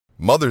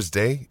Mother's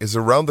Day is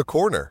around the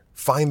corner.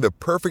 Find the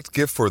perfect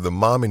gift for the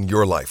mom in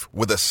your life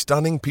with a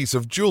stunning piece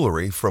of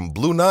jewelry from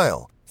Blue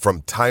Nile.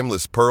 From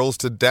timeless pearls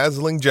to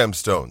dazzling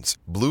gemstones,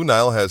 Blue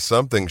Nile has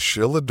something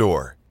she'll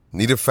adore.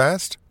 Need it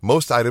fast?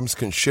 Most items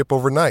can ship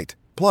overnight.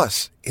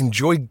 Plus,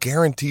 enjoy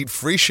guaranteed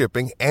free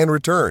shipping and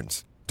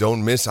returns.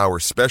 Don't miss our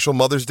special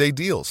Mother's Day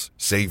deals.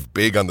 Save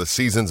big on the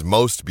season's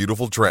most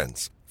beautiful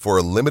trends. For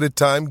a limited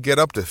time, get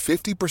up to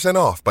 50%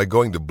 off by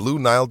going to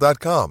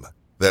BlueNile.com.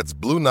 That's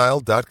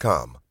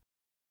BlueNile.com.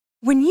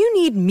 When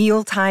you need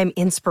mealtime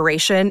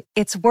inspiration,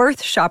 it's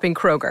worth shopping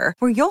Kroger,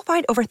 where you'll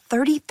find over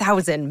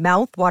 30,000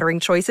 mouth-watering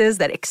choices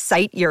that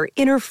excite your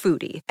inner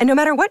foodie. And no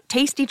matter what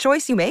tasty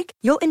choice you make,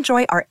 you'll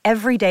enjoy our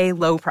everyday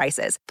low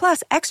prices,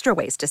 plus extra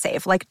ways to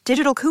save, like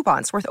digital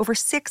coupons worth over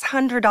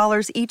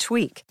 $600 each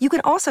week. You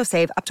can also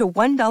save up to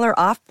 $1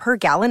 off per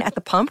gallon at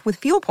the pump with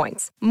fuel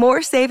points.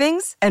 More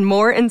savings and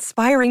more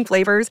inspiring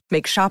flavors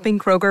make shopping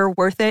Kroger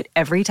worth it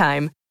every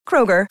time.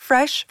 Kroger,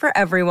 fresh for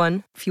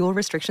everyone. Fuel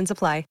restrictions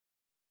apply.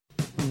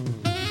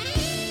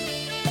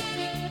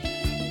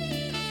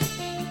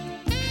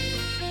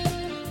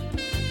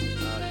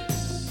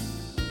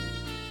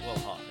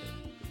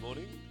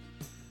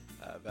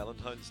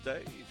 Valentine's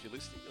Day, if you're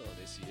listening on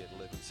SEN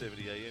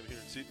 1170 AM here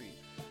in Sydney.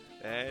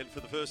 And for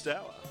the first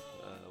hour,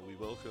 we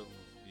welcome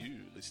you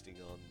listening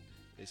on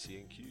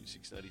SENQ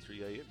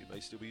 693 AM. You may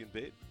still be in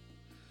bed,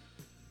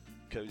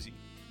 cozy,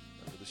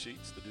 under the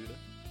sheets, the doona.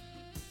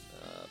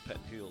 Pat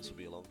Hills will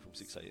be along from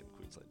 6 AM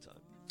Queensland time.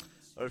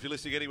 Or if you're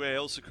listening anywhere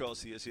else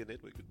across the SEN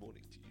network, good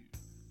morning to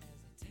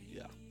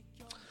you. Yeah.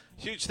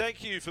 Huge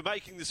thank you for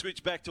making the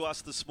switch back to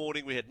us this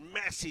morning. We had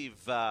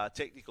massive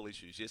technical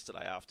issues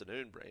yesterday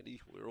afternoon,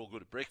 Brandy. We were all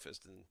good at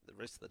breakfast, and the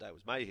rest of the day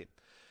was mayhem.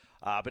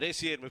 But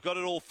SEN, we've got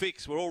it all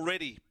fixed. We're all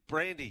ready.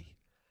 Brandy,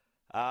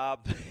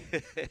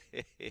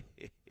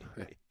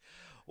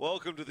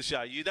 welcome to the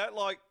show. Do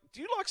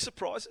you like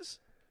surprises?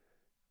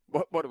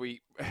 What do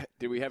we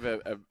have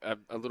a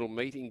little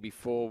meeting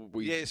before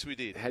we? Yes, we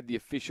did. Had the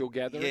official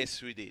gathering. Yes,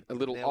 we did. A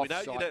little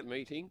off-site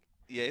meeting.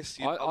 Yes,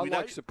 I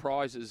like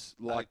surprises.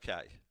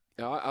 Okay.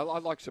 I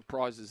like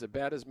surprises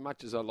about as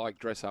much as I like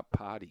dress-up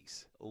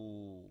parties.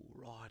 Oh,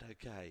 right,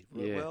 okay.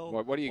 Yeah. Well,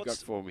 what do you got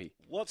for me?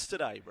 What's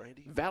today,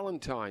 Brandy?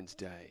 Valentine's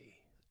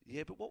Day.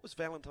 Yeah, but what was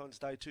Valentine's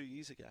Day 2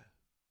 years ago?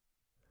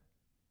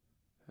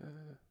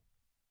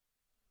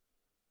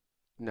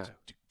 No.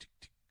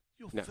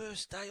 Your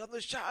first day on the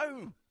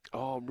show.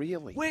 Oh,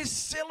 really? We're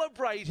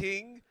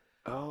celebrating.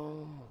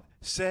 Oh.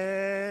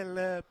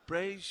 Celebration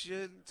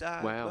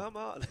time. Wow. Come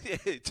on. Yeah,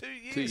 2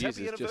 years. 2 years Happy has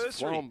anniversary. just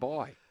flown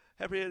by.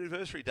 Happy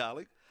anniversary,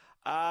 darling.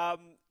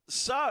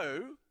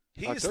 So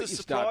here's the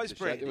surprise,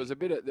 Brandy.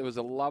 There was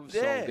a love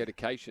song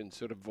dedication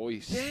sort of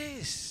voice.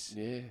 Yes.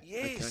 Yeah.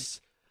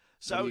 Yes. Okay.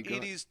 So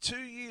it is 2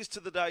 years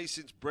to the day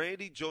since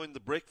Brandy joined the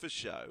breakfast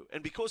show,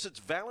 and because it's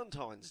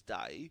Valentine's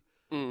Day,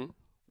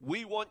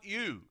 we want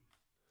you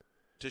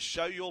to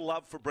show your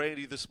love for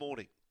Brandy this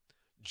morning.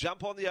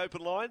 Jump on the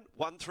open line,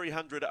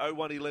 1300 01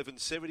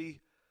 1170,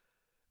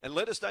 and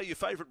let us know your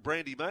favourite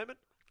Brandy moment,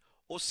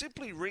 or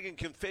simply ring and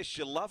confess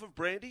your love of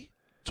Brandy,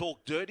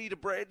 talk dirty to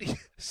Brandy,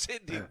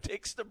 send in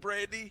text to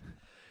Brandy.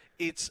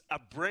 It's a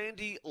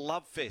Brandy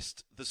love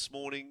fest this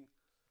morning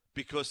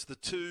because the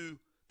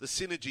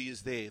synergy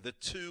is there. The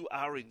two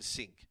are in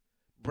sync.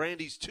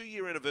 Brandy's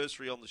 2-year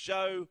anniversary on the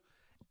show,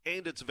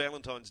 and it's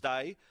Valentine's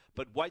Day.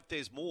 But wait,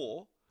 there's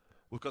more.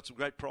 We've got some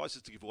great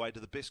prizes to give away to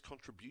the best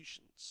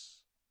contributions.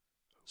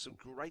 Some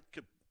great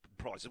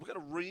prizes. We've got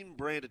a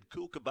Ream-branded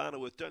cool cabana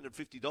worth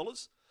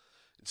 $250.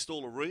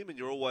 Install a Ream and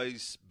you'll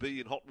always be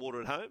in hot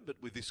water at home. But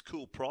with this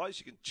cool prize,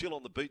 you can chill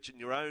on the beach in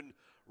your own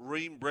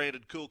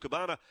Ream-branded cool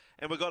cabana.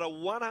 And we've got a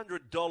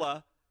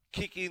 $100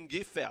 kick-in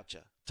gift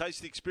voucher.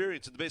 Taste the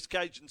experience and the best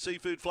Cajun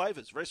seafood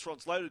flavours.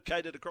 Restaurants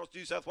located across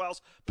New South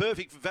Wales.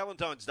 Perfect for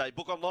Valentine's Day.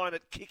 Book online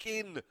at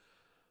kickin.com.au.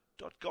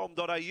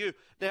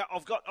 Now,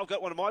 I've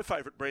got one of my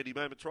favourite Brandy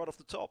moments right off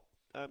the top.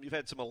 You've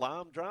had some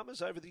alarm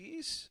dramas over the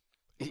years.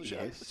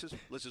 Yes.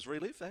 Let's just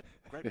relive that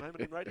great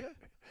moment in radio.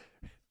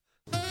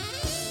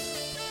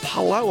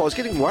 Hello, I was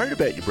getting worried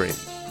about you, Brandy.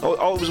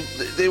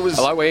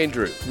 Hello,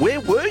 Andrew. Where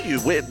were you?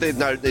 There's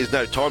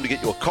no time to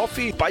get you a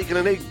coffee, bacon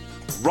and egg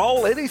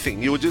roll,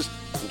 anything. You were just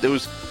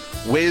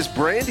where's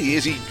Brandy?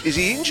 Is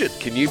he injured?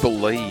 Can you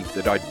believe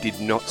that I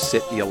did not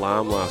set the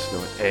alarm last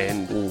night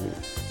and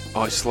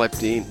I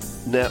slept in?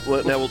 Now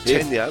we'll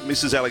tell you,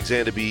 Mrs.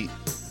 Alexander be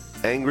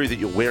angry that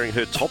you're wearing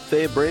her top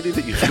there, Brandy,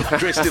 that you've got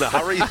dressed in a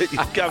hurry, that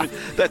you've come in.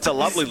 That's a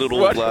lovely little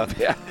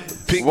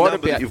pink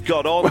number that you've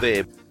got on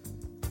there.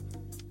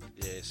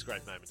 Yes,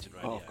 great moments in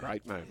radio. Oh,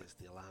 great moments.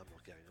 Yes, the alarm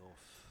was going off.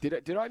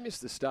 Did I miss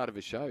the start of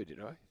a show, did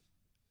I?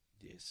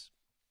 Yes.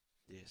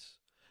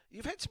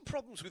 You've had some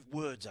problems with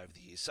words over the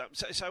years,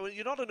 so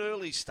you're not an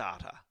early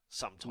starter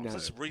sometimes. No.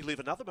 Let's relive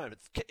another moment.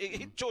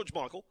 Hit George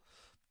Michael.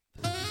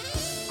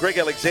 Greg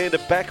Alexander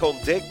back on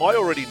deck. I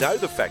already know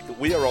the fact that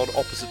we are on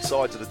opposite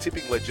sides of the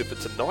tipping ledger for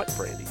tonight,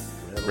 Brandy.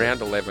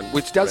 Round 11,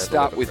 which does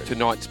start with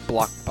tonight's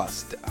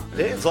blockbuster.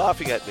 Dan's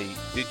laughing at me.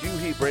 Did you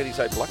hear Brandy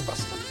say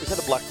blockbuster? that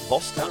a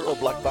blockbuster or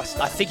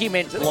blockbuster? I think he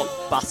meant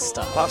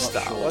blockbuster. Buster.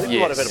 I'm not sure. I think you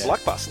might have had a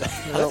blockbuster.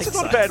 That's think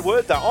not so. a bad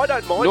word, though. I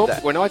don't mind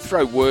that. When I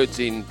throw words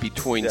in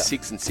between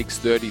 6 and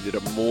 6:30 that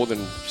are more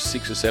than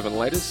 6 or 7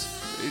 letters,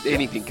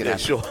 anything can happen.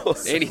 Sure.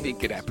 Anything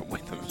can happen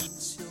with them.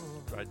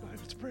 Great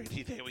moments,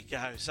 Brandy. There we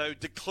go. So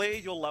declare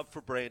your love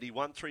for Brandy.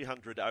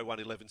 1300 01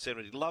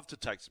 1170. Love to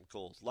take some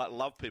calls.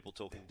 Love people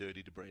talking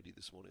dirty to Brandy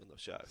this morning on the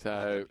show.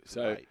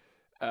 So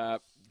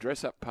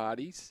dress-up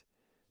parties,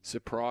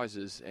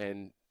 surprises,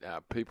 and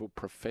people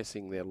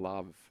professing their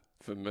love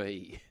for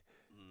me,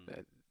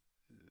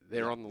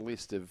 they're on the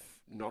list of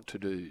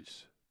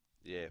not-to-dos.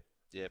 Yeah.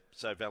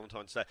 So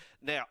Valentine's Day.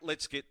 Now,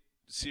 let's get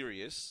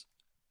serious.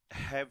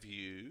 Have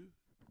you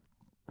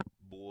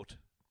bought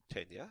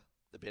Tanya,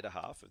 the better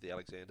half of the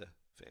Alexander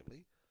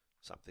family,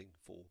 something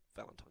for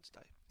Valentine's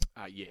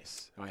Day?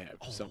 Yes, I have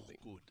something.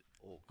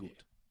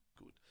 Good.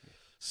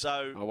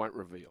 So I won't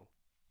reveal.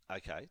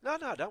 Okay. No,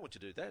 I don't want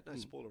you to do that. No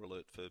spoiler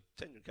alert for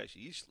Tanya in case she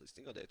is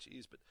listening. I doubt she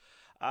is. But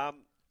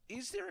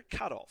is there a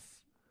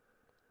cut-off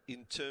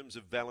in terms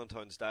of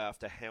Valentine's Day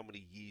after how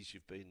many years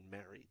you've been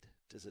married?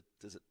 Does it?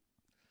 Not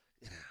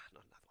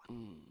another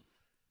one.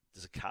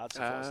 Does a card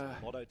suffice, a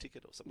lotto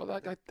ticket or something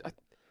like that?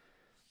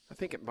 I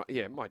think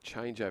it might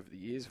change over the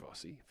years,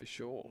 Vossy, for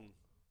sure.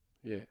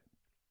 Yeah.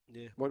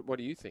 What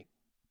do you think?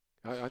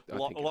 I think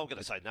I'm going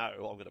to say no.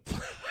 I'm going to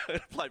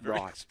play very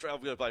I'm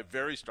going to play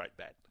very straight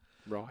bat.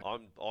 Right.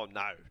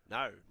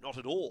 No, not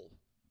at all.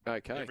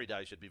 Okay. Every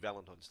day should be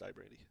Valentine's Day,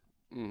 Brandy.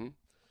 Mm-hmm.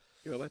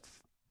 Yeah, well,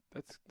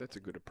 that's a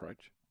good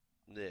approach.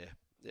 Yeah.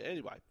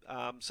 Anyway,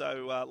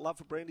 so love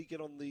for Brandy.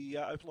 Get on the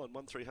open line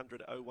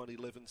 1300 01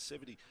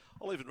 1170.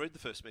 I'll even read the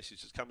first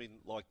message that's come in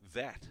like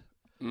that.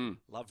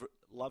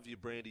 Love you,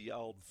 Brandy, you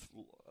old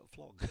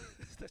flog.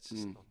 That's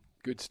just not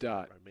good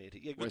start.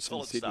 Romantic. Yeah, good Western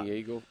solid Sydney start.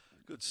 Eagle.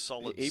 Good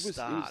solid Start.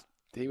 start.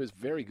 He was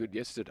very good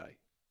yesterday.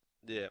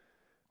 Yeah.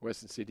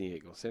 Western Sydney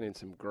Eagle sent in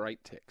some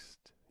great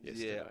text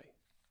yesterday.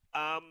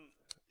 Yeah.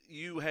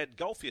 You had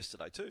golf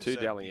yesterday too. Two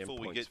so Dally M before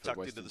we points get for tucked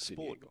Western into the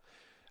Sydney sport. Eagle.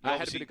 I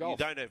had a bit of golf.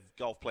 You don't have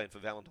golf planned for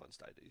Valentine's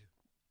Day, do you?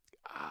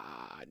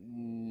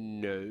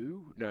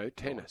 No,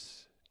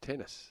 tennis.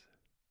 Tennis.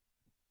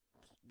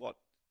 What?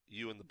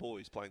 You and the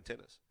boys playing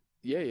tennis?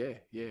 Yeah.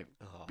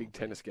 Big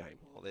tennis game.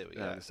 Oh, there we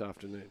go. This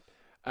afternoon.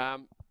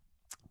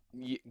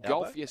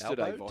 Golf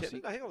yesterday,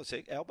 Vossy. No, hang on a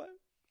sec. Elbow?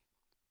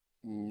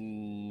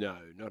 No,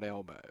 not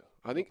elbow.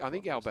 I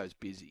think elbow's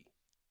busy.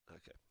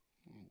 Okay.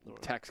 All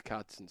right. Tax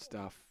cuts and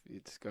stuff.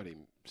 It's got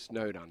him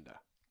snowed under.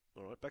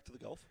 All right, back to the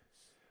golf.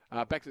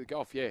 Back to the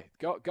golf, yeah.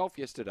 Golf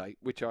yesterday,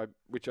 which I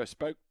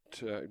spoke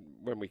to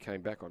when we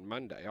came back on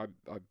Monday. I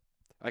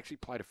actually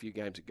played a few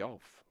games of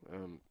golf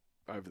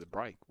over the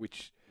break,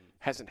 which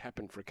hasn't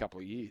happened for a couple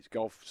of years.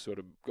 Golf sort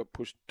of got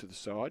pushed to the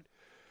side.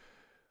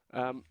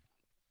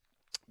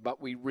 But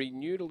we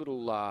renewed a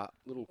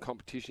little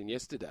competition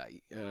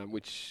yesterday,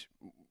 which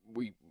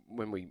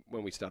when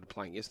we started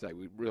playing yesterday,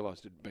 we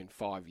realised it had been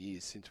 5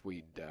 years since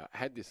we'd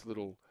had this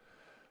little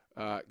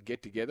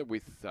get together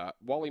with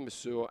Wally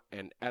Masur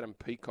and Adam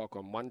Peacock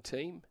on one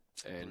team,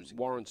 and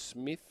Warren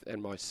Smith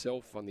and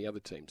myself on the other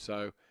team.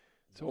 So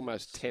it's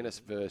almost tennis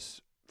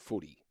versus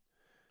footy,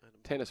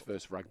 tennis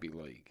versus rugby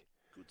league.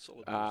 Good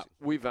solid.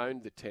 We've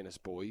owned the tennis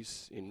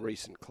boys in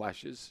recent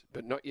clashes,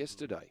 but not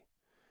yesterday.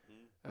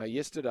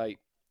 Yesterday,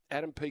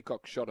 Adam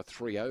Peacock shot a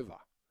 3 over.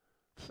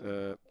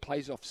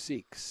 Plays off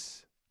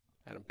 6.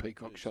 Adam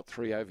Peacock shot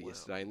 3 over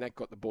yesterday, and that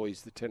got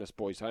the tennis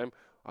boys home.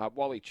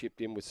 Wally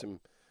chipped in with some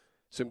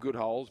good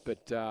holes,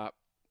 but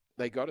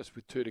they got us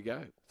with 2 to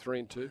go, 3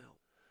 and 2. Wow.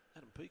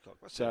 Adam Peacock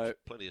must have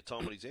plenty of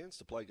time on his hands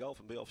to play golf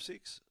and be off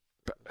 6.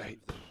 But,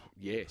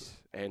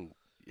 yes, and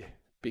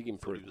big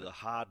improvement. He was a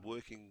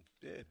hard-working,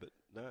 but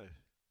no,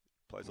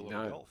 plays a lot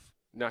of golf.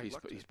 No, he's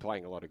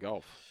playing a lot of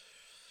golf.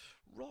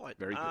 Right.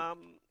 Very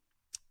good.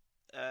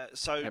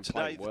 So and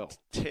today, well.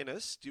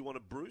 tennis, do you want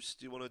to, Bruce,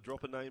 do you want to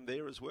drop a name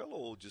there as well,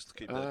 or just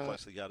keep that a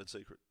closely guarded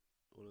secret?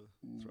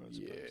 No,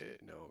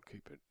 I'll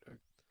keep it.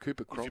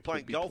 Cooper Cronk. If you're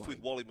playing golf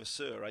with Wally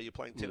Masur, are you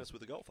playing tennis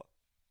with a golfer?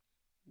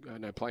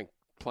 No,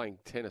 playing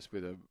tennis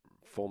with a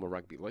former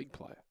rugby league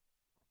player.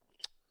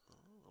 Oh,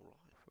 all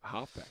right.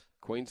 Halfback.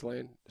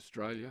 Queensland,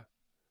 Australia,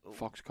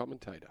 Fox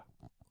commentator.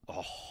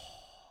 Oh,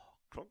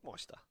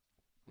 Cronkmeister.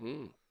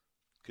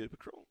 Cooper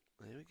Cronk.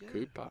 There we go.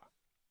 Cooper.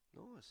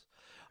 Nice.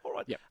 All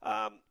right. Yep.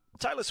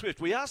 Taylor Swift,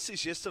 we asked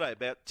this yesterday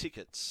about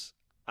tickets.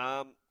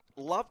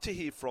 Love to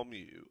hear from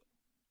you.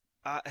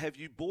 Have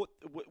you bought,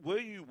 were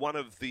you one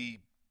of the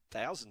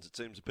thousands, it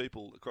seems, of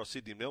people across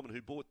Sydney and Melbourne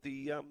who bought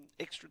the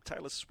extra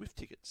Taylor Swift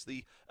tickets,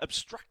 the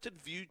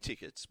obstructed view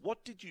tickets?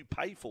 What did you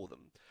pay for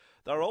them?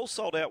 They were all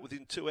sold out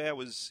within 2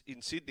 hours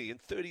in Sydney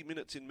and 30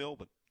 minutes in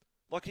Melbourne.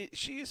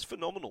 She is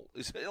phenomenal.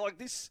 Is it like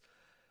this?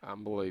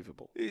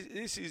 Unbelievable.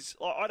 This is,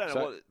 I don't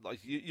know what, like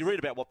you read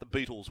about what the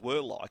Beatles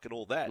were like and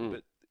all that,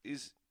 but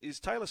is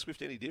Taylor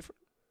Swift any different?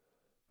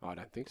 I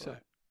don't think so.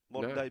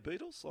 Modern day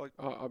Beatles?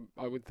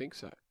 I would think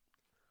so.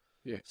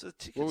 Yeah. So the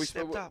tickets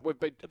stepped up.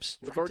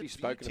 We've already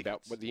spoken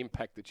about the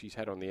impact that she's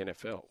had on the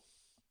NFL.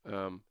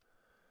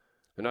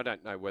 And I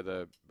don't know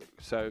whether...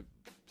 So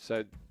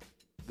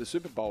the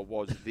Super Bowl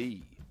was the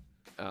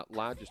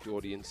largest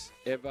audience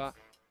ever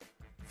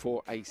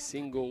for a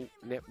single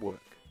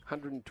network.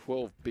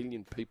 112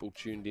 billion people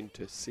tuned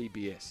into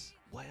CBS.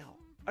 Wow.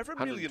 Over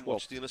a million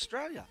watched in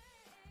Australia.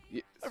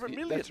 Yeah, Over a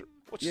million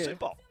watched the Super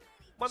Bowl.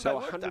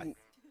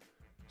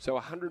 So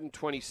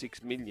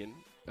 126 million,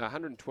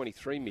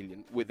 123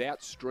 million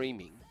without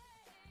streaming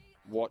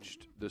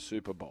watched the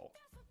Super Bowl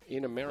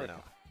in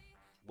America.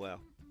 Wow.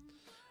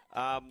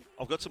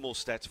 I've got some more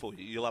stats for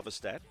you. You'll have a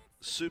stat.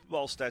 Super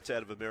Bowl stats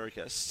out of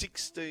America.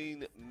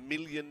 16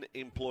 million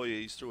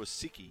employees through a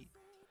sickie,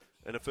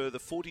 and a further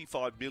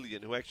 45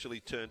 million who actually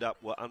turned up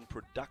were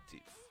unproductive.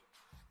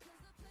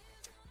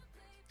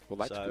 Well,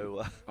 that's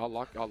good. I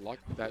like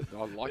that.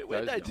 I like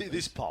when those they do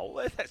this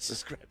poll, that's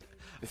just great.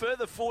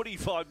 Further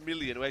 45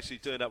 million who actually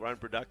turned up were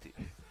unproductive.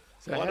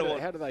 So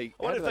how do they?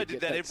 I wonder if they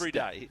did that every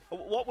day.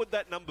 What would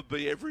that number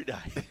be every day?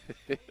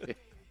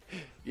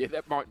 Yeah,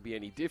 that mightn't be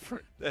any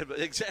different.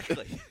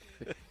 Exactly.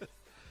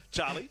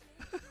 Charlie?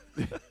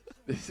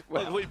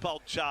 Well, we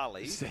polled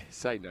Charlie.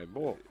 Say no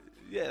more.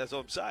 Yeah, that's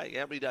what I'm saying.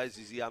 How many days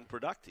is he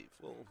unproductive?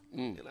 Well,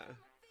 you know.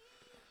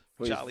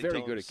 Well, Charlie he's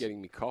very good at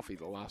getting me coffee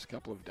the last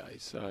couple of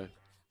days, so...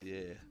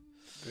 Yeah.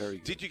 Very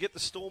good. Did you get the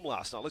storm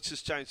last night? Let's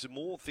just change some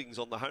more things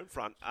on the home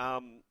front.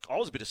 I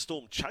was a bit of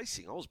storm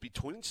chasing. I was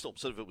between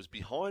storms. Sort of it was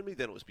behind me,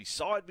 then it was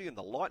beside me, and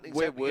the lightning's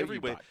happening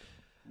everywhere.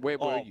 Where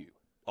were you?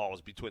 I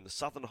was between the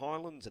Southern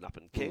Highlands and up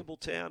in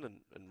Campbelltown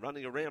and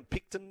running around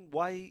Picton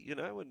Way, you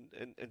know, and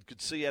could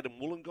see out in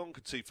Wollongong,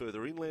 could see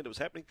further inland it was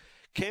happening.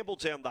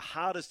 Campbelltown, the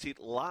hardest hit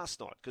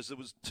last night because there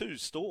was two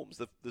storms.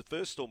 The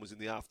first storm was in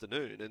the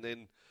afternoon and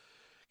then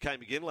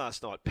came again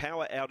last night.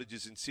 Power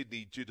outages in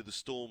Sydney due to the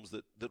storms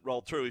that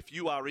rolled through. If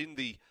you are in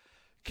the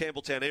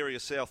Campbelltown area,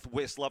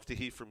 southwest, love to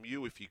hear from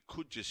you. If you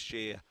could just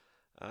share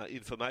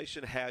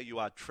information, how you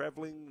are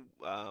travelling,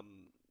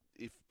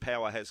 if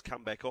power has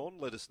come back on,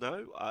 let us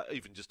know,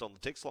 even just on the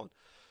text line,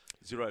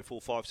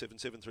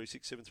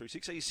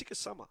 0457736736. Are you sick of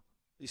summer? Are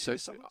you sick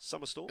of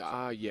summer storms?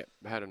 Yeah,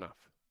 had enough.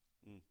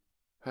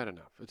 Had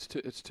enough.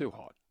 It's too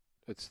hot.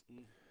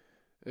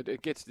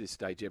 It gets to this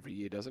stage every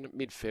year, doesn't it?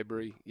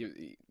 Mid-February,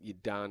 you're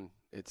done.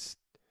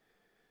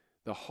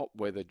 The hot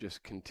weather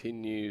just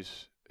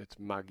continues. It's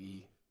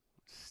muggy,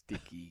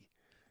 sticky.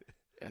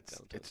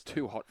 It's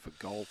too hot for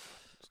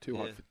golf. It's too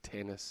hot for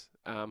tennis.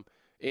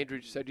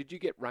 Andrew, so did you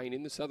get rain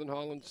in the Southern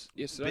Highlands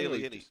yesterday?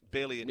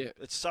 Barely any. Yeah.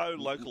 It's so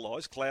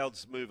localised.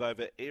 Clouds move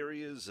over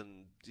areas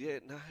and,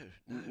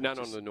 None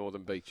on the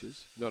northern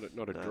beaches. Not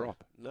a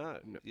drop. No.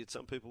 Yet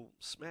some people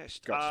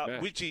smashed.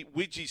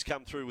 Widgie's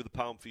come through with a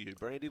poem for you,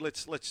 Brandy.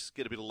 Let's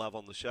get a bit of love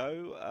on the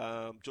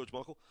show. George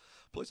Michael,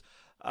 please.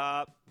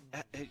 There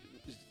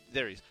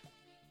he is.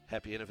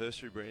 Happy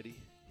anniversary, Brandy.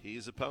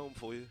 Here's a poem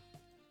for you.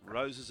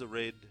 Roses are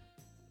red,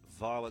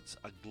 violets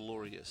are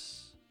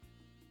glorious.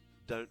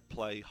 Don't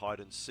play hide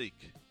and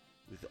seek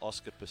with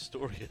Oscar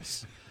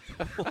Pistorius.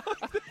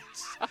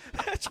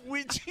 That's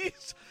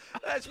Widgie's.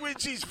 That's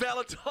Widgie's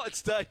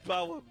Valentine's Day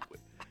poem.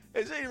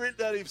 Has he written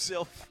that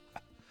himself?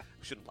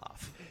 We shouldn't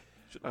laugh.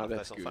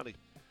 That's not funny.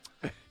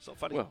 It's not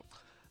funny. Well,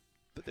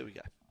 but there we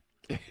go.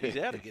 He's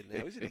out again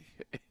now, isn't he?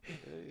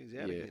 He's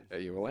out again. Are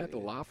you allowed to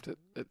laugh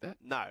at that?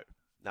 No.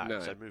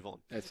 So move on.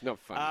 That's not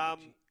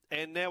funny.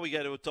 And now we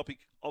go to a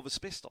topic of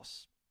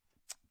asbestos.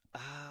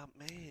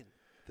 Man.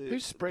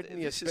 Who's spreading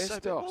the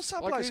asbestos?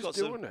 Who's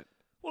doing it?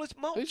 Well, it's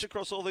mulch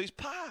across all these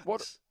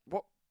parks.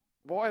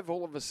 Why have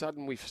all of a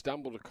sudden we've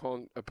stumbled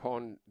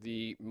upon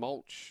the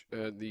mulch,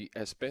 the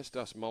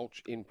asbestos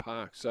mulch in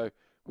parks? So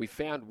we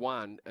found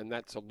one, and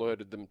that's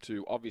alerted them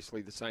to,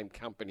 obviously the same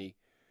company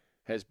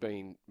has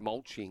been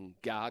mulching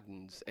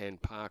gardens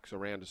and parks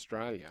around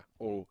Australia,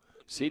 or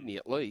Sydney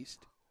at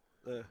least.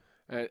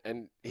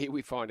 And here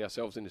we find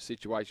ourselves in a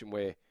situation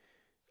where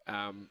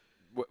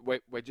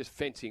we're just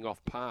fencing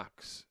off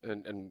parks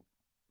and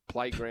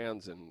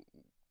playgrounds and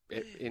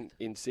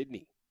in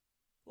Sydney.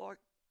 Like,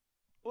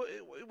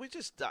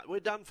 we're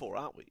done for,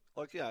 aren't we?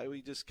 Like,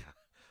 we just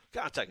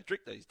can't take a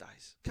trick these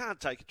days. Can't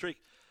take a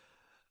trick.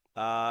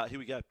 Here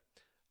we go.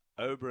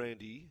 Oh,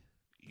 Brandy,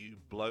 you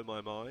blow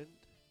my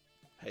mind.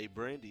 Hey,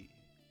 Brandy.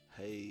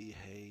 Hey,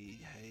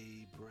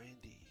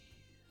 Brandy.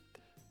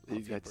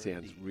 That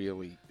sounds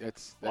really...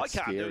 That's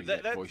scary,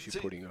 that voice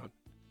you're putting on.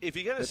 If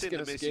you're going to send a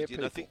message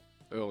in, I think...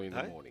 Early in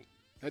the morning.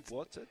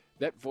 What's it?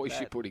 That voice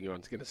you're putting on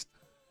is going to...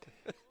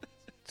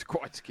 It's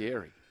quite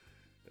scary.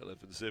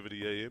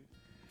 11:70 a.m.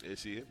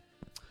 SEM.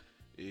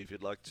 If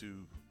you'd like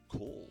to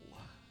call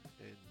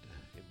and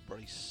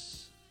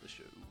embrace the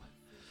show.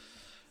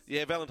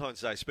 Yeah,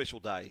 Valentine's Day,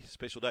 special day.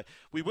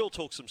 We will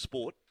talk some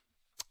sport.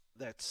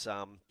 That's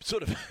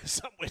sort of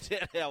somewhere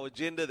down our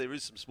agenda. There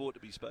is some sport to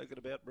be spoken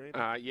about,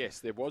 Brandon. Yes,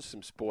 there was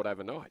some sport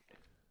overnight.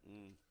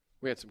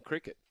 We had some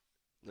cricket.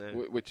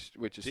 No. Which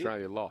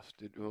Australia lost.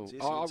 I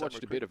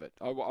watched a bit of it.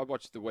 I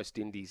watched the West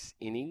Indies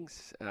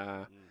innings.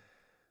 I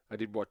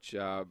did watch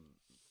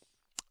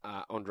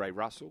Andre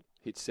Russell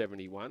hit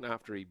 71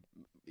 after he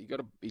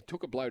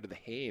took a blow to the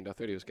hand. I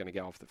thought he was going to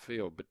go off the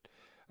field, but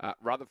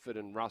Rutherford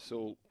and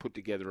Russell put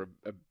together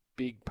a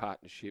big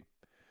partnership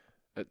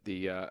at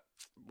the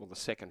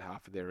second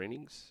half of their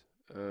innings.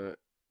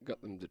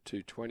 Got them to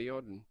 220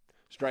 odd, and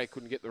Australia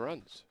couldn't get the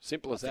runs.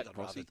 Simple as that,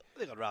 Vossy. I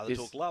think I'd rather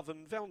talk love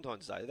and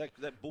Valentine's Day.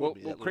 That bored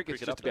me. Well,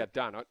 cricket's just about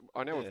done.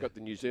 I know we've got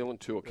the New Zealand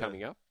tour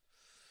coming up,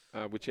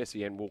 which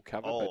SEN will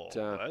cover.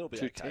 It'll be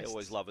okay. Tests. I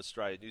always love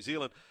Australia, New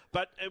Zealand.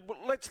 But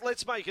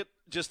let's make it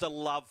just a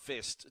love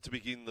fest to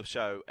begin the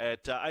show.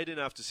 At 18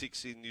 after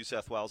 6 in New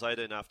South Wales,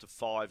 18 after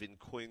 5 in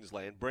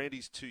Queensland.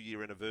 Brandy's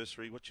 2-year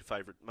anniversary. What's your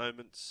favourite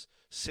moments?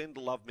 Send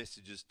love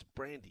messages to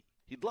Brandy.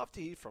 He'd love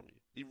to hear from you.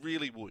 He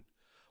really would.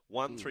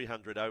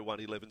 1300 01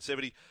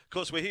 1170. Of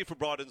course, we're here for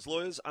Bryden's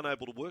Lawyers.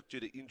 Unable to work due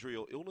to injury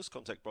or illness,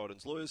 contact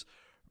Bryden's Lawyers.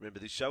 Remember,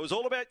 this show is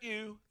all about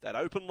you. That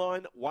open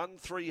line,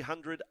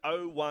 1300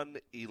 01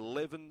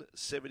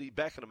 1170.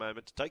 Back in a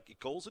moment to take your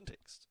calls and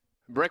texts.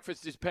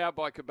 Breakfast is powered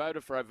by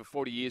Kubota. For over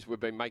 40 years, we've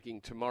been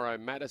making tomorrow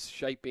matter,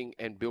 shaping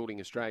and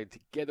building Australia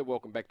together.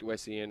 Welcome back to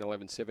SEN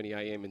 1170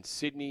 AM in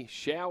Sydney.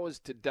 Showers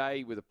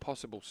today with a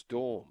possible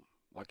storm,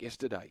 like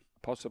yesterday,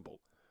 possible.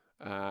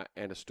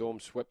 And a storm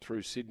swept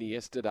through Sydney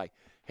yesterday.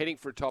 Heading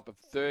for a top of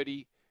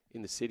 30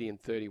 in the city and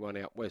 31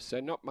 out west. So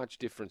not much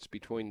difference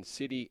between the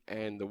city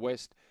and the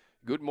west.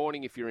 Good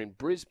morning if you're in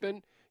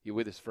Brisbane. You're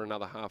with us for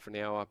another half an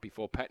hour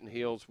before Patton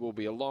Hills will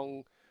be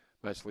along.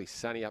 Mostly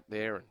sunny up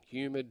there and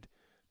humid.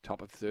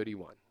 Top of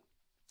 31.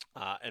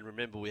 And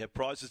remember, we have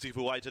prizes to give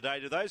away today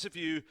to those of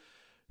you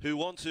who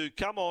want to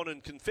come on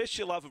and confess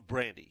your love of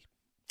Brandy.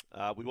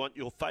 We want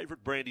your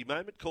favourite Brandy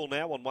moment. Call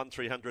now on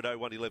 1300 01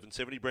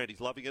 1170. Brandy's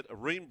loving it. A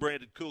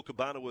Ream-branded cool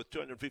cabana worth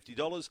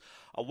 $250.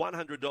 A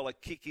 $100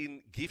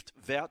 kick-in gift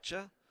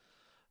voucher.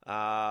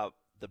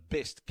 The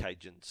best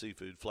Cajun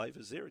seafood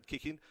flavours there at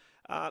Kick-In.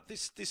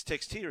 This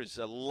text here is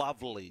a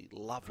lovely,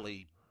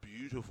 lovely,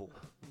 beautiful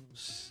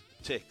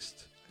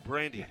text.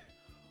 Brandy,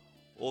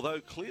 although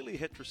clearly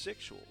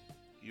heterosexual,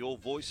 your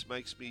voice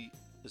makes me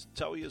as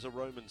toey as a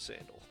Roman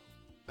sandal.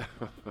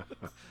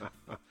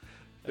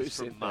 That's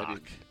from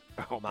Mark.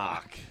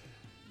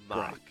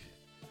 Mark.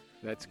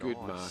 That's good,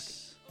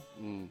 nice.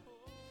 Mark.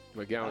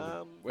 We're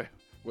going.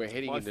 We're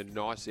heading into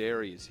nice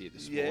areas here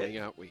this morning,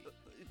 aren't we?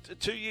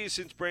 2 years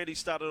since Brandy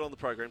started on the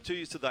program. 2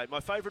 years today. My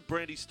favourite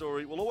Brandy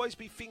story will always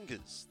be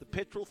Fingers. The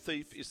petrol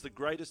thief is the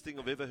greatest thing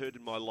I've ever heard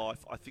in my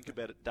life. I think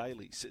about it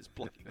daily, says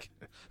Blake.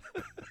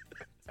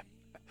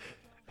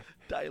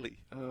 Daily.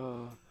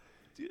 Oh,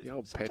 the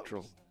old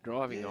petrol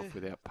driving off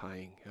without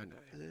paying. I know.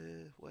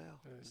 Wow.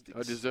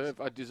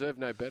 I deserve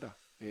no better,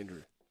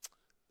 Andrew.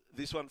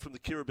 This one from the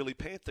Kirribilli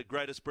Panther.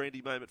 Greatest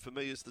Brandy moment for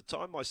me is the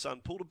time my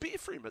son pulled a beer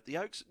for him at the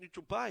Oaks at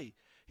Neutral Bay.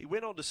 He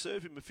went on to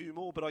serve him a few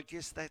more, but I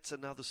guess that's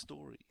another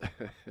story.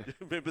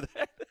 Remember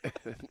that?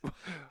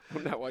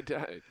 Well, no, I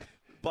don't.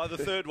 By the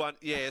third one,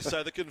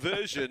 so the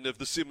conversion of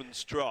the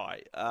Simmons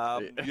try.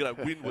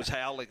 Wind was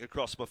howling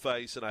across my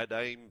face and I had to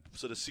aim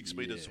sort of 6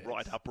 metres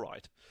right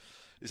upright.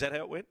 Is that how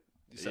it went?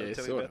 You started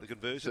telling me about the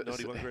conversion,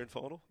 91 grand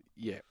final?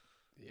 Yeah.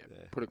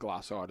 Put a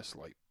glass eye to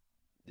sleep.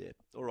 Yeah.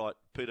 All right.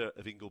 Peter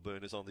of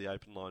Ingleburn is on the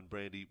open line.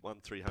 Brandy,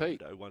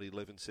 1300 01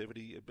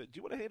 1170. But do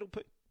you want to handle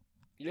Pete?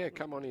 Yeah,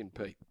 come on in,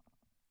 Pete.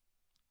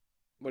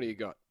 What do you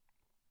got?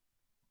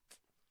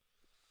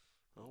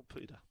 Oh,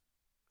 Peter.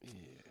 Yeah.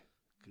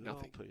 Good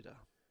Nothing. old Peter.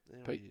 There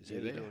Pete, he is. How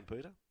you doing,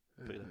 Peter?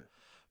 Peter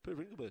of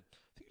Ingleburn.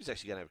 I think he was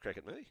actually going to have a crack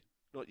at me,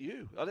 not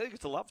you. I think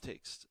it's a love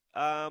text.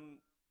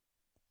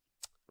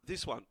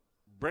 This one.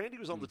 Brandy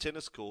was on the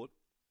tennis court.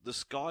 The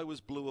sky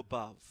was blue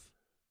above.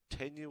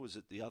 Tanya was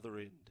at the other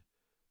end.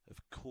 Of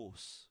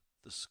course,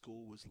 the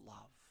score was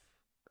love.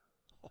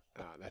 Oh,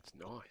 that's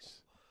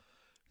nice.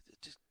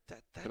 Just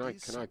that can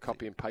I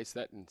copy and paste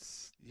that and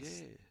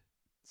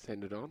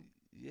send it on?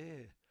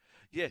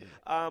 Yeah.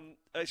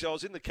 Actually, I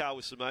was in the car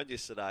with Simone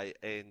yesterday,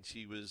 and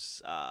she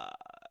was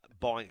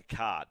buying a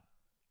card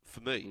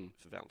for me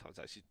for Valentine's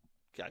Day. She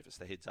gave us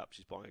the heads up.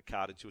 She's buying a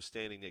card, and she was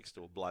standing next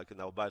to a bloke, and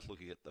they were both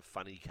looking at the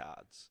funny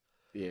cards.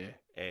 Yeah.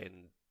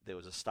 And there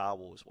was a Star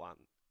Wars one,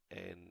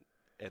 and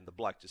the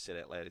bloke just said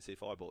out loud, he said,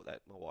 if I bought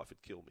that, my wife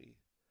would kill me.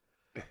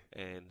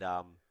 And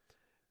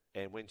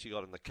when she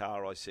got in the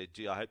car, I said,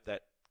 gee, I hope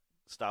that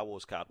Star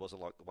Wars card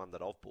wasn't like the one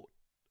that I've bought.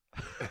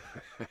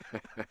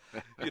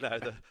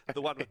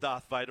 The one with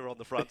Darth Vader on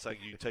the front saying,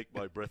 you take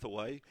my breath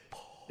away.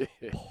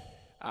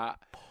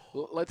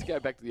 Let's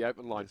go back to the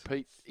open line.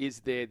 Pete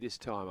is there this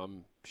time,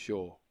 I'm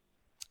sure.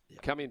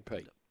 Yep. Come in,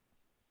 Pete.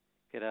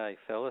 G'day,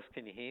 fellas.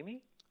 Can you hear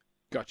me?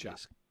 Gotcha.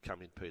 Yes,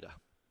 come in, Peter.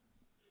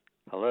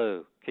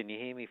 Hello. Can you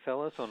hear me,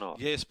 fellas, or not?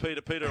 Yes,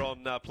 Peter. Peter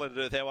on Planet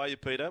Earth. How are you,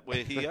 Peter?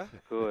 We're here.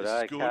 Good.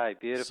 Okay, good.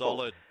 Beautiful.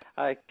 Solid.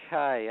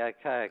 Okay. Yeah.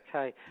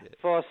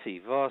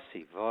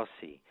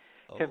 Vossy.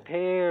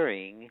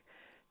 Comparing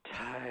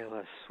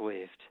Taylor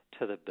Swift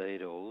to the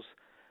Beatles,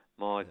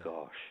 my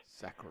gosh.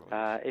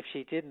 Sacrilege. If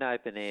she did an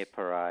open-air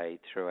parade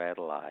through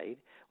Adelaide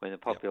when the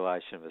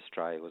population of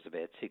Australia was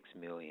about 6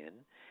 million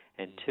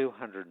and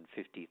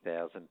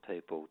 250,000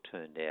 people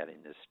turned out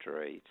in the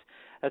streets,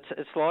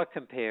 it's like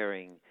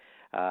comparing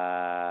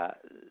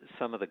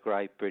some of the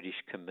great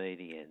British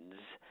comedians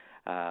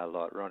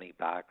like Ronnie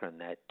Barker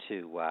and that,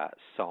 to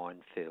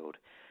Seinfeld.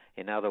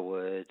 In other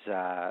words,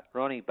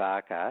 Ronnie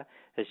Barker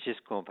has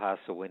just gone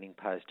past the winning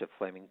post at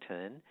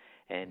Flemington,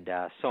 and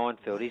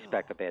Seinfeld is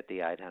back about the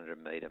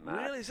 800-metre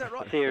mark. Really, is that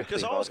right? Seriously,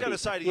 because I was going to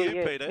say to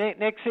you, Peter.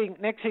 Next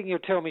thing you'll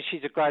tell me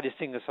she's a greater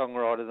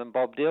singer-songwriter than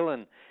Bob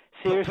Dylan.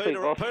 Seriously,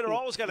 Peter,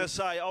 I was going to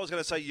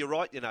say you're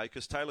right,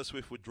 because Taylor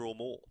Swift would draw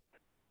more.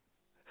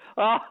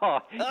 Oh,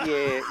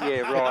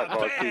 yeah, right,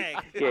 Vossy.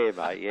 Yeah,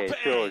 mate, yeah,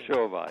 Bang.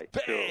 sure, mate.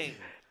 Bang.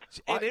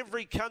 Sure. In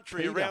every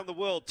country Peter, around the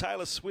world,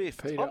 Taylor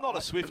Swift. Peter, I'm not a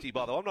Swiftie,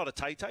 by the way. I'm not a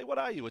Tay-Tay. What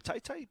are you, a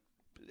Tay-Tay?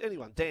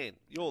 Anyone? Dan,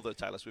 you're the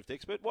Taylor Swift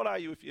expert. What are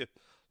you if you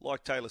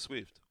like Taylor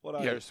Swift? What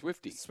are You're you? a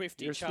Swiftie.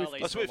 Swiftie, You're a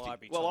Charlie. A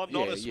Swiftie. Well, I'm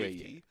not a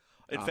Swiftie.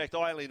 Yeah. In fact,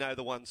 I only know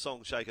the one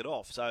song, "Shake It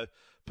Off." So,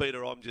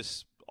 Peter, I'm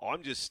just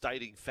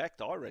stating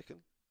fact. I reckon.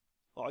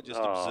 I just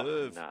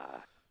observe.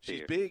 Nah,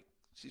 She's big.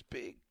 She's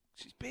big.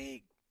 She's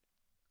big.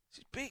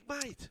 She's big,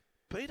 mate.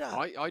 Peter.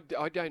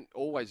 I don't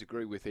always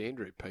agree with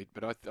Andrew, Pete,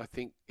 but I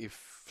think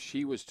if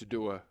she was to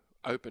do a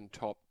open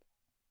top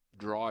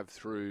drive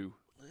through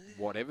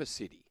whatever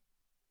city,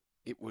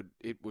 it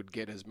would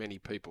get as many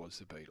people as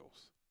the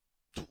Beatles.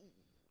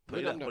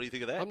 Peter, what do you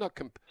think of that? I'm not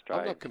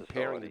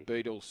comparing the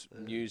Beatles'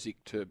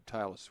 music to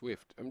Taylor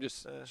Swift. I'm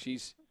just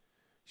she's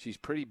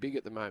pretty big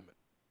at the moment.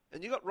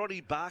 And you got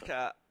Ronnie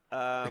Barker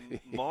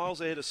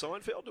miles ahead of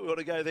Seinfeld. Do we want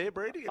to go there,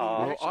 Brandy?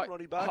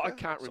 Ronnie Barker? I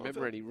can't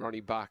remember any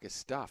Ronnie Barker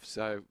stuff.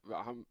 So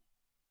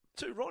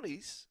two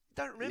Ronnies?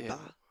 Don't remember.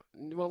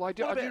 Yeah. Well, I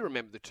do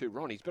remember the two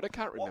Ronnies, but I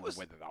can't remember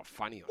whether they were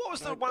funny or not. What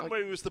was the one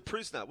where he was the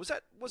prisoner? Was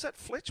that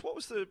Fletch? What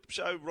was the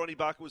show Ronnie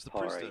Barker was the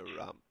prisoner?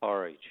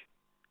 Porridge.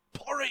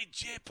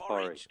 Porridge, yeah,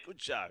 Porridge.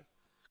 Good show.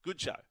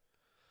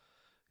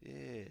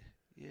 Yeah.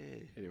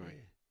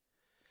 Anyway.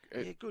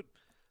 Yeah, good.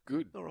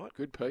 Good. All right.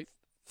 Good, Pete.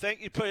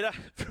 Thank you, Peter.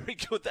 Very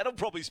good. That'll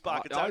probably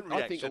spark its own reaction.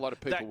 I think a lot of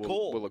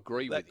people will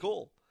agree with that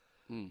call.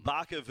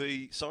 Barker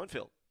v.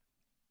 Seinfeld.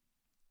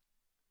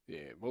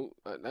 Yeah, well,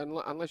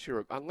 unless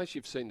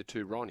you've seen the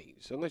two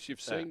Ronnies, unless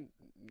you've seen,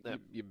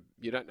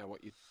 you don't know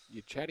what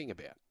you're chatting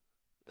about.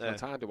 So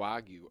it's hard to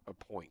argue a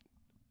point.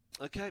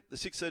 Okay, the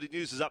 6:30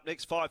 news is up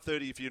next.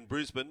 5:30 if you're in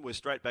Brisbane. We're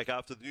straight back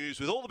after the news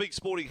with all the big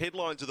sporting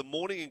headlines of the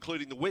morning,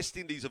 including the West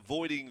Indies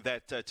avoiding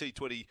that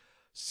T20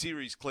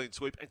 series clean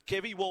sweep. And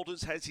Kevy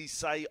Walters has his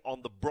say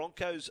on the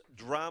Broncos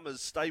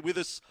dramas. Stay with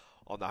us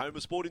on the home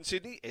of sport in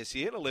Sydney,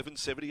 SEN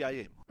 1170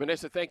 AM.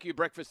 Vanessa, thank you.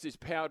 Breakfast is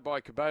powered by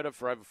Kubota.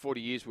 For over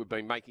 40 years, we've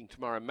been making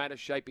tomorrow matter,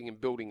 shaping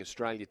and building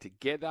Australia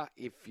together.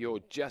 If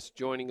you're just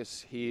joining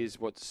us, here's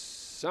what's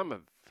some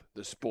of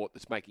the sport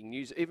that's making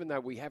news. Even though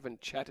we haven't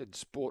chatted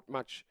sport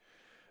much,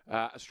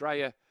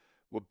 Australia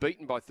were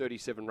beaten by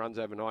 37 runs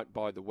overnight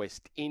by the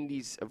West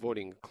Indies,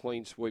 avoiding a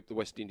clean sweep. The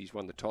West Indies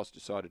won the toss,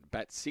 decided to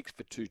bat 6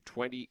 for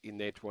 220 in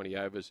their 20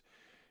 overs.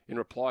 In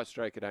reply,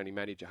 Australia could only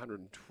manage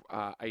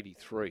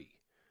 183,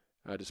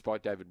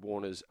 despite David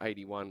Warner's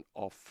 81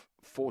 off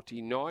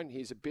 49.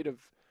 Here's a bit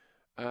of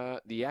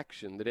the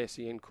action that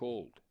SEN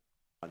called.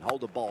 And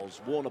Holder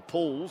bowls. Warner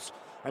pulls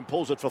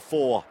it for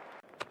 4.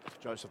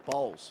 Joseph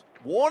bowls.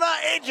 Warner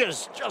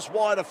edges just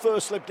wide of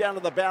first slip down to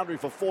the boundary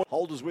for 4.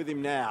 Holder's with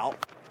him now.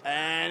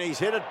 And he's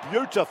hit it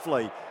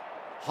beautifully.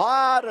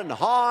 Hard and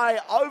high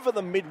over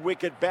the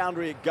mid-wicket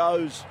boundary it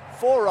goes.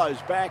 4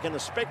 rows back, and a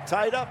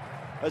spectator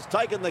has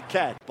taken the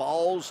cat.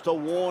 Bowls to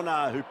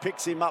Warner, who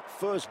picks him up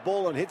first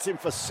ball and hits him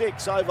for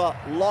 6 over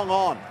long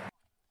on.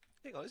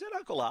 Hang on, is that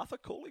Uncle Arthur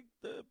calling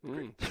the...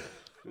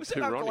 Was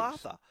Two that Uncle Ronnies.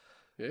 Arthur?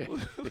 Yeah.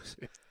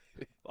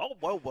 Oh,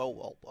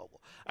 well.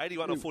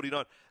 81 on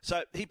 49.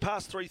 So he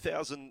passed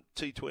 3,000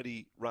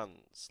 T20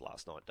 runs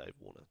last night, Dave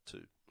Warner,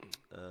 too.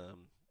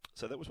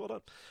 So that was well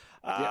done.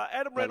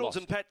 Adam Reynolds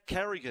and Pat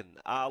Carrigan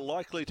are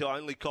likely to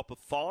only cop a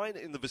fine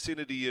in the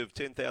vicinity of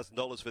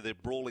 $10,000 for their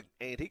brawling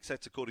antics.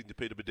 That's according to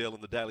Peter Bedell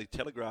in the Daily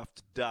Telegraph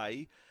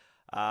today.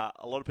 A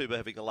lot of people are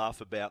having a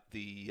laugh about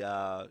the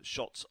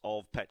shots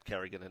of Pat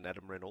Carrigan and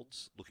Adam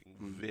Reynolds looking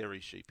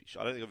very sheepish.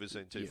 I don't think I've ever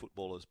seen two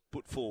footballers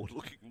put forward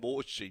looking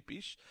more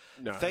sheepish.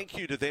 No. Thank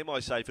you to them, I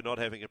say, for not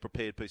having a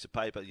prepared piece of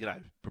paper,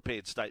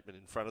 prepared statement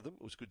in front of them.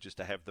 It was good just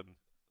to have them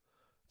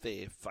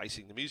there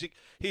facing the music.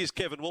 Here's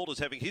Kevin Walters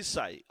having his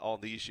say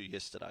on the issue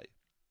yesterday.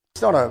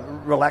 It's not a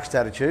relaxed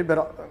attitude,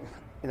 but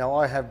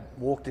I have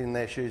walked in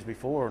their shoes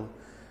before,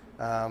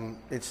 and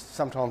it's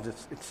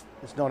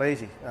not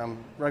easy.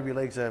 Rugby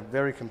league's a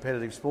very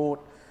competitive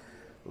sport,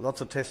 lots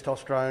of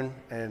testosterone,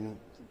 and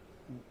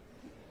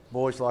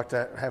boys like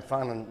to have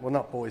fun, and well,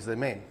 not boys, they're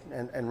men,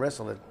 and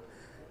wrestle. It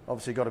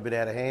obviously got a bit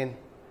out of hand,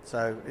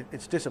 so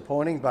it's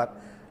disappointing, but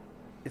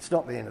it's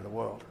not the end of the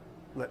world,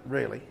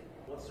 really.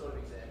 What sort of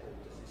example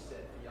does this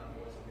set for young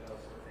boys and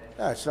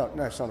girls?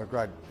 No, it's not a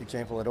great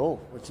example at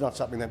all. It's not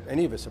something that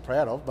any of us are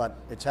proud of, but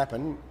it's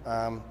happened,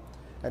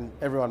 and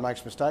everyone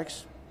makes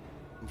mistakes.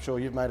 I'm sure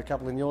you've made a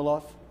couple in your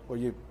life, or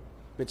you're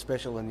a bit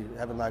special and you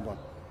haven't made one.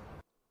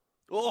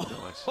 Oh,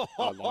 nice.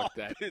 I like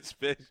that. Bit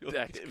special.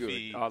 That's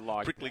Kevy. good. I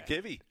like Prickly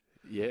that. Kevy.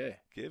 Yeah.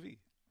 Kevy.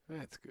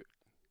 That's good.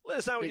 Let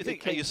us know what you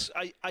think.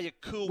 Are you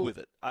cool with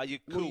it? Are you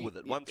cool with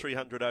it?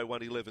 1300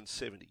 01 11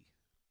 70.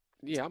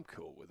 Yeah, I'm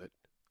cool with it.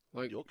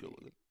 Like, You're cool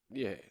with it.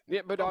 Yeah.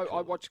 But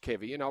I watched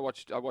Kevy and I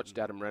watched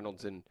Adam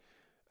Reynolds and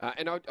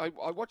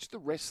I watched the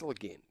wrestle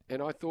again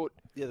and I thought,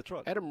 yeah, that's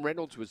right. Adam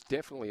Reynolds was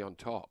definitely on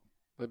top.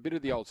 A bit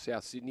of the old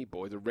South Sydney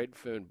boy, the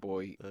Redfern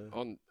boy.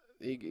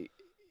 He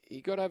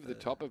got over the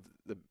top of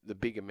the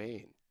bigger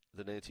man.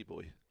 The Nancy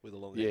boy with a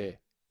long hair.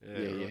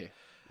 Yeah,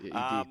 he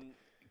did.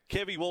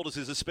 Kevy Walters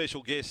is a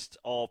special guest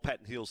of Pat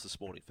and Heels this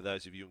morning for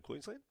those of you in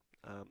Queensland.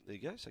 There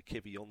you go. So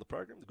Kevy on the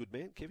program, the good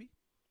man, Kevy.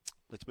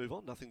 Let's move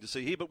on. Nothing to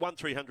see here, but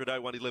 1300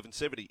 01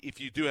 1170. If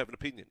you do have an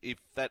opinion, if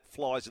that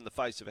flies in the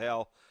face of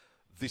how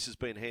this has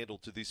been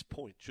handled to this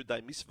point, should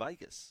they miss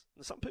Vegas?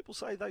 And some people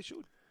say they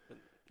should. And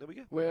there we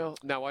go. Well,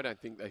 no, I don't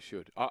think they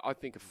should. I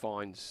think a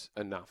fine's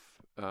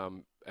enough.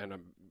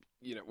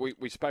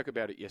 We spoke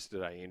about it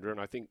yesterday, Andrew,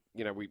 and I think,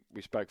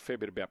 we spoke a fair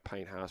bit about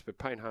Payne Haas, but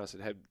Payne Haas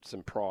had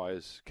some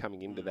priors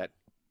coming into that.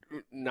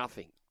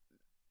 Nothing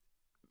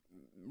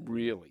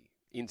really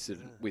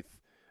incident with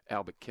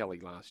Albert Kelly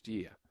last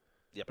year.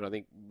 Yep. But I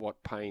think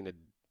what Payne had,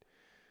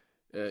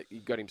 he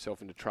got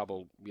himself into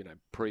trouble,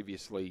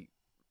 previously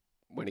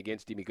went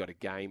against him. He got a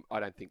game. I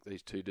don't think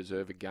these two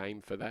deserve a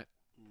game for that.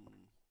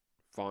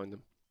 Fine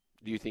them.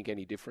 Do you think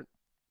any different?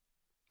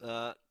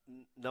 No,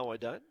 I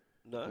don't.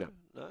 No.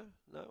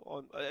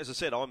 As I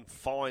said, I'm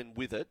fine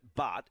with it.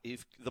 But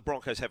if the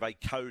Broncos have a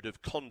code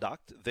of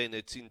conduct, then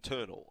it's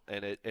internal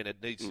and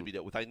it needs to be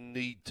dealt with. They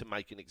need to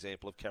make an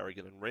example of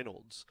Carrigan and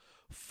Reynolds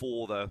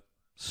for the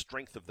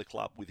strength of the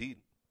club within.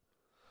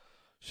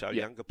 Show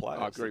younger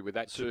players. I agree with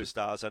that too.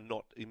 Superstars are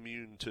not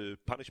immune to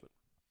punishment.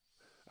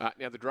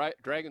 Now, the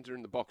Dragons are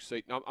in the box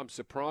seat. And I'm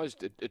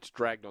surprised it's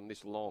dragged on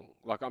this long.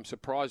 Like, I'm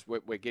surprised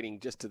we're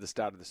getting just to the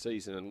start of the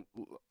season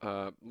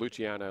and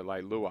Luciano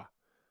Leilua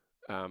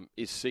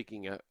is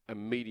seeking an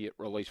immediate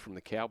release from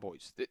the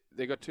Cowboys.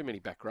 They've got too many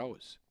back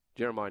rowers.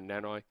 Jeremiah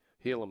Nanai,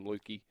 Helam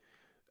Lukey,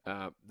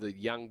 the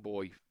young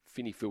boy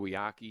Fini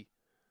Fuiaki,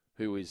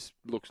 who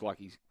looks like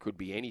he could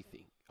be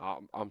anything.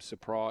 I'm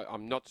surprised.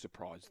 I'm not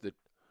surprised that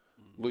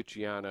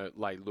Luciano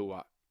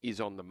Leilua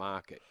is on the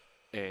market,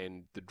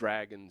 and the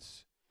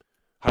Dragons,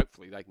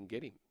 hopefully, they can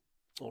get him.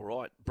 All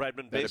right,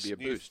 Bradman That'd Best, be a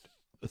boost.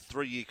 A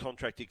 3-year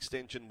contract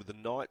extension with the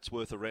Knights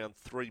worth around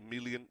 $3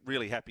 million.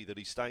 Really happy that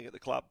he's staying at the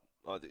club.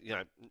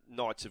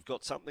 Knights have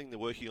got something. They're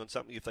working on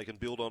something if they can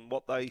build on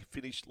what they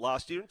finished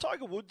last year. And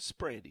Tiger Woods,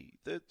 Brandy,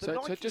 the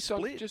Nike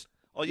split.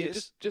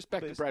 Just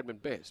back to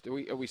Bradman Best. Are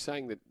we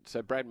saying that?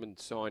 So Bradman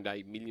signed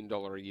a $1 million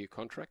a year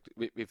contract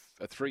with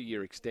a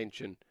 3-year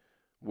extension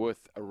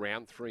worth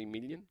around $3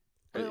 million?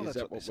 Well, is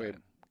that what we're?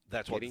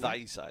 That's what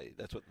they say.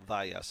 That's what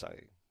they are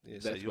saying. Yeah,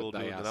 that's so you're what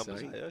doing they the are numbers.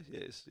 saying.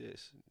 Yes.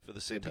 For the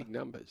They're centre. big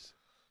numbers.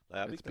 They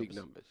are big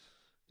numbers.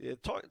 Yeah,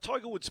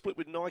 Tiger Woods split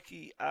with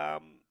Nike. Are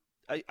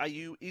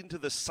you into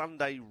the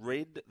Sunday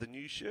Red, the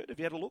new shirt? Have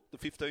you had a look? The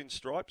 15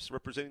 stripes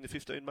representing the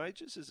 15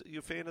 majors. Are you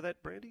a fan of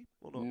that, Brandy,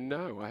 or not?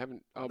 No, I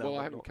haven't. I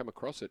haven't come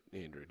across it,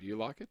 Andrew. Do you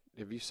like it?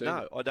 Have you seen it?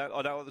 No, I don't.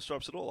 I don't like the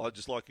stripes at all. I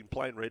just like in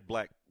plain red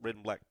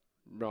and black.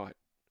 Right.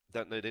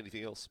 Don't need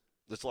anything else.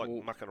 It's like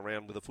mucking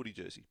around with a footy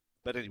jersey.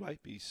 But anyway,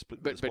 he's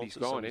split. But he's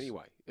gone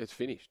anyway. It's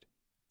finished.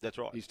 That's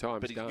right. His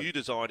time's done. But you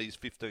designed his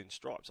 15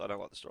 stripes. I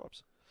don't like the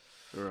stripes.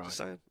 Right. Just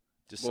saying.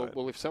 Saying.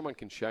 Well, if someone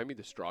can show me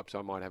the stripes,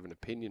 I might have an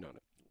opinion on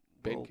it.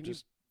 Ben, can you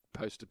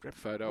post a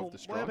photo of the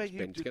stripes? How about you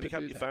Ben's pick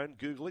up your phone,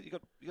 Google it? You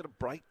got a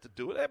break to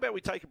do it. How about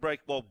we take a break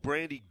while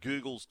Brandy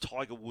Googles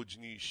Tiger Woods'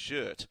 new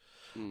shirt?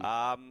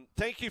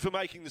 Thank you for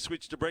making the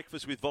switch to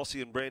breakfast with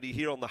Vossy and Brandy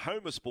here on the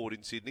home of sport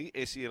in Sydney,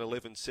 SEN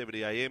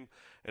 1170 AM.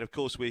 And of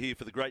course, we're here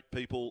for the great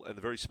people and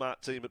the very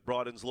smart team at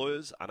Bryden's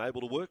Lawyers.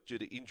 Unable to work due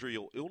to injury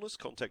or illness,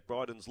 contact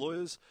Bryden's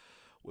Lawyers.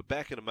 We're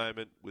back in a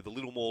moment with a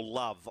little more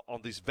love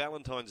on this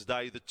Valentine's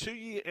Day, the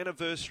 2-year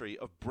anniversary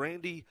of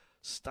Brandy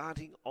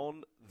starting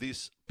on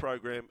this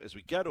program as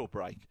we go to a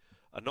break.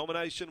 A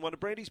nomination, one of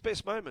Brandy's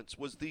best moments,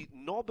 was the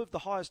knob of the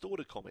highest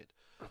order comment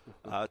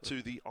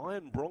to the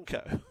Iron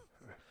Bronco.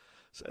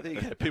 So there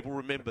you go. People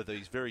remember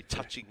these very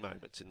touching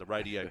moments in the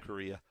radio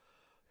career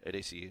at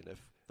SEN of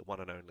the one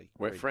and only.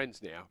 We're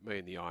friends now, me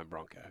and the Iron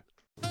Bronco.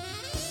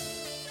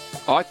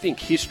 I think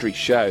history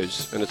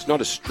shows, and it's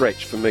not a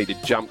stretch for me to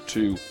jump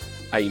to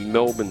a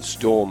Melbourne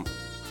Storm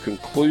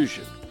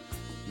conclusion,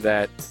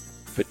 that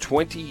for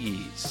 20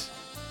 years,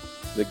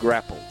 the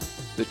grapple,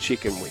 the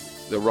chicken wing,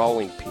 the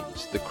rolling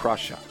pins, the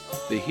crusher,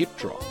 the hip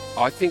drop,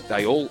 I think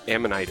they all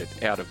emanated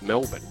out of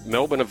Melbourne.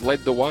 Melbourne have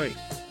led the way.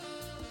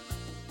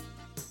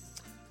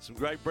 Some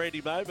great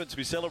Brandy moments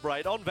we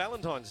celebrate on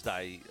Valentine's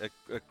Day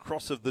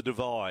across of the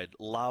divide.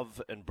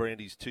 Love and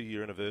Brandy's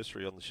 2-year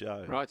anniversary on the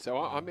show. Right, so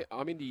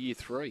I'm into year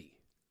 3.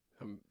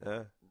 I'm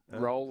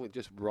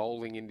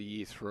rolling into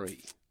year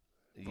 3.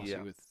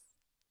 With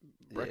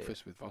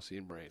breakfast with Vossy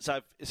and Brandy. So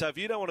if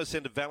you don't want to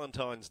send a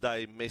Valentine's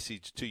Day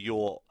message to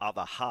your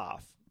other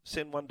half,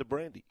 send one to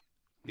Brandy.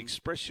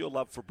 Express your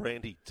love for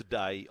Brandy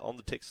today on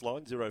the text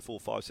line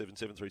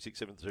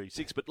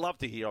 0457736736. But love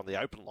to hear on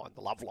the open line,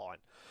 the love line.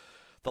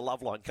 The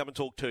love line. Come and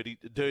talk dirty.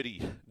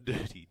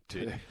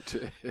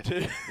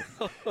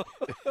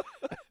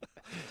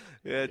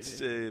 Yeah,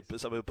 Yeah, but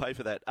someone will pay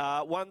for that.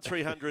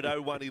 1300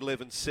 01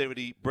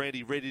 1170.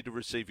 Brandy, ready to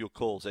receive your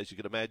calls, as you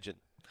can imagine.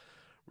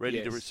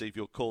 Ready to receive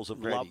your calls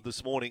of love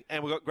this morning.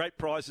 And we've got great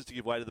prizes to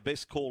give away to the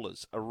best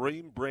callers. A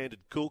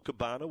Rheem-branded cool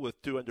cabana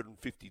worth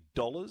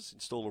 $250.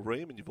 Install a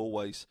Rheem, and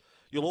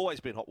you'll always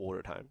be in hot water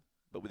at home.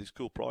 But with this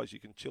cool prize, you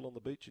can chill on the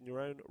beach in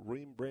your own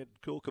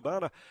Rheem-branded cool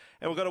cabana.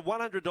 And we've got a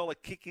 $100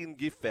 kick-in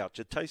gift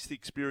voucher. Taste the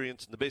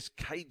experience and the best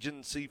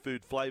Cajun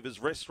seafood flavours.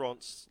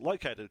 Restaurants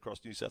located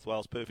across New South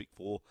Wales, perfect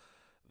for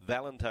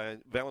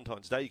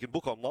Valentine's Day. You can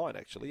book online,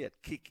 actually,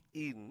 at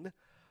kickin.com.au.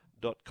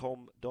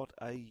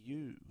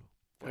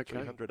 Okay.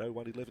 300 01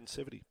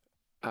 1170.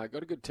 I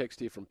got a good text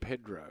here from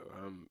Pedro,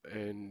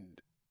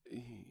 and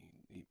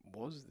he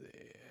was there.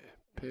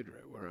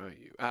 Pedro, where are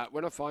you?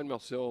 When I find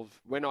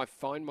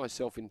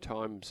myself in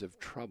times of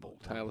trouble,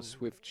 Taylor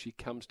Swift, she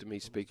comes to me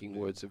speaking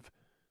words of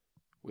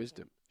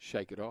wisdom.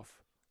 Shake it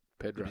off,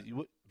 Pedro. But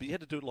you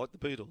had to do it like the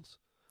Beatles.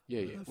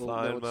 Yeah. When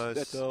I find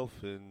myself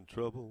in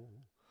trouble.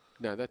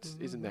 No,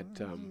 isn't that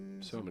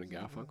Simon and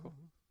Garfunkel?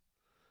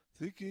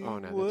 Thinking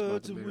that's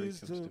words of Mother Mary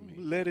wisdom, comes to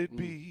me. let it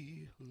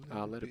be.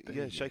 Let it be.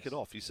 Yeah, shake it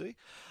off, you see.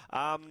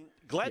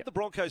 Glad the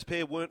Broncos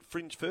pair weren't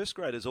fringe first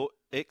graders or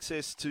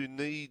excess to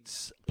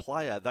needs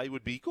player. They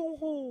would be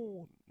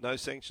gone. No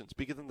sanctions,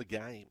 bigger than the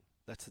game.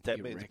 That's the tap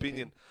man's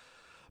opinion.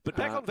 But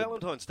back on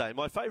Valentine's Day,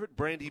 my favourite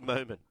Brandy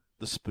moment,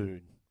 the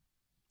spoon.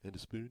 And a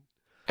spoon?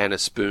 And a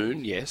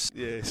spoon, yes.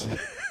 Yes.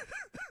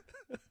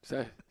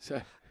 So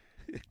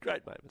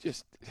great moment.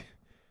 Just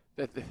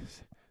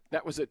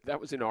that was it. That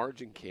was in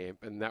Origin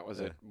camp, and that was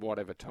at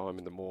whatever time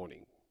in the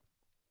morning,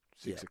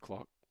 6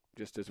 o'clock,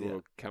 just as we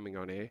were coming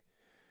on air.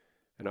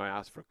 And I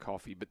asked for a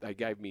coffee, but they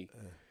gave me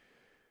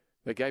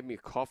a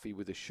coffee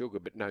with a sugar,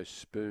 but no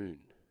spoon.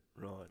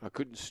 Right. I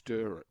couldn't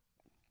stir it.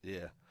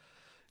 Yeah.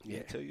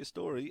 Tell your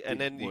story.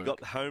 And then you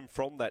got home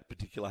from that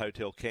particular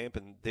hotel camp,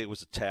 and there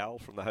was a towel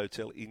from the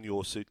hotel in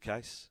your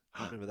suitcase.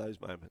 I remember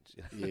those moments.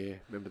 Yeah,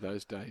 remember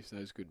those days,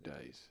 those good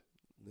days.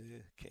 Yeah,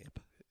 camp.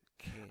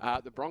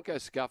 The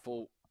Broncos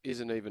scuffle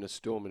isn't even a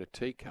storm in a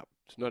teacup.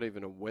 It's not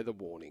even a weather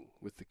warning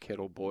with the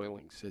kettle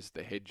boiling, says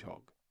the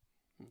hedgehog.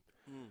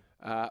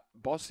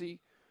 Vossy.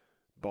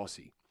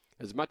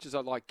 As much as I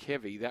like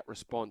Kevy, that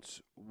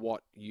response,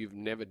 what you've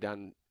never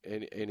done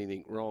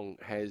anything wrong,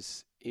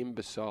 has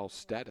imbecile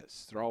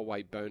status.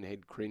 Throwaway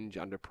bonehead cringe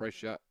under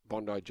pressure,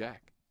 Bondi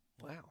Jack.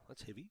 Wow,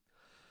 that's heavy.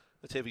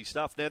 That's heavy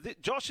stuff. Now,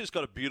 Josh has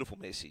got a beautiful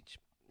message.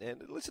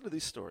 And listen to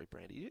this story,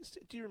 Brandy.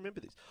 Do you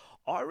remember this?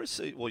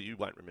 You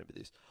won't remember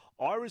this.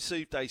 I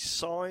received a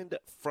signed,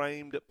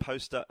 framed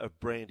poster of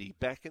Brandy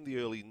back in the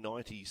early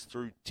 90s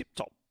through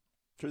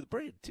the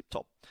bread, Tip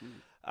Top.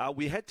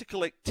 We had to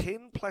collect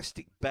 10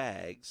 plastic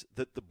bags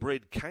that the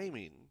bread came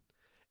in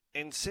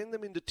and send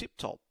them into Tip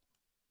Top.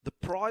 The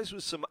prize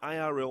was some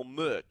ARL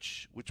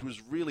merch, which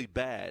was really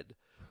bad.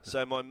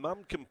 So my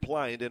mum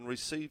complained and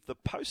received the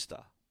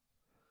poster.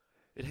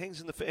 It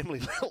hangs in the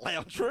family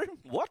lounge room.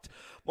 What?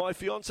 My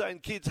fiancé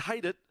and kids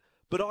hate it,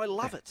 but I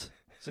love it,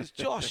 says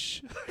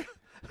Josh.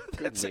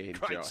 That's a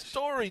great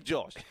story,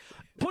 Josh.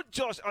 Put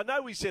Josh, I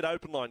know we said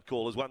open line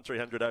callers,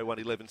 1300 01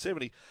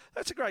 1170.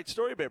 That's a great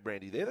story about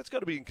Brandy there. That's got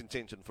to be in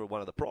contention for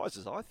one of the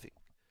prizes, I think.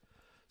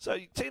 So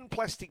 10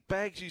 plastic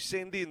bags you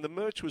send in. The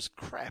merch was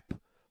crap.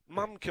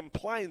 Mum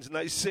complains, and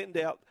they send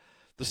out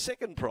the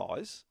second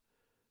prize,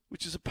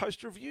 which is a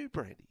poster of you,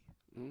 Brandy.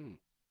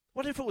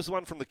 What if it was the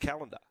one from the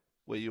calendar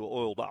where you were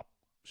oiled up,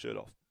 shirt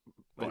off?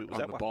 Maybe it was on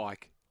that the one.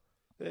 bike.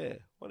 Yeah.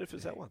 What if it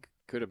was that one?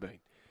 Could have been.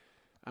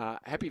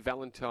 Happy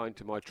Valentine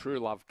to my true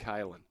love,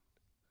 Kaylin.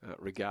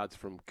 Regards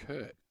from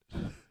Kurt.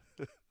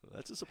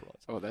 That's a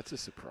surprise. Oh, that's a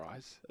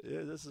surprise.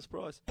 Yeah, that's a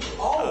surprise.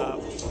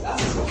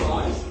 That's a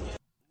surprise.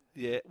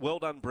 Yeah, well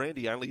done,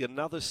 Brandy. Only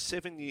another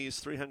 7 years,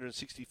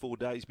 364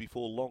 days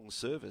before long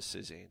service,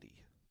 says Andy.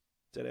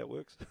 Is that how it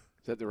works?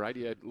 Is that the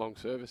radio long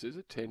service, is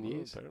it? 10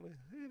 years? Apparently.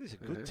 Yeah, it is a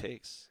good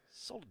text.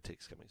 Solid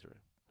text coming through.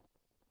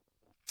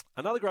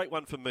 Another great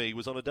one for me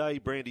was on a day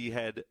Brandy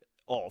had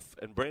off,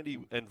 and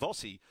Brandy and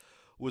Vossy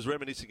was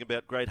reminiscing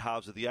about great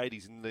halves of the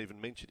 80s and didn't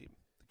even mention him.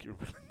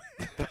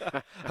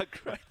 A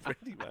great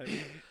Brandy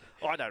moment.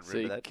 I don't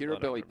remember that.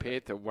 Kirribilli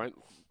Panther won't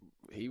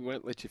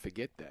let you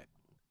forget that.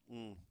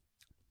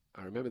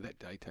 I remember that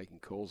day taking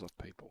calls off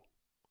people.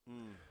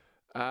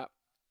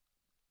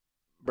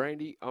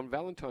 Brandy, on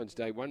Valentine's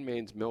Day, one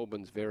man's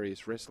Melbourne's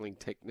various wrestling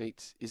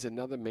techniques is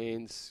another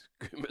man's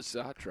Kuma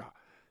Sutra.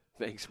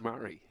 Thanks,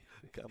 Murray.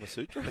 Kama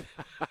Sutra?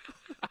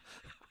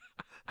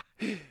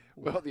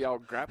 Well, the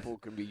old grapple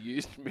can be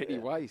used in many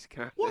ways,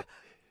 can't it?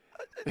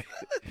 That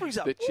brings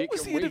up, what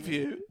was the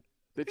interview?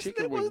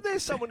 Was there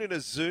someone in a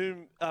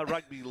Zoom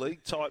rugby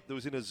league type that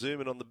was in a Zoom,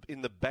 and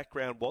in the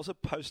background was a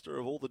poster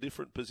of all the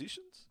different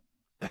positions?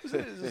 Was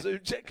it a Zoom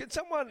check? Can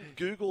someone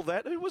Google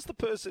that? Who was the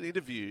person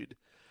interviewed?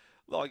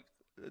 Like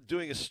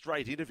doing a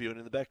straight interview, and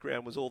in the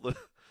background was all the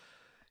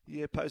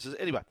posters.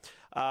 Anyway,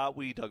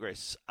 we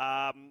digress.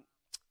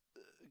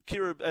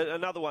 Kira,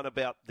 another one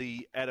about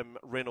the Adam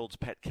Reynolds,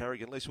 Pat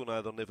Carrigan. At least we'll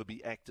know they'll never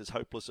be actors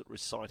hopeless at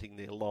reciting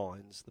their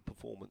lines. The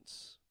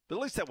performance But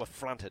at least they were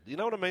fronted. You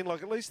know what I mean?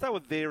 Like, at least they were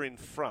there in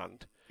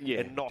front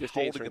and not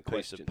holding a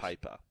piece of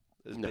paper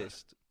as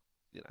best.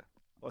 You know,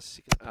 I was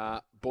sick of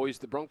it. Boys,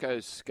 the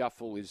Broncos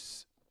scuffle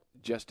is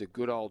just a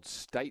good old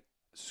state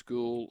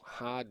school,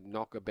 hard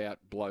knockabout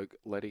bloke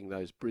letting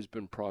those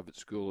Brisbane private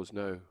schoolers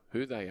know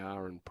who they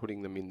are and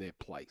putting them in their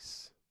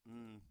place.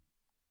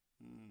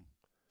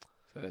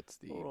 So that's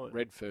the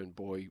Redfern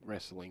boy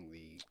wrestling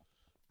the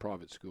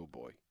private school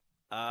boy.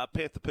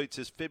 Panther Pete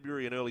says,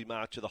 February and early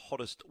March are the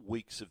hottest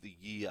weeks of the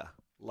year.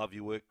 Love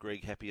your work,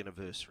 Greg. Happy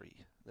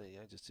anniversary. There you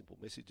go, just a simple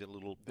message and a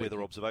little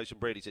weather observation.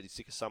 Brandy said he's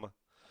sick of summer.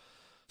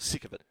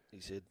 Sick of it, he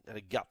said, and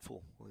a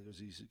gutful. I think was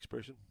his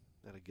expression.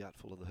 And a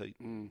gutful of the heat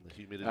and the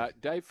humidity.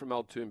 Dave from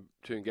Old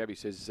Toongabbie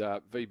says,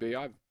 VB,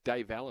 I have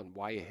Dave Allen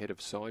way ahead of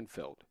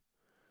Seinfeld.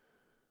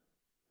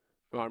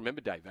 Well, I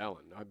remember Dave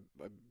Allen. I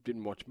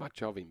didn't watch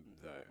much of him,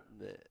 though.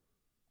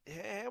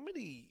 How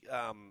many,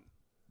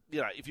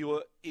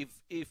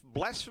 if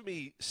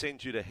blasphemy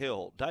sends you to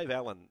hell, Dave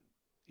Allen,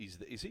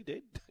 is he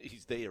dead?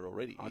 He's there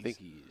already. I think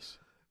he is.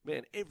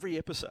 Man, every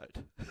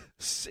episode,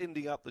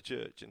 sending up the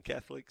church and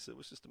Catholics, it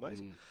was just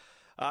amazing.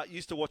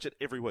 Used to watch it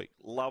every week.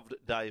 Loved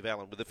Dave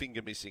Allen with a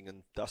finger missing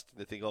and dusting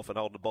the thing off and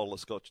holding a bottle of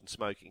scotch and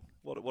smoking.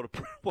 What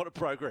a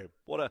program.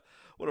 What a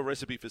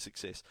recipe for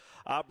success.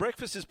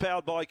 Breakfast is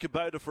powered by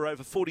Kubota. For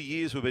over 40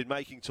 years, we've been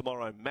making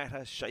tomorrow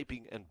matter,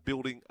 shaping and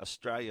building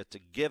Australia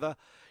together.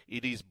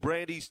 It is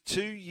Brandy's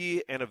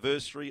 2-year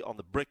anniversary on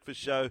The Breakfast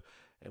Show,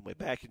 and we're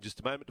back in just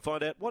a moment to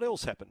find out what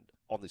else happened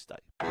on this day.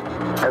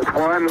 It's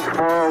one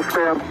small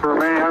step for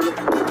man,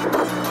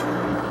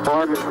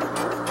 one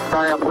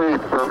giant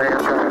leap for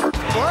mankind.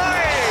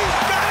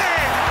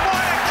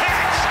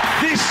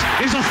 This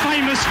is a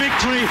famous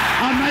victory,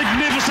 a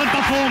magnificent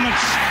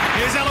performance.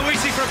 Here's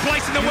Aloisi for a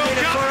place in the World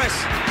Cup. For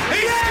us.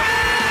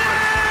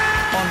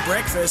 On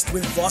Breakfast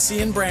with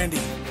Vossy and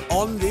Brandy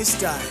on this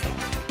day.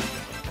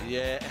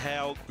 Yeah,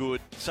 how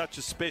good. Such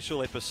a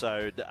special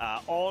episode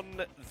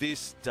on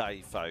this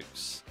day,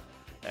 folks.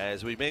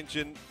 As we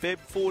mentioned, Feb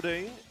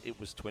 14, it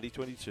was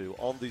 2022.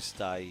 On this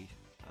day,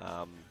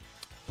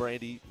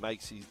 Brandy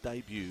makes his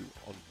debut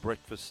on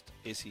Breakfast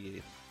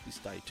SEN this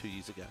day 2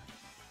 years ago.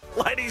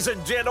 Ladies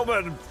and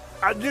gentlemen,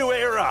 a new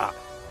era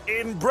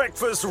in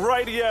breakfast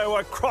radio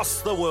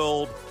across the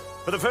world.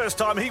 For the first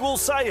time, he will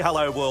say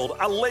hello, world,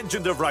 a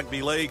legend of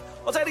rugby league.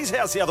 I was at his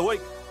house the other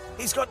week.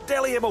 He's got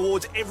Dally M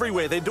awards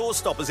everywhere. They're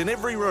doorstoppers in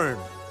every room.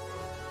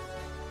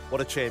 What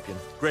a champion.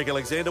 Greg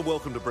Alexander,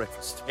 welcome to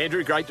breakfast.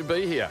 Andrew, great to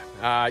be here.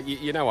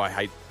 You know I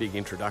hate big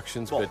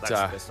introductions, but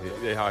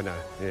yeah, I know.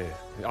 Yeah,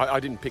 I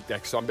didn't pick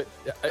that song, but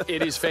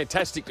it is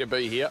fantastic to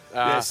be here.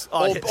 Yes.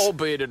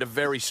 Albeit at a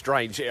very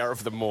strange hour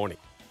of the morning.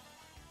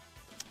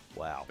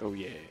 Wow. Oh,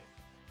 yeah.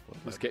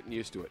 Just getting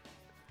used to it.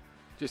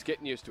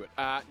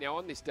 Now,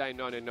 on this day,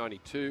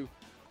 1992,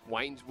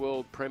 Wayne's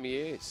World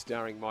premiere,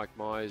 starring Mike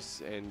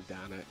Myers and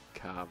Dana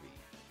Carvey.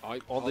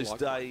 On this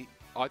day...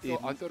 I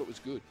thought it was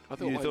good. I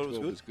thought Wayne's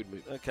World was a good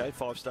movie. Okay,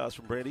 5 stars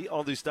from Brandy.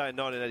 On this day in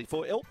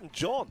 1984, Elton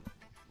John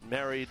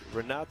married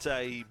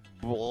Renate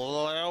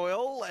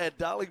Blowell at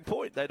Darling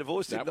Point. They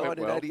divorced in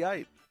 1988.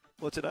 Well.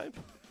 What's her name?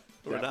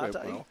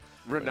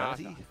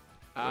 Renate?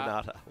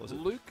 Renata, was it?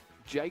 Luke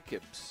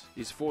Jacobs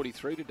is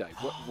 43 today.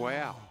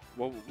 Wow.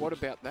 Well, what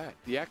about that?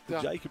 The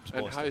actor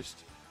and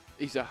host.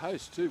 He's a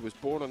host too. Was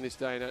born on this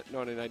day in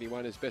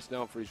 1981. Is best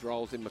known for his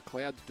roles in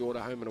McLeod's Daughter,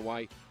 Home and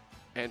Away,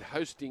 and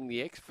hosting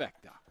The X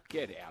Factor.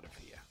 Get out of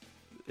here.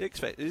 X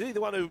Factor. Is he the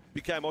one who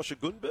became Osher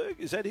Gunberg?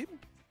 Is that him?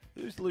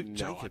 Who's Luke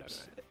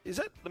Jacobs? Is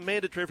that the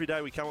mandatory every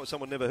day we come up with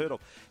someone never heard of?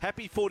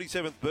 Happy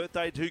 47th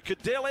birthday to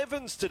Cadell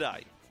Evans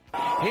today.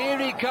 Here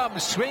he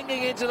comes,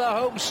 swinging into the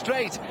home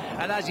straight,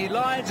 and as he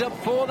lines up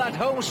for that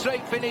home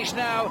straight finish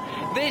now,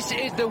 this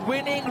is the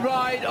winning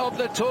ride of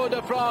the Tour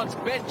de France.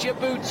 Bet your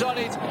boots on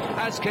it,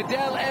 as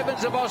Cadell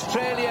Evans of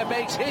Australia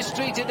makes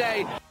history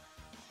today.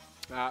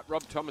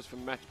 Rob Thomas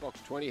from Matchbox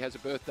 20 has a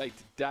birthday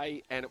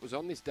today, and it was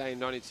on this day in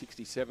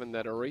 1967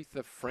 that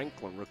Aretha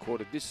Franklin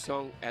recorded this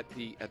song at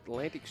the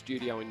Atlantic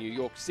Studio in New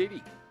York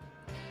City.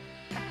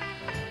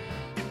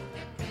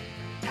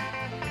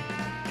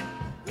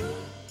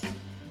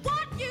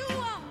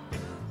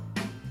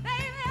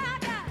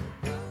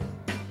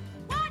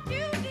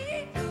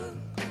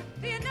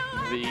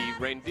 The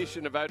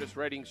rendition of Otis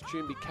Redding's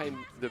tune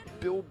became the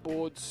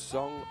Billboard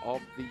Song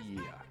of the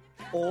Year.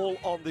 All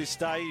on this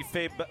day,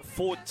 Feb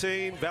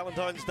 14,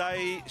 Valentine's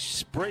Day.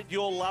 Spread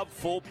your love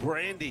for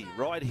Brandy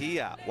right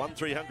here.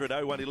 1300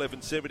 01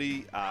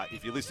 1170.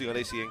 If you're listening on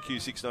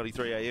SENQ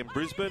 693 AM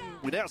Brisbane,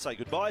 we now say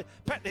goodbye.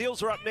 Pat and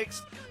Hills are up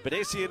next, but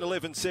SEN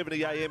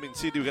 1170 AM in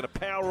Sydney, we're going to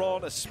power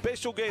on. A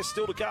special guest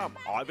still to come,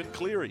 Ivan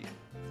Cleary.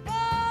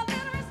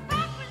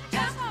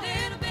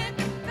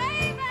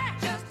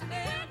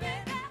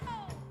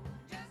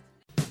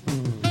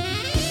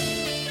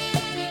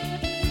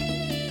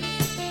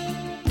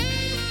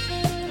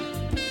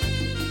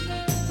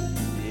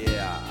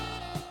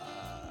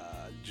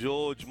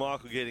 George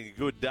Michael getting a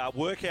good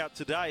workout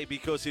today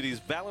because it is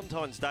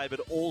Valentine's Day, but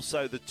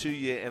also the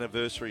 2-year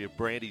anniversary of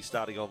Brandy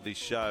starting on this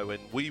show.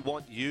 And we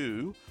want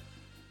you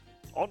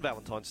on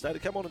Valentine's Day to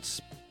come on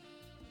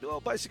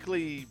and,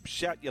 basically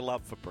shout your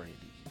love for Brandy.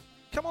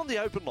 Come on the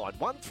open line,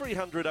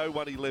 1300 01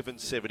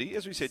 1170.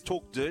 As we said,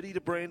 talk dirty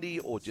to Brandy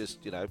or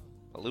just, a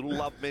little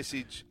love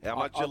message, how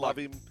much you love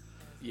him.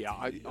 Yeah,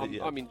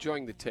 I'm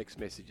enjoying the text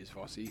messages,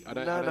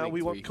 Vossy.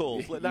 We want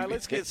calls.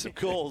 Let's get some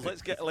calls.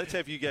 Let's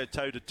have you go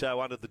toe-to-toe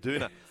under the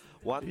doona.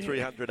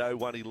 1300 01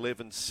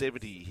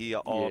 1170 here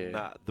on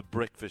The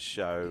Breakfast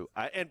Show.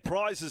 And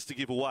prizes to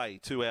give away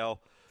to our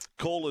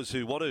callers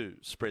who want to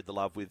spread the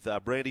love with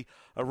Brandy.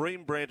 A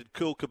Rheem-branded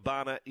Cool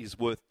Cabana is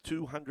worth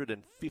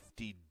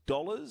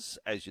 $250.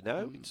 As you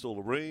know, install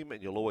a Rheem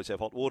and you'll always have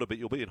hot water, but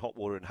you'll be in hot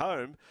water at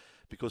home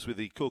because with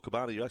the Cool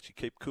Cabana, you actually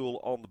keep cool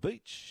on the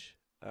beach.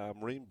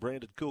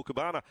 Rheem-branded Cool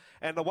Cabana.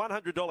 And the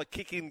 $100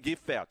 kick-in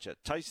gift voucher.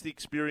 Taste the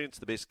experience,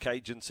 the best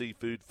Cajun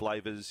seafood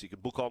flavours. You can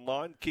book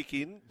online,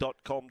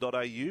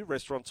 kickin.com.au,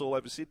 restaurants all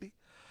over Sydney,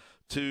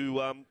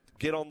 to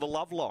get on the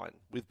love line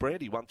with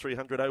Brandy,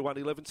 1300 01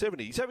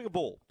 1170. He's having a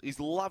ball. He's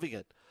loving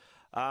it.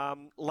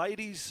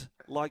 Ladies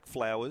like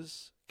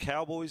flowers,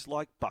 cowboys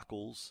like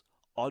buckles.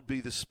 I'd be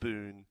the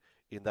spoon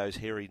in those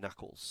hairy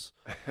knuckles,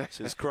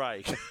 says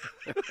Craig.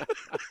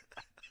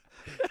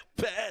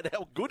 Bad.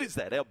 How good is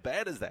that? How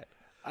bad is that?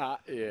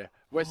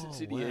 Western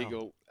Sydney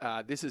Eagle,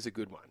 this is a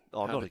good one.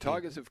 The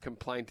Tigers have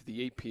complained to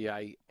the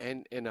EPA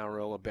and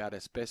NRL about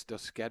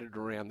asbestos scattered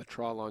around the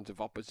try lines of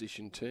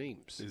opposition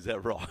teams. Is that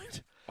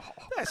right?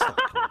 That's not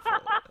called for.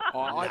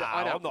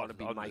 I don't want to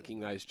be making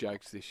those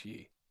jokes this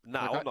year. No,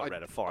 I'm not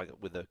ratifying it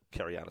with a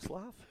Carrianis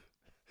laugh.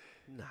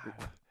 No.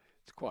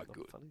 It's quite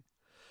good. Funny.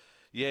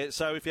 Yeah,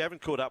 so if you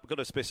haven't caught up, we've got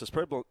an asbestos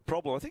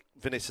problem. I think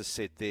Vanessa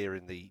said there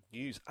in the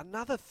news,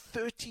 another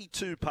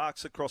 32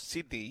 parks across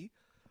Sydney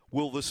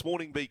will this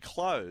morning be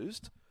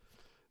closed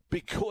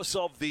because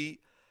of the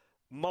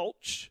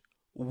mulch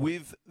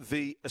with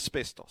the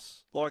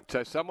asbestos.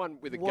 So someone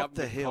with a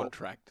government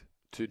contract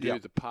to do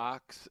the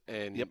parks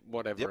and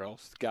whatever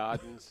else,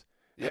 gardens,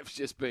 have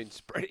just been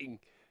spreading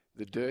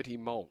the dirty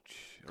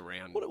mulch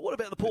around. What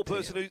about the poor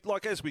person who,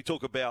 as we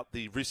talk about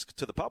the risk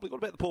to the public, what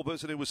about the poor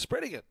person who was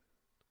spreading it?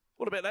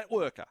 What about that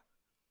worker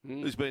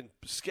who's been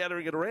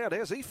scattering it around?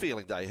 How's he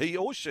feeling today? He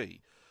or she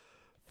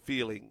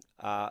feeling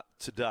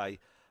today?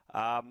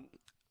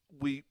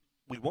 We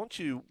want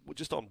you,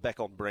 just back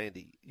on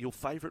Brandy, your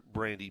favourite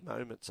Brandy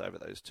moments over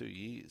those 2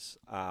 years.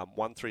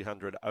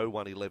 1300 01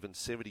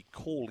 1170.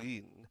 Call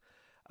in.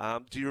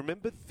 Do you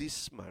remember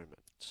this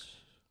moment?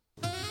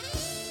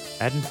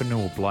 Adam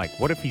Fanua Blake,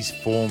 what if his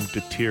form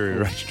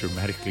deteriorates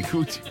dramatically?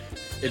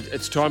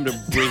 It's time to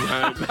bring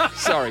home.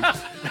 Sorry.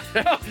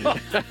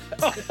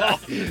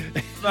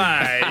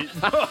 Mate.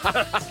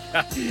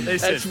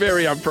 That's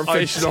very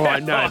unprofessional, I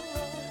know.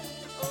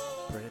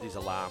 Brandy's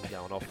alarm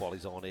going off while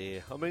he's on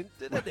air. I mean,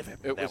 they never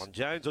have Alan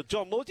Jones or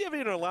John Law. Do you ever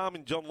hear an alarm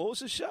in John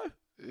Law's show?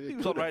 He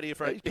was on radio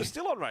he's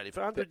still on radio for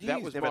 100 years.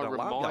 That was my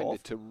reminder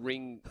to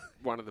ring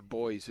one of the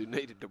boys who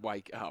needed to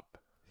wake up.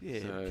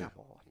 Yeah,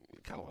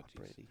 come on,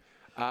 Brandy.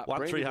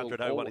 1300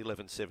 01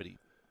 1170.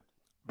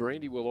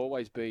 Brandy will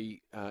always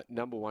be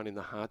number one in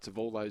the hearts of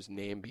all those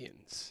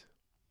Nambians,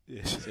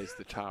 says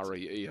the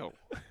Tari Eel.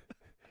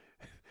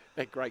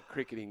 That great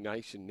cricketing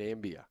nation,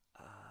 Nambia.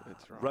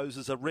 That's right.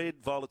 Roses are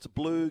red, violets are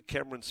blue.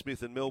 Cameron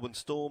Smith and Melbourne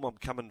Storm, I'm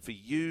coming for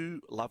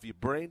you. Love you,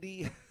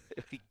 Brandy.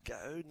 Here we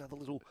go. Another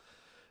little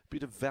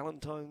bit of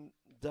Valentine's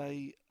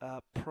Day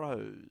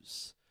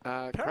prose.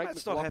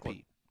 Paramount's not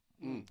happy.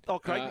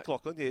 Craig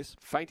McLaughlin, yes.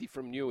 Fainty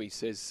from Newey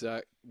says,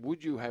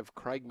 would you have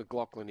Craig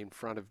McLaughlin in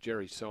front of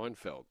Jerry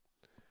Seinfeld?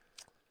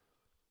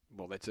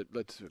 Well, that's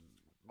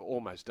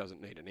almost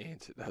doesn't need an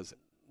answer, does it?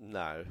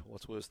 No.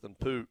 What's worse than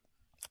poo?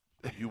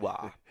 You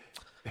are.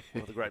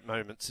 One of the great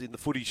moments in the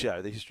footy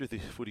show, the history of the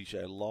footy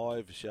show,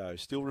 live show.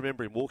 Still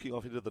remember him walking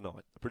off into the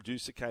night. The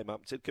producer came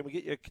up and said, can we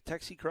get you a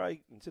taxi,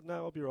 Craig? And he said, no,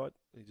 I'll be right.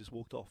 And he just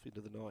walked off into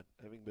the night,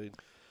 having been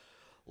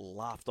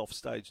laughed off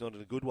stage, not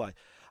in a good way.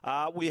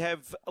 We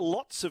have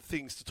lots of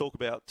things to talk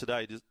about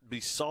today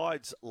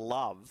besides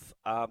love.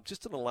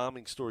 Just an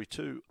alarming story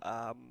too.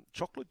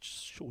 Chocolate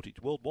shortage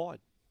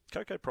worldwide.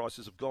 Cocoa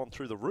prices have gone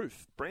through the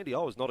roof. Brandy, I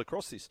was not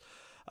across this.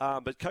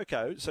 But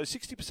cocoa, so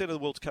 60% of the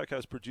world's cocoa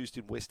is produced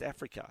in West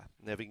Africa,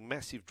 and having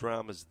massive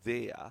dramas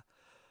there.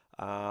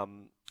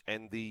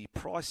 And the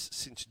price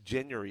since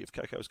January of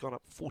cocoa has gone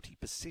up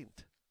 40%,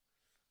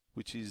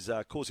 which is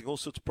causing all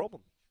sorts of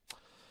problems.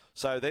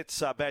 So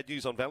that's bad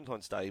news on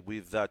Valentine's Day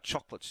with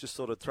chocolates. Just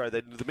thought I'd throw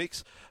that into the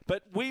mix.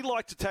 But we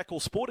like to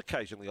tackle sport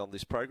occasionally on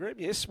this program.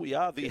 Yes, we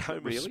are the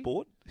home of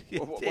sport.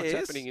 What's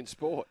happening in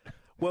sport?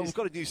 Well, we've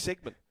got a new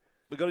segment.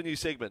 We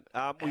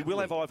will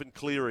have Ivan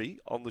Cleary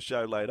on the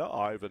show later.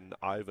 Ivan.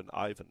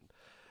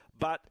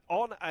 But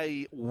on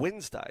a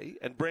Wednesday,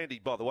 and Brandy,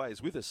 by the way,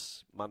 is with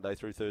us Monday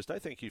through Thursday.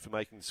 Thank you for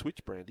making the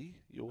switch, Brandy.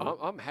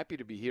 I'm happy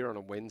to be here on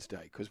a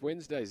Wednesday because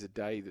Wednesday is a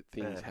day that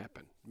things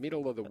happen.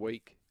 Middle of the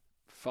week,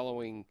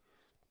 following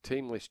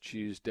Teamless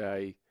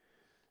Tuesday,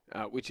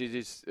 which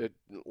is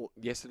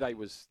yesterday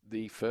was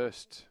the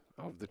first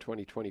of the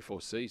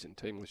 2024 season,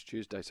 Teamless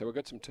Tuesday. So we've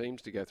got some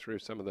teams to go through,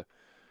 some of the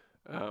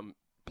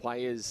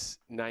players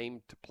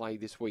named to play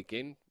this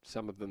weekend,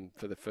 some of them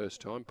for the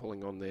first time,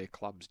 pulling on their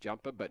club's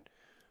jumper. But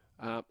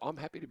I'm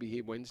happy to be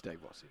here Wednesday,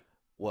 Vossy.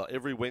 Well,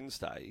 every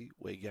Wednesday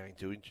we're going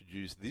to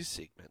introduce this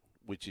segment,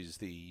 which is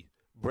the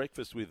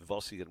Breakfast with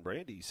Vossy and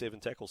Brandy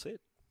 7-tackle set.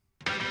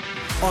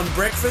 On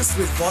Breakfast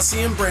with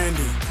Vossy and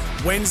Brandy,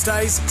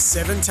 Wednesday's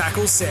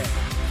 7-tackle set.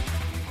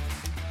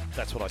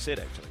 That's what I said,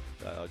 actually.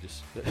 I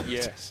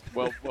just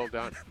well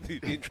done. The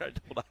intro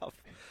doubled up.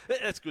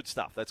 That's good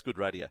stuff. That's good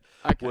radio.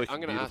 Okay, Working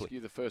I'm going to ask you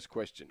the first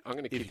question. I'm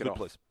going to kick it off.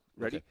 Please.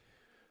 Ready? Okay.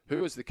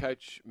 Who is the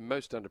coach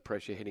most under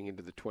pressure heading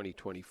into the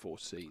 2024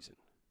 season?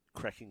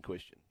 Cracking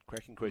question.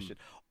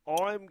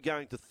 I'm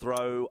going to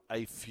throw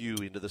a few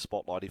into the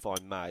spotlight, if I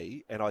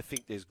may, and I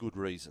think there's good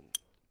reason.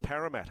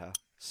 Parramatta,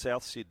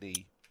 South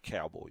Sydney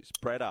Cowboys,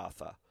 Brad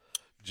Arthur,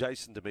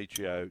 Jason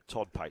Demetrio,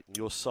 Todd Payton.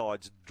 Your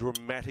sides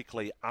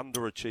dramatically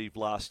underachieved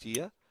last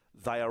year.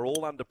 They are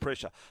all under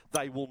pressure.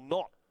 They will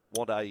not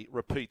want a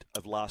repeat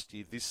of last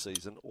year this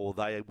season, or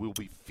they will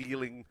be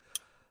feeling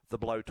the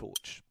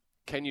blowtorch.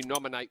 Can you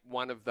nominate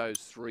one of those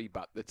three,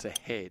 but that's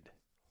ahead?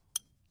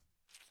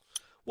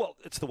 Well,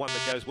 it's the one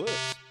that goes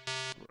worse.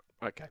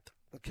 Okay.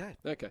 Yeah.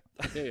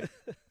 They're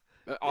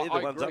the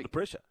ones under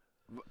pressure.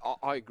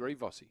 I agree,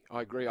 Vossy.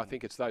 I agree. I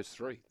think it's those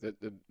three.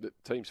 The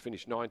teams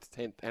finished 9th,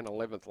 10th and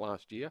 11th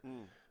last year.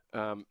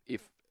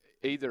 If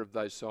either of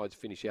those sides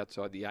finish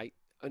outside the 8,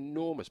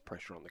 enormous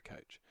pressure on the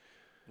coach.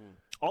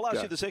 I'll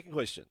ask you the second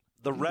question.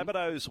 The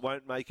Rabbitohs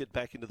won't make it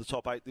back into the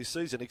top 8 this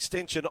season.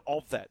 Extension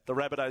of that. The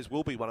Rabbitohs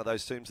will be one of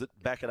those teams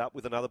that back it up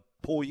with another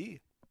poor year.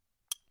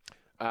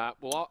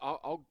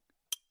 Well,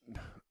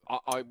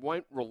 I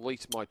won't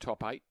release my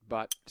top 8,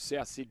 but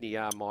South Sydney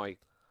are my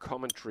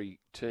commentary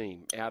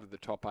team out of the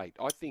top 8.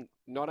 I think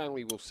not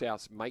only will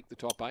South make the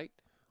top 8,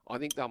 I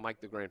think they'll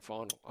make the grand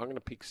final. I'm going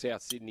to pick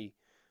South Sydney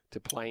to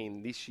play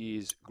in this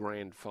year's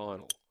grand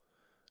final.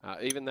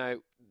 Even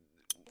though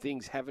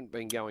things haven't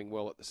been going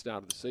well at the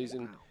start of the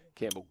season,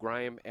 Campbell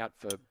Graham out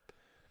for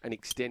an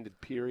extended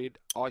period,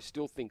 I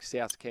still think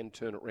South can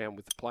turn it around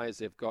with the players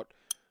they've got,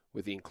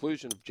 with the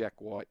inclusion of Jack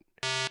White.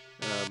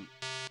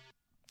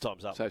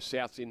 Time's up. So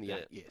South's in the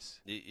 8, yes.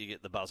 You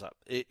get the buzz up.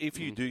 If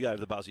you do go to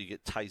the buzz, you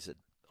get tasered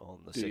on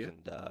the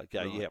second go.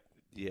 Right.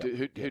 Yep.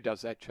 Who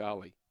does that,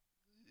 Charlie?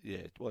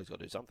 Yeah, well, he's got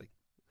to do something.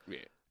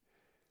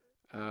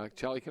 Yeah.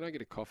 Charlie, can I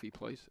get a coffee,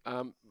 please?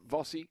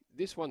 Vossy,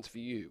 this one's for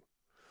you.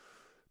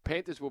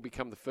 Panthers will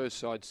become the first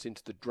side since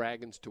the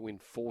Dragons to win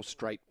 4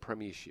 straight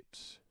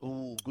premierships.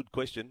 Oh, good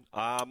question.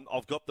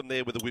 I've got them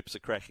there where the whips are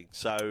cracking.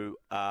 So,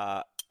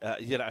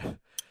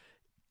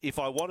 if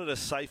I wanted a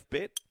safe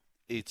bet,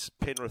 it's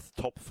Penrith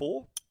top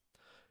 4.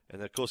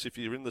 And, of course, if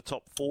you're in the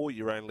top 4,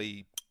 you're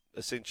only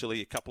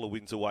essentially a couple of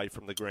wins away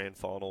from the grand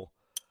final.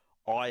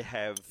 I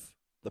have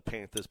the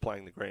Panthers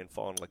playing the grand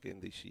final again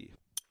this year.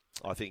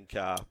 I think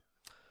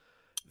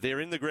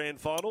they're in the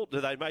grand final. Do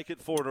they make it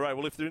 4 in a row?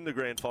 Well, if they're in the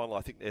grand final,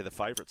 I think they're the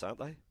favourites, aren't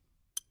they?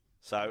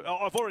 So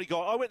I've already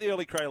got... I went the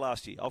early cray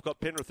last year. I've got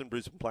Penrith and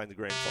Brisbane playing the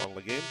grand final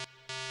again.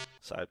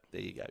 So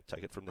there you go.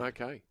 Take it from there.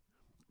 Okay.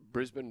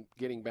 Brisbane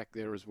getting back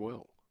there as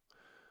well.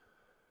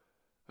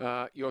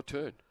 Your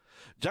turn.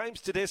 James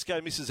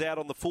Tedesco misses out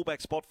on the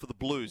fullback spot for the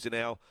Blues in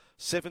our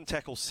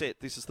 7-tackle set.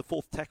 This is the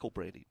 4th tackle,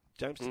 Brandy.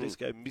 James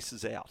Tedesco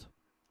misses out.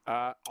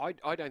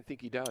 I don't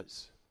think he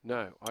does.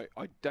 No,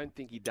 I don't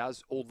think he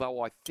does,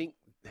 although I think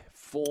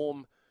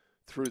form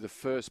through the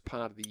first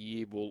part of the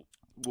year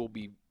will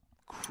be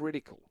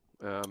critical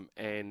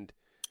and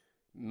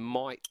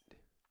might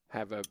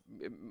have a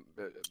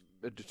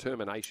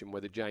determination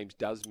whether James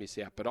does miss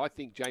out. But I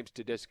think James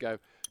Tedesco,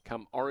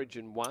 come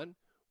Origin 1,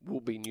 will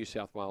be New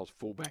South Wales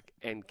fullback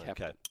and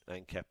captain. Okay,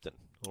 and captain.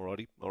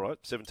 Alrighty. All right.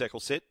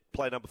 7-tackle set.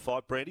 Play number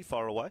 5, Brandy.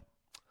 Fire away.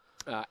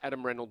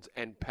 Adam Reynolds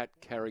and Pat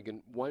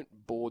Carrigan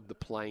won't board the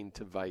plane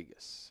to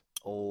Vegas.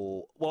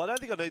 Well, I don't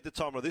think I need the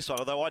timer on this one,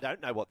 although I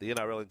don't know what the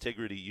NRL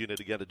integrity unit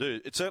are going to do.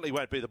 It certainly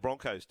won't be the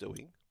Broncos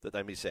doing that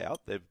they miss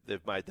out.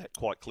 They've made that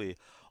quite clear.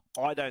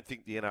 I don't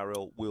think the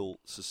NRL will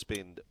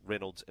suspend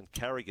Reynolds and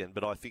Carrigan,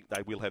 but I think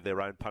they will have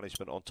their own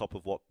punishment on top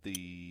of what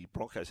the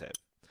Broncos have.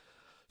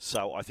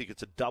 So I think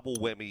it's a double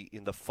whammy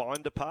in the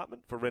fine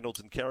department for Reynolds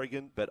and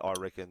Carrigan, but I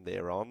reckon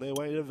they're on their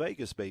way to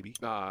Vegas, baby.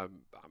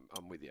 I'm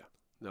with you.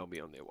 They'll be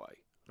on their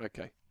way.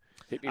 Okay.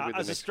 Hit me with the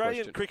as next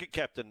Australian question. cricket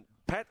captain,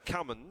 Pat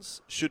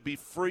Cummins should be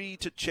free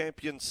to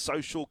champion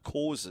social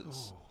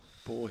causes. Oh,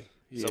 boy.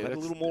 So have a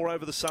little more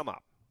over the summer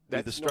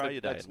with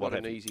Australia Day. That's not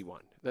an easy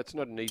one. That's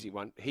not an easy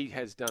one. He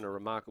has done a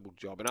remarkable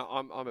job, and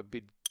I'm a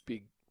big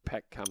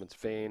Pat Cummins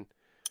fan.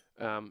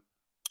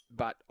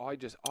 But I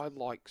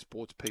like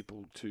sports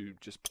people to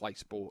just play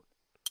sport.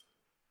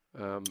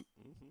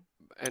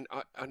 And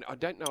I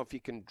don't know if you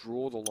can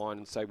draw the line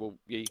and say, well,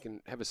 yeah, you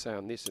can have a say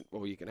on this,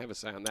 or you can have a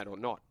say on that, or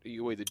not.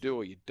 You either do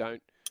or you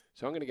don't.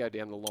 So I'm going to go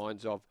down the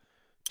lines of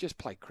just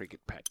play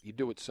cricket, Pat. You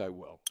do it so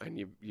well, and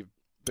you've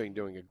been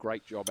doing a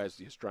great job as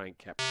the Australian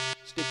captain.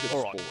 Stick to the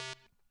sport. Right.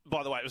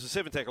 By the way, it was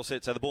a 7-tackle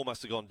set, so the ball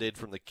must have gone dead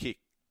from the kick,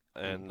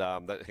 and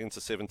hence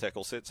a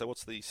 7-tackle set. So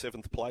what's the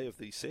 7th play of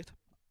the set?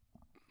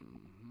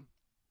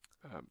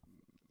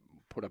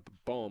 put up a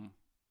bomb.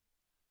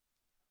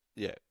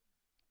 Yeah.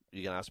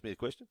 You going to ask me a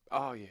question?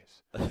 Oh,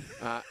 yes.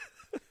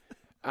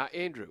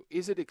 Andrew,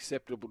 is it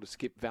acceptable to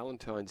skip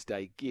Valentine's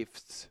Day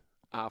gifts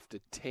after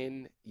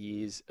 10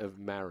 years of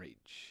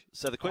marriage?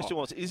 So the question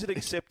was, is it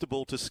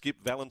acceptable to skip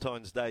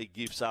Valentine's Day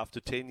gifts after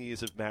 10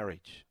 years of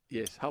marriage?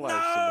 Yes. Hello,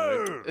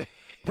 No! Simone.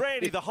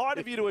 Brandy, the height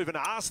of you to even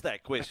ask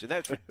that question,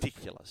 that's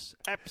ridiculous.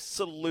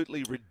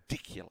 Absolutely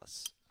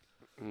ridiculous.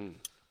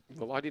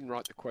 Well, I didn't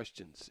write the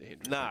questions,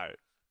 Andrew.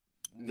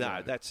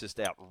 No, that's just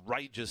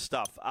outrageous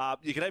stuff.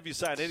 You can have your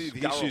say on any of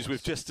the issues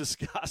we've just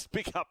discussed.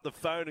 Pick up the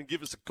phone and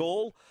give us a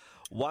call.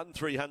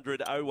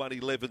 1300 01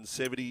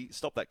 1170.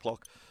 Stop that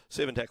clock.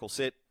 7 tackle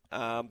set.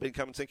 Ben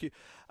Cummins, thank you.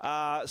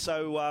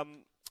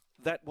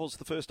 That was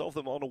the first of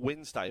them on a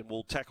Wednesday, and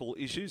we'll tackle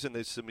issues, and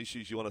there's some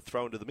issues you want to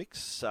throw into the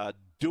mix.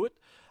 Do it.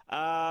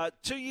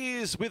 2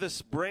 years with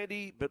us,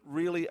 Brandy, but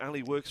really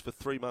only works for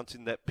 3 months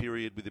in that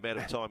period with the amount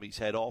of time he's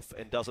had off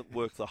and doesn't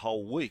work the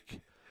whole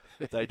week.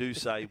 They do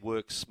say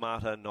work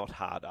smarter, not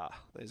harder.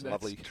 There's a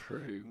lovely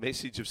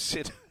message of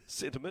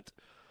sentiment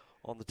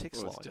on the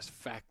text line. It's just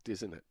fact,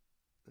 isn't it?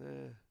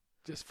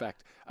 Just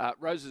fact.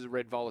 Roses are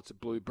red, violets are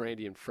blue.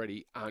 Brandy and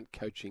Freddie aren't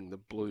coaching the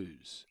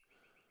Blues.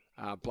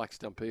 Black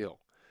Stump Eel.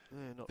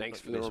 Thanks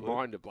for the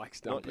reminder, Black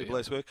Stump Eel.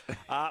 Bless work.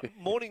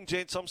 Morning,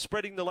 gents. I'm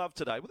spreading the love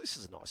today. Well, this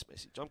is a nice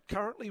message. I'm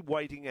currently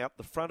waiting out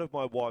the front of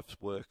my wife's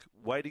work,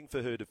 waiting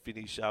for her to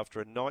finish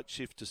after a night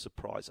shift to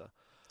surprise her.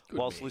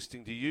 Whilst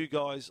listening to you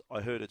guys,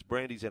 I heard it's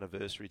Brandy's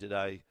anniversary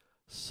today.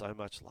 So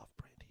much love,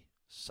 Brandy.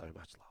 So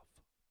much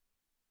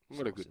love.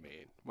 What a good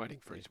man. Waiting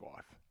for his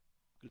wife.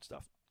 Good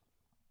stuff.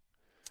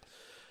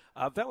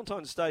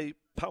 Valentine's Day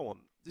poem.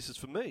 This is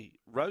for me.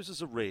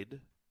 Roses are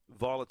red,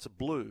 violets are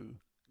blue,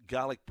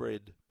 garlic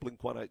bread,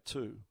 Blink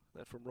 182.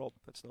 That from Rob.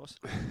 That's nice.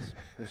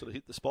 Sort of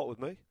hit the spot with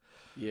me.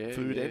 Yeah.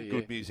 Food and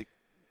good music.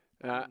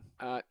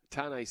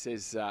 Tane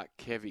says,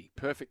 Kevy,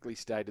 perfectly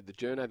stated. The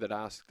journo that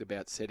asked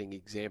about setting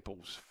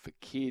examples for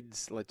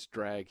kids, let's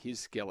drag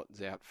his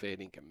skeletons out fair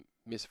dinkum.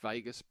 Miss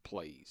Vegas,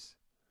 please.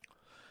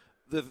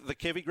 The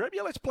Kevy grab?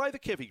 Yeah, let's play the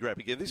Kevy grab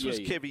again. This was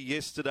Kevy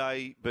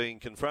yesterday being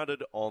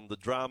confronted on the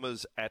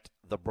dramas at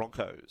the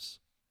Broncos.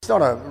 It's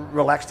not a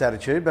relaxed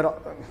attitude,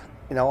 but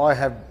I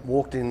have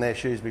walked in their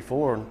shoes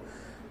before,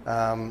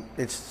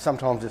 and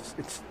sometimes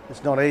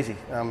it's not easy.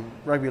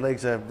 Rugby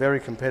league's a very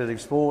competitive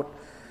sport.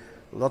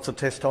 Lots of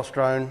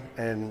testosterone,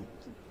 and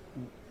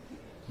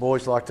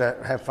boys like to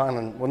have fun,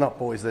 and well, not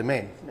boys, they're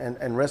men,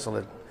 and wrestle.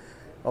 It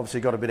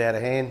obviously got a bit out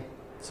of hand,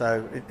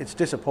 so it's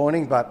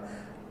disappointing, but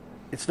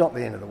it's not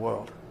the end of the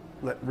world,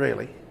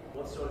 really.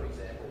 What sort of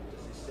example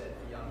does this set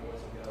for young boys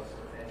and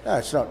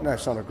girls? No,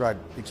 it's not a great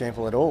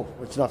example at all.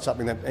 It's not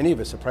something that any of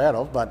us are proud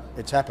of, but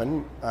it's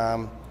happened,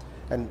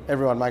 and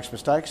everyone makes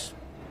mistakes.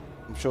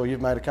 I'm sure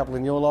you've made a couple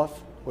in your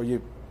life, or you're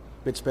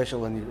a bit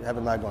special and you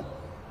haven't made one.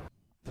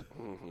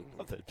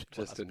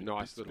 Just a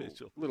nice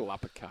little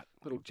uppercut,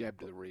 little jab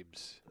to the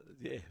ribs.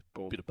 Yeah,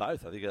 a bit of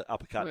both. I think an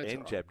uppercut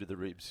and jab to the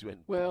ribs.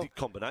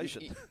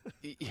 Combination.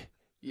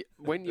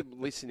 When you're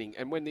listening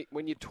and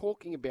when you're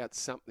talking about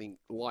something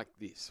like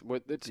this,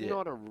 it's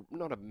not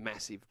a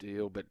massive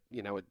deal, but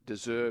it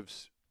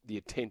deserves the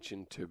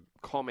attention to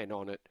comment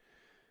on it.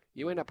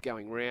 You end up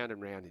going round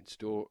and round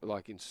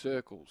in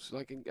circles.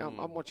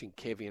 I'm watching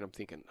Kevy and I'm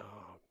thinking,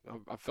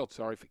 I felt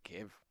sorry for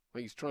Kev.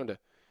 He's trying to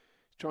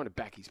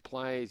back his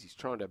players. He's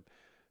trying to,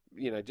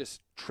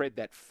 just tread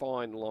that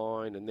fine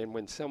line. And then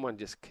when someone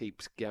just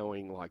keeps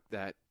going like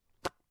that,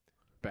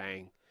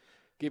 bang,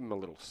 give him a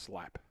little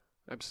slap.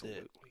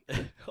 Absolutely.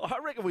 Yeah. I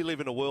reckon we live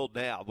in a world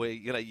now where,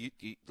 you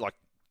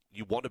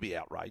want to be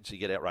outraged, so you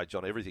get outraged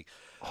on everything.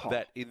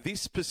 That in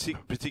this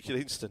particular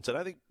instance, I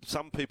don't think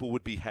some people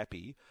would be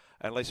happy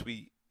unless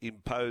we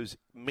impose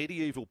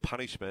medieval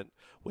punishment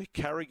where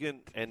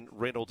Carrigan and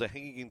Reynolds are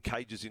hanging in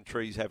cages in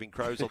trees having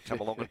crows come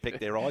along and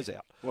peck their eyes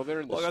out. Well, they're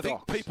in the stocks. I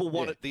think people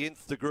want it the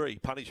nth degree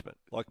punishment.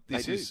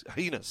 This is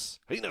heinous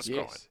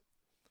crime.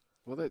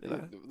 Well,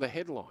 the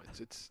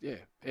headlines.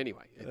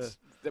 Anyway,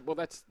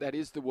 that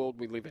is the world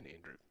we live in,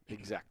 Andrew.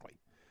 Exactly.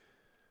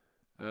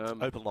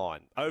 Open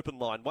line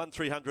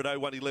 1300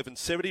 01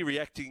 1170.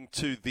 Reacting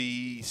to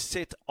the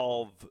set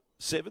of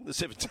 7, the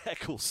 7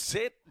 tackle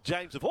set.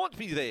 James of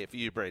Hornsby there for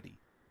you, Brandy.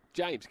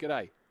 James,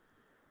 g'day.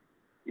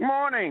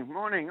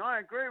 Morning. I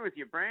agree with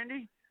you,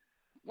 Brandy.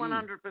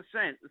 100%.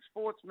 The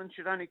sportsman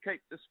should only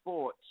keep the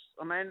sports.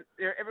 I mean,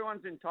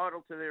 everyone's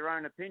entitled to their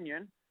own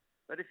opinion,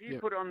 but if you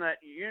put on that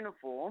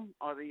uniform,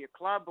 either your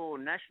club or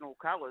national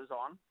colours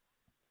on,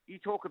 you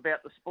talk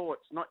about the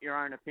sports, not your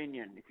own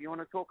opinion. If you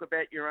want to talk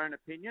about your own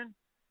opinion,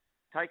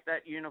 take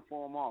that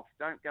uniform off.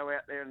 Don't go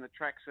out there in the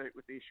tracksuit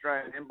with the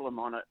Australian emblem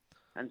on it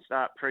and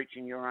start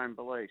preaching your own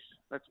beliefs.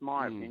 That's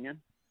my opinion.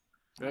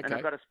 Okay. And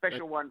I've got a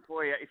special one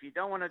for you. If you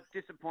don't want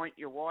to disappoint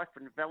your wife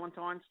on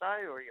Valentine's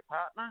Day or your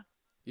partner,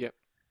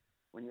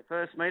 when you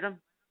first meet them,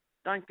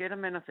 don't get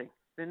them anything.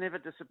 They're never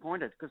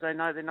disappointed because they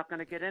know they're not going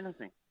to get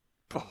anything.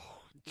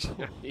 Oh,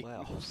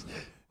 wow.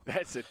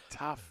 That's a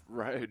tough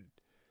road.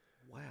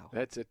 Wow.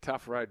 That's a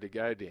tough road to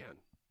go down.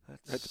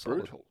 That's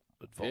brutal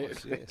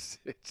advice, yes.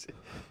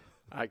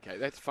 Okay,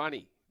 that's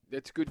funny.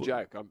 That's a good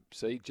joke.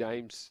 See,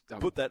 James.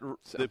 Put that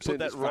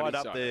right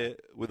up there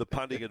with the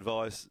punting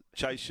advice.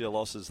 Chase your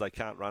losses. They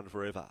can't run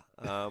forever.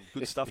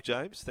 Good stuff,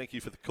 James. Thank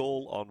you for the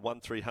call on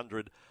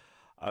 1300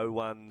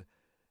 01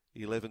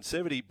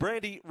 1170.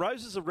 Brandy,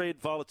 roses are red,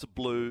 violets are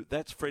blue.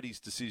 That's Freddie's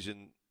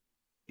decision.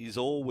 Is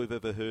all we've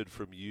ever heard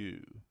from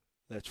you.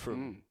 That's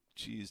from,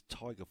 cheers,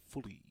 Tiger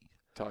Fully.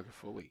 Tiger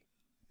Fully.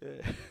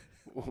 Yeah.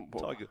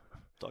 Tiger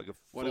Fully.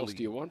 What else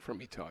do you want from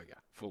me, Tiger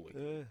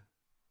Fully?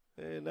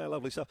 Yeah, no,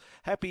 lovely stuff.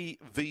 Happy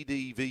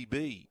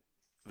VDVB,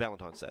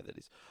 Valentine's Day, that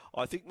is.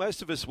 I think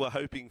most of us were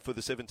hoping for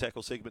the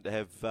 7-tackle segment to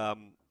have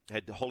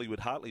had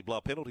Hollywood Hartley blow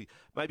a penalty.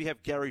 Maybe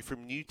have Gary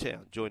from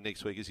Newtown join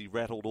next week as he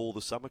rattled all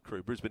the summer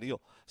crew, Brisbane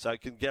Eel. So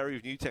can Gary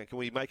of Newtown, can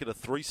we make it a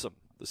threesome,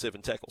 the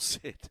 7-tackle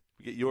set?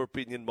 We get your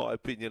opinion, my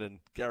opinion, and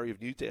Gary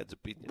of Newtown's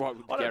opinion.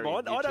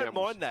 I don't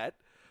mind that.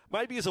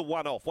 Maybe as a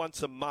one-off,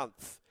 once a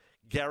month,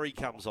 Gary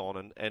comes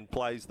on and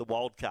plays the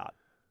wild card.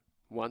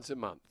 Once a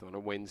month on a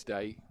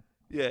Wednesday.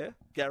 Yeah,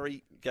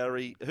 Gary,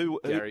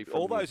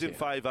 all those in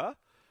favour,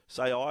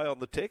 say aye on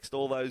the text.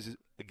 All those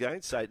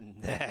against, say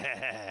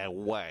nah,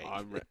 way.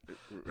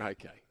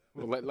 Okay.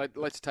 Well,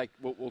 let's take.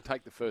 We'll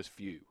take the first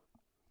few.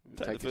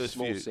 Take the first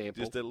small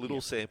sample. Just a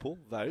little sample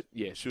vote.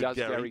 Yes. Should Does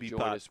Gary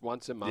join us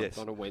once a month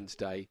on a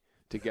Wednesday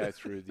to go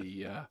through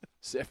the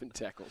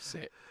 7-tackle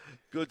set?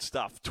 Good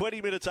stuff.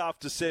 20 minutes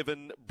after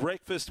 7,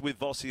 breakfast with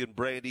Vossy and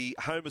Brandy,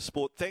 Home of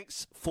Sport.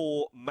 Thanks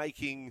for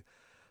making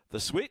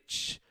the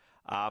switch.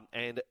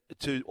 And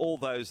to all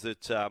those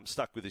that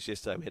stuck with us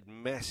yesterday, we had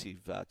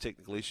massive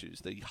technical issues.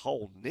 The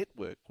whole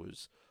network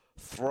was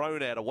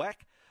thrown out of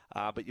whack.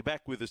 But you're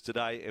back with us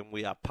today, and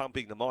we are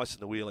pumping. The mice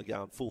and the wheel are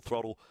going full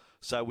throttle.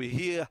 So we're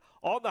here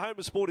on the Home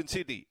of Sport in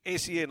Sydney,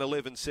 SEN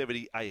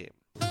 1170 AM.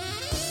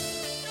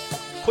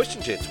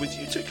 Question, gents, with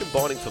you two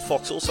combining for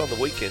Fox also on the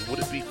weekend, would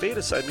it be fair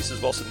to say Mrs.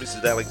 Voss and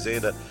Mrs.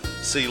 Alexander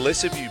see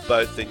less of you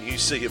both than you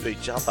see of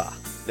each other?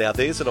 Now,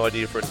 there's an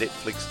idea for a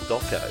Netflix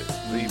doco,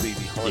 VV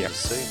behind the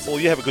scenes. Well,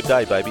 you have a good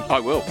day, baby. I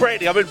will.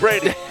 Brandy,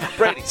 Brandy,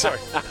 sorry.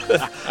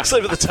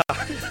 Slip of the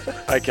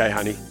tongue. Okay,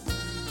 honey.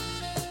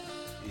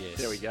 Yes.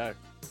 There we go.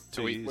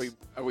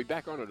 Are we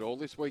back on it all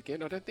this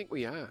weekend? I don't think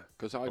we are,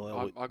 because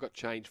I got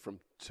changed from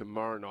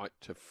tomorrow night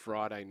to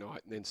Friday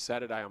night, and then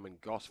Saturday I'm in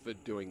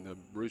Gosford doing the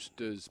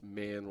Roosters,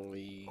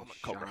 Manly,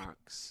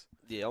 Sharks.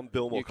 Yeah, I'm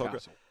Belmore,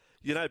 Newcastle.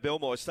 You know,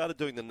 Belmore, I started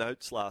doing the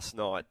notes last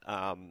night,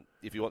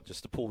 if you want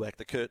just to pull back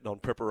the curtain on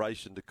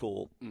preparation to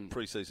call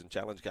pre-season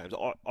challenge games.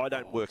 I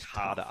don't work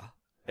harder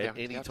at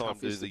any time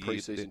to do the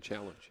pre-season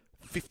challenge.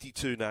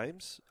 52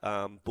 names,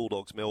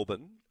 Bulldogs,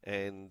 Melbourne,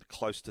 and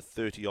close to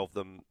 30 of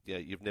them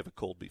you've never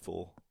called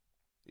before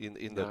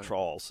in the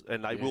trials.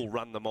 And they will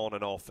run them on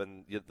and off,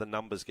 and the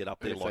numbers get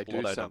up there like lotto numbers.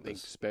 If they do something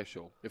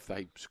special, if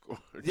they score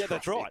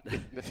that's right.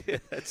 Yeah,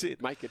 that's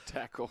it. Make a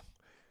tackle.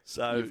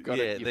 So you've got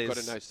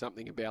to know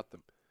something about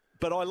them.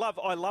 But I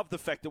love the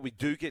fact that we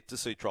do get to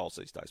see trials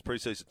these days,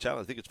 pre-season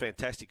challenge. I think it's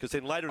fantastic because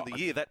then later in the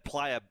year, that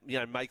player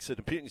makes an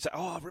appearance. You say,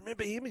 "Oh, I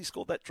remember him. He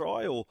scored that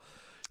try," or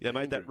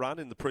made that run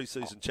in the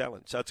pre-season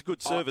challenge. So it's a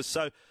good service.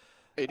 So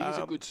it is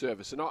a good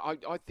service, and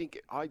I think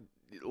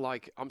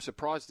I'm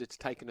surprised it's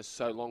taken us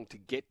so long to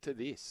get to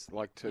this.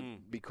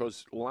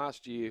 Because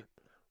last year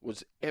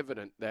was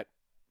evident that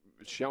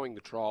showing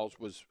the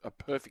trials was a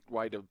perfect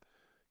way to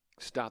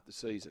start the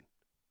season.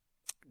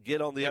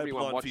 Get on the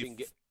everyone watching.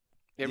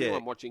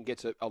 Everyone watching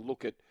gets a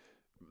look at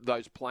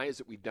those players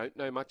that we don't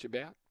know much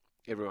about.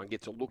 Everyone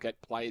gets a look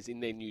at players in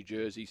their new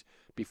jerseys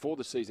before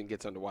the season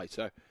gets underway.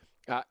 So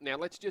now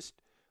let's just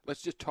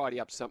tidy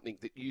up something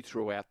that you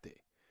threw out there.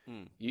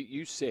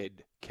 You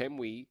said,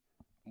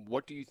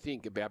 what do you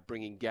think about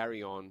bringing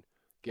Gary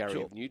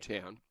of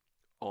Newtown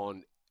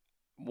on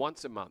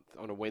once a month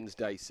on a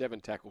Wednesday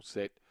 7-tackle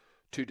set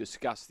to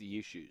discuss the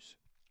issues?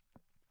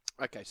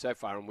 Okay, so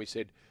far, and we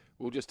said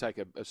we'll just take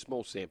a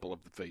small sample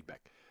of the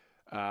feedback.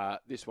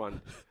 This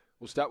one,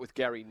 we'll start with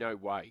Gary, no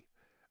way.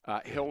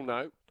 Hell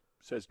no,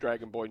 says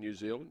Dragon Boy New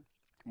Zealand.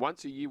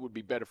 Once a year would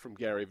be better from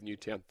Gary of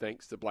Newtown,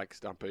 thanks, the Black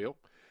Stump Eel.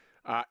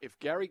 If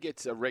Gary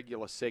gets a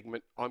regular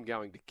segment, I'm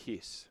going to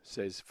kiss,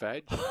 says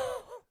Fadge.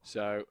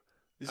 So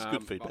this is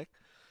good feedback.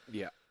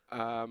 Yeah.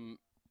 Michael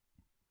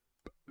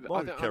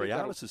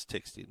Carianis has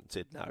texted in and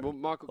said no. Well,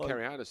 Michael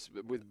Carianis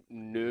with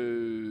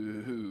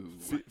no.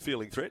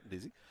 Feeling threatened,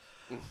 is he?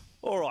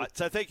 All right,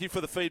 so thank you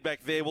for the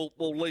feedback there. We'll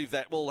leave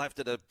that. We'll have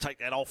to take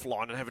that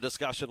offline and have a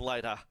discussion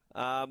later.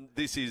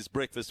 This is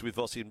Breakfast with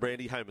Vossy and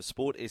Brandy, Home of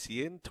Sport,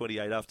 SEN,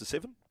 28 after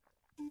 7.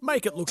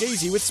 Make it look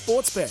easy with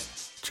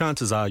Sportsbet.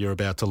 Chances are you're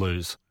about to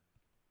lose.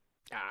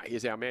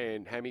 Here's our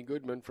man, Hammy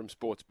Goodman from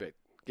Sportsbet.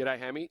 G'day,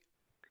 Hammy.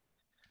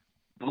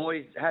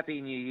 Boys,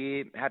 Happy New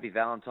Year, Happy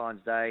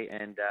Valentine's Day,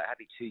 and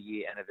Happy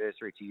 2-year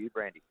anniversary to you,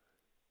 Brandy.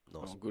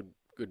 Nice. Oh,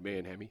 good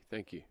man, Hammy.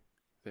 Thank you.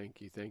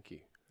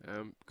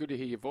 Good to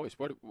hear your voice.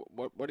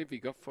 What have you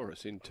got for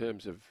us in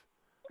terms of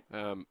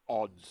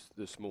odds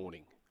this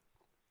morning?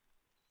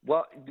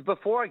 Well,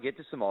 before I get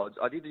to some odds,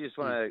 I did just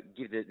want to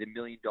give the $1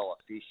 million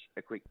fish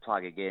a quick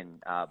plug again,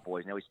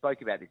 boys. Now, we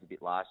spoke about this a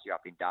bit last year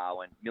up in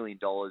Darwin. $1 million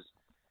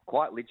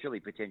quite literally,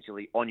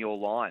 potentially, on your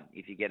line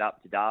if you get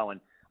up to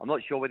Darwin. I'm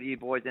not sure whether you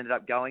boys ended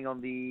up going on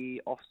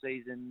the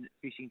off-season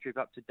fishing trip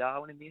up to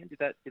Darwin in the end. Did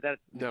that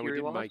No, we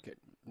didn't make it.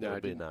 No,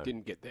 no.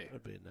 didn't get there.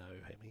 It'd be no,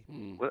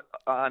 Hemi. Well,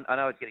 I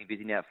know it's getting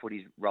busy now,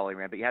 footy's rolling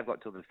around, but you have got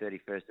till the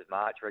 31st of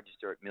March.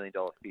 Register at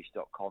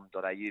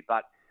milliondollarfish.com.au.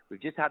 But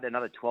we've just had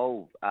another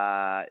 12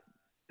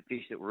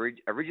 fish that were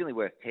originally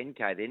worth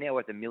 $10K. They're now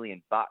worth $1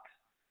 million. So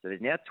there's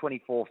now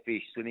 24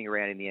 fish swimming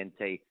around in the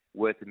NT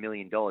worth $1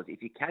 million.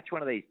 If you catch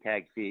one of these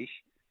tagged fish,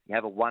 you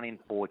have a 1 in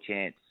 4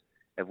 chance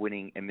of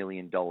winning $1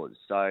 million.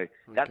 So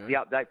that's the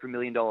update for $1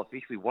 Million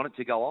Fish. We want it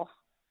to go off.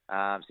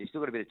 So you've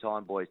still got a bit of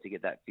time, boys, to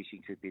get that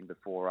fishing trip in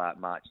before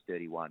March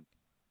 31.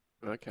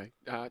 Okay.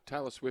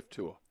 Taylor Swift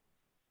tour.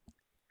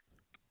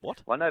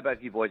 What? Well, I know both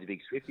of you boys are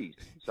big Swifties,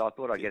 so I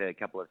thought I'd get a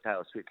couple of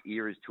Taylor Swift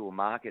Eras Tour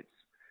markets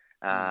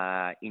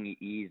in your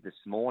ears this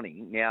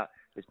morning. Now,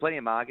 there's plenty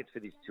of markets for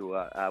this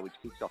tour, which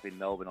kicks off in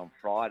Melbourne on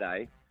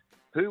Friday.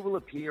 Who will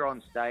appear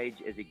on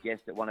stage as a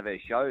guest at one of her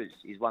shows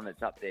is one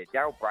that's up there.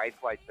 Daryl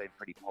Braithwaite's been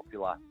pretty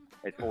popular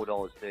at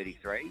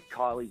 $4.33.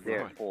 Kylie's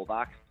there at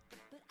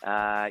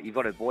 $4. You've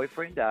got her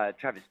boyfriend,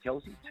 Travis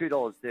Kelce,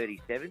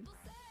 $2.37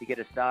 to get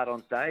a start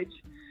on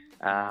stage.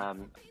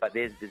 But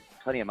there's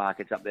plenty of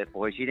markets up there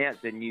for her. She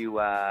announced a new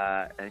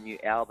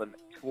album,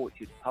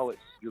 Tortured Poets.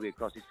 You'll be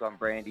across this one,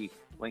 Brandy,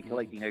 when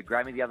collecting her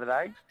Grammy the other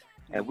day.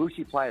 And will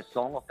she play a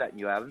song off that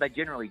new album? They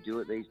generally do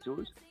at these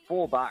tours.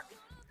 $4.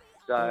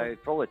 So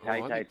for all the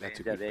Tay-Tay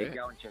fans out there,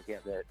 go and check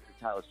out the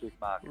Taylor Swift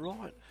market.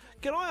 Right.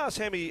 Can I ask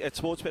at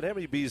Sportsbet, how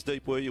many beers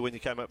deep were you when you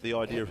came up with the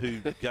idea of who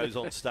goes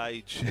on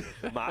stage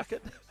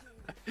market?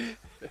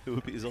 Who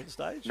appears on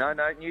stage? No,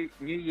 new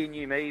year,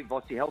 new me,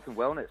 Vossy, health and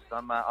wellness.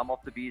 I'm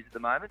off the beers at the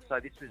moment, so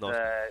this was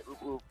nice.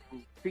 We're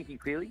thinking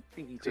clearly.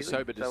 It's a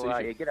sober decision.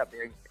 So get up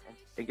there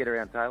and get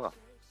around Taylor.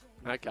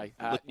 Okay.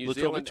 New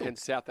Zealand and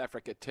South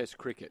Africa Test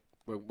cricket.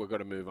 We've got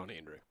to move on,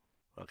 Andrew.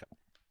 Okay.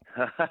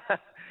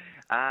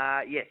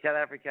 South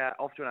Africa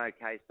off to an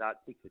okay start,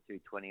 6 for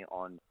 220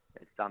 on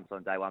stumps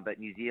on day one. But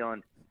New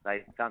Zealand,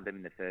 they stumped them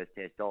in the first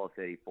test,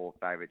 $1.34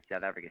 favourites.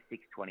 South Africa,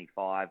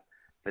 $6.25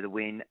 for the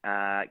win.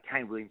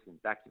 Kane Williamson,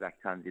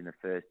 back-to-back tons in the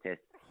first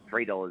test,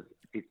 $3.55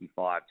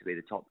 to be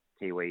the top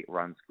Kiwi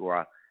run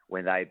scorer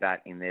when they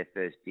bat in their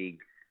first dig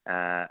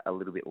a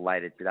little bit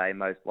later today,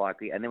 most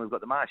likely. And then we've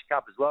got the Marsh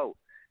Cup as well.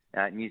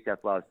 New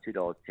South Wales,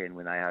 $2.10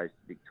 when they host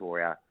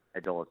Victoria,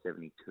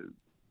 $1.72.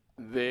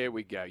 There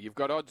we go. You've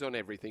got odds on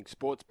everything.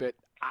 Sportsbet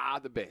are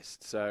the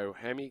best. So,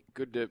 Hammy,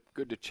 good to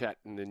chat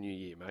in the new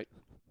year, mate.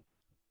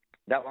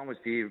 That one was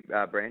for you,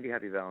 Brandy.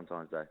 Happy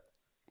Valentine's Day.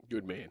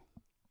 Good man.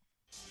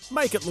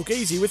 Make it look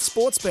easy with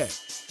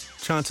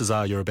Sportsbet. Chances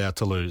are you're about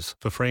to lose.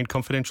 For free and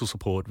confidential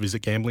support,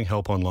 visit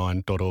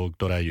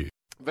gamblinghelponline.org.au.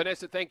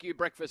 Vanessa, thank you.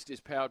 Breakfast is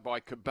powered by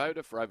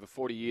Kubota. For over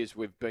 40 years,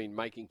 we've been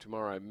making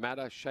tomorrow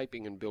matter,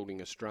 shaping and building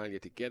Australia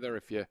together.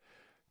 If you're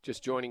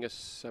just joining us,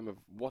 some of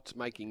what's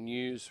making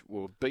news.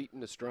 We were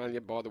beaten Australia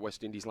by the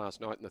West Indies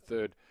last night in the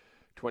third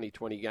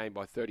 2020 game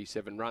by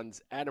 37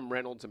 runs. Adam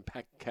Reynolds and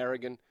Pat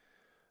Carrigan,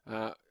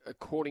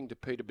 according to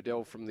Peter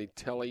Bedell from the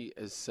telly,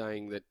 is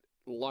saying that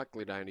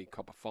likely to only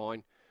cop a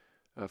fine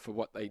for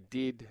what they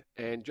did.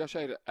 And Josh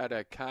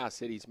Adokar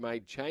said he's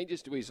made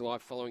changes to his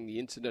life following the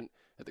incident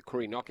at the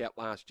Koori Knockout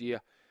last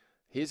year.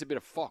 Here's a bit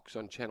of Fox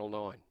on Channel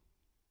 9.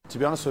 To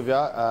be honest with you,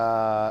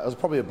 it was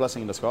probably a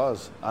blessing in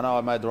disguise. I know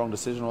I made the wrong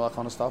decision, all that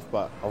kind of stuff,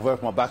 but I've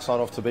worked my backside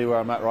off to be where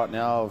I'm at right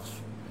now.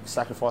 I've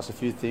sacrificed a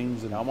few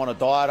things, and I'm on a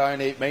diet. I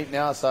don't eat meat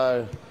now,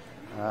 so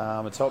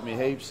it's helped me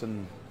heaps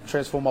and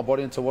transformed my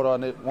body into what I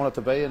want it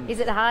to be. And is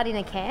it hard in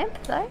a camp,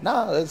 though?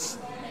 No,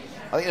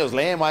 I think it was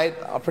lamb weight.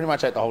 I pretty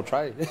much ate the whole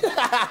tray.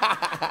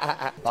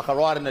 Like I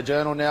write in the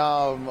journal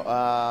now.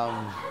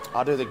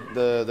 I do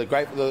the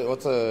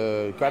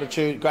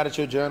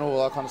gratitude journal,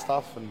 all that kind of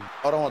stuff. And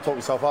I don't want to talk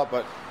myself up,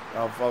 but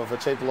I've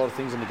achieved a lot of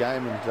things in the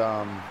game, and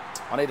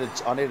I needed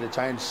to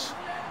change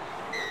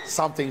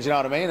some things. You know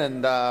what I mean?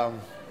 And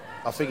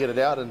I figured it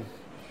out, and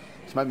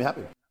it's made me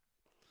happy.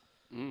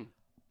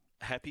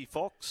 Happy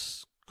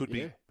Fox could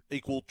be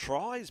equal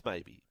tries,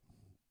 maybe.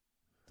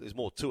 There's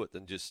more to it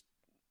than just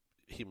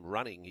him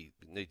running. He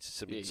needs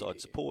some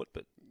inside support,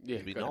 but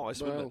it'd be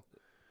nice, wouldn't it?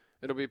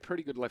 It'll be a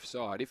pretty good left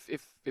side.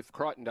 If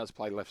Crichton does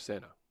play left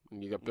centre,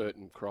 and you've got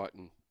Burton,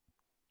 Crichton,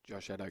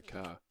 Josh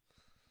Adokar,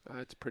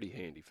 it's pretty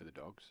handy for the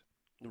Dogs.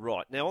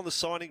 Right. Now, on the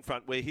signing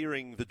front, we're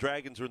hearing the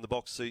Dragons are in the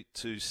box seat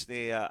to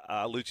snare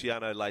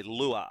Luciano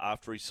Leilua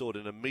after he sought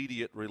an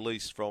immediate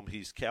release from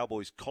his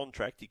Cowboys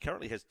contract. He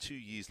currently has 2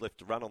 years left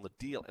to run on the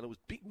deal, and it was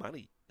big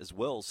money as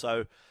well.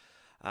 So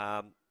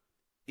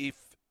if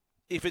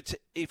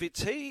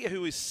it's he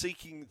who is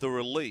seeking the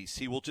release,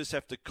 he will just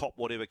have to cop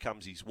whatever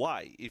comes his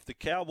way. If the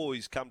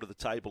Cowboys come to the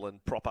table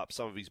and prop up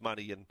some of his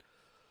money and,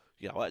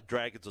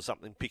 Dragons or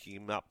something picking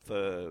him up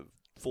for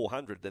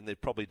 $400, then they've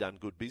probably done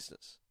good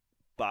business.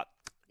 But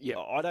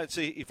I don't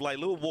see, if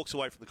Leilua walks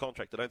away from the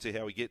contract, I don't see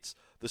how he gets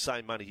the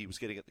same money he was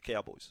getting at the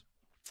Cowboys.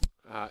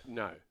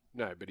 No,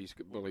 but he's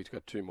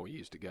got 2 more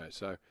years to go.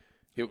 So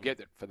he'll get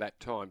it for that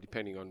time,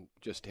 depending on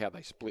just how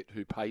they split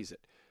who pays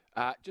it.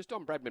 Just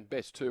on Bradman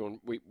Best too, and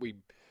we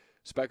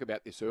spoke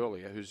about this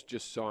earlier, who's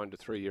just signed a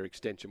 3-year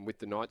extension with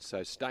the Knights,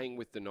 so staying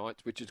with the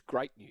Knights, which is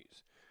great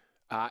news.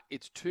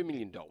 It's $2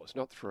 million,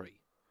 not $3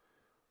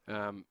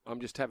 million. I'm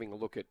just having a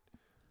look at,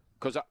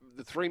 because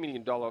the $3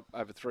 million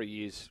over 3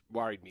 years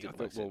worried me. I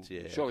thought,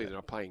 surely they're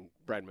not paying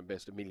Bradman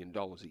Best $1 million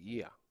a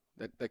year.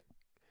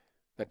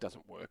 That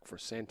doesn't work for a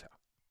centre.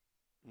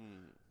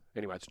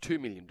 Anyway, it's $2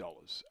 million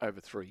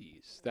over 3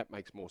 years. That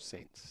makes more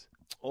sense.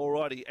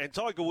 Alrighty, and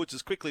Tiger Woods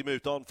has quickly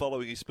moved on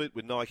following his split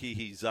with Nike.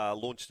 He's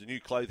launched a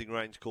new clothing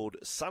range called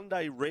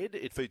Sunday Red.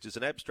 It features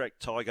an abstract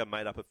tiger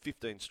made up of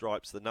 15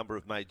 stripes, the number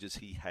of majors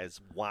he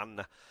has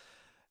won.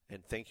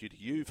 And thank you to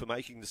you for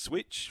making the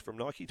switch from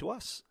Nike to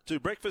us. To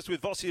Breakfast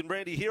with Vossy and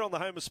Brandy here on the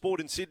home of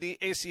sport in Sydney,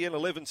 SEN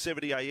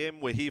 1170 AM.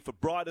 We're here for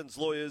Bryden's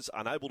lawyers,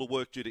 unable to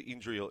work due to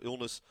injury or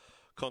illness.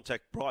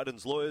 Contact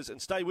Bryden's lawyers and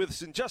stay with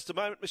us in just a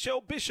moment. Michelle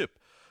Bishop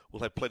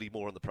will have plenty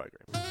more on the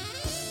program.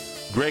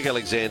 Greg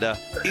Alexander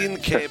in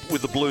camp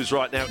with the Blues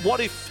right now. What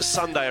if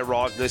Sunday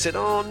arrived and they said,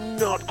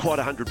 not quite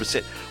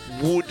 100%.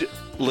 Would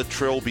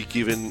Latrell be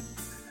given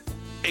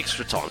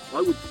extra time?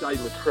 I would say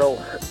Latrell,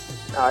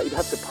 he'd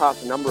have to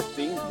pass a number of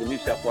things, the New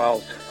South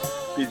Wales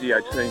physio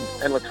team,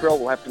 and Latrell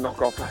will have to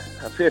knock off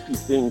a fair few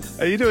things.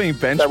 Are you doing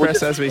bench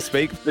press as we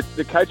speak?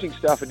 The coaching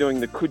staff are doing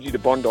the Coogee to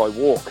Bondi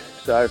walk,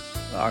 so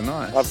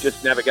nice. I've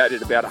just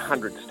navigated about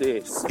 100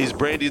 stairs. Is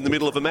Brandy in the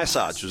middle of a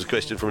massage? Was a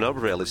question from a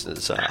number of our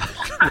listeners.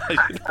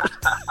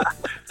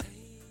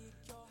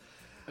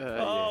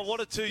 What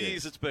a 2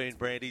 years it's been,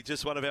 Brandy.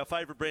 Just one of our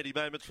favourite Brandy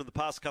moments from the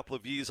past couple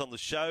of years on the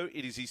show.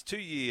 It is his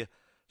 2-year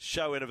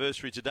show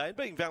anniversary today. And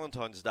being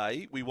Valentine's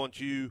Day, we want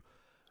you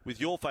with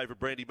your favourite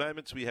Brandy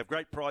moments. We have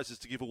great prizes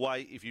to give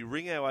away if you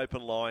ring our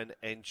open line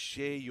and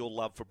share your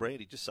love for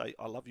Brandy. Just say,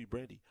 I love you,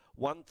 Brandy.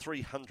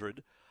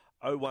 1300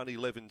 01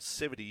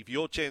 1170 for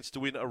your chance to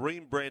win a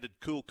Ream-branded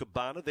Cool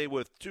Cabana. They're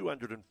worth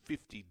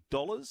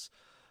 $250.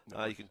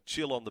 You can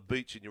chill on the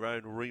beach in your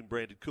own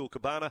Ream-branded Cool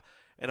Cabana.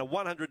 And a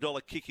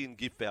 $100 kick-in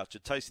gift voucher.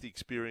 Taste the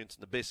experience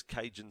and the best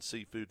Cajun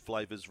seafood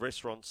flavours.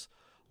 Restaurants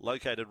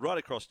located right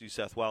across New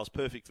South Wales.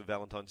 Perfect for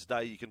Valentine's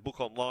Day. You can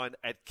book online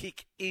at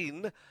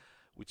kickin,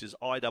 which is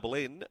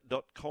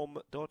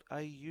inn.com.au.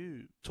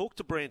 Talk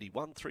to Brandy,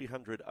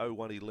 1300 01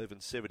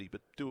 1170,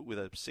 but do it with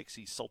a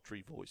sexy,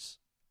 sultry voice.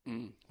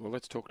 Well,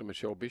 let's talk to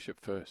Michelle Bishop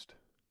first.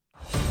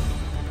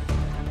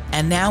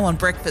 And now on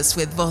Breakfast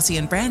with Vossy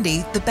and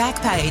Brandy, the back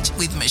page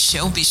with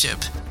Michelle Bishop.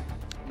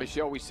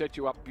 Michelle, we set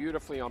you up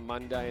beautifully on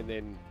Monday and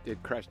then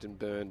it crashed and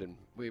burned and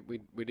we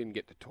didn't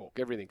get to talk.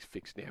 Everything's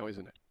fixed now,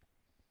 isn't it?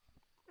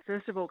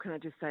 First of all, can I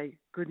just say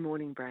good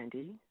morning,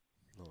 Brandy?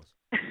 Nice.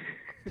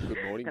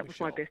 Good morning, That was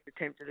Michelle. my best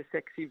attempt at a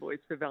sexy voice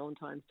for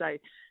Valentine's Day.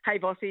 Hey,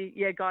 Vossy.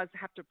 Yeah, guys, I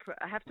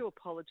have to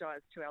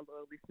apologise to our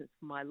loyal listeners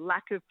for my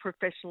lack of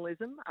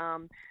professionalism.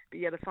 But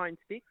yeah, the phone's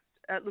fixed.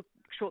 Look,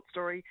 short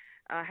story.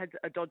 Had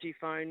a dodgy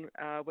phone,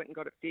 went and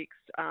got it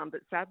fixed.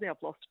 But sadly,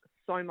 I've lost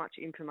so much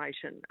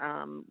information,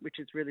 which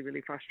is really,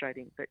 really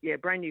frustrating. But yeah,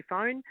 brand new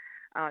phone,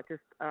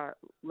 just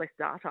less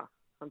data,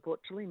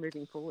 unfortunately,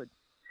 moving forward.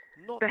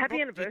 But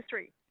happy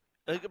anniversary.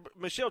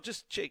 Michelle,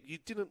 just check. You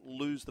didn't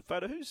lose the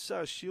photo. Whose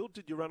shield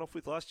did you run off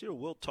with last year? A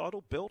world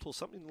title, belt, or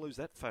something? Lose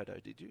that photo,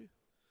 did you?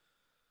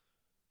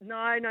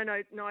 No.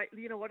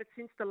 You know what? It's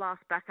since the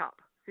last backup.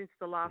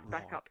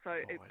 So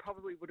it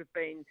probably would have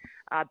been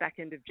back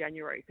end of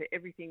January. So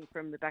everything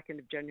from the back end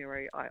of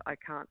January, I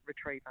can't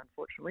retrieve,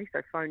 unfortunately.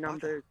 So phone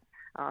numbers,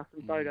 some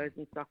photos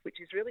and stuff,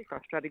 which is really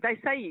frustrating. They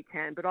say you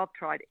can, but I've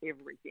tried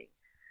everything,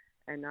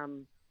 and I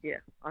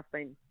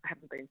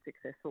haven't been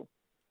successful.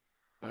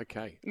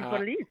 Okay, Is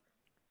what it is.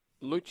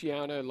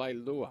 Luciano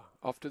Leilua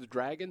off to the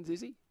Dragons, is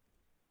he?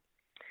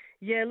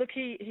 Yeah, look,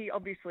 he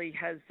obviously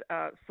has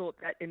sought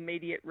that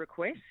immediate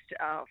request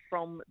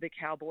from the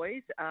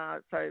Cowboys.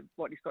 So,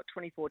 he's got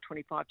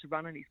 24-25 to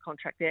run on his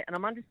contract there. And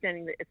I'm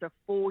understanding that it's a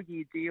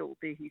 4-year deal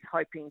that he's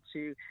hoping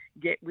to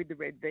get with the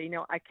Red V.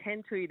 Now, I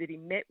can tell you that he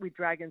met with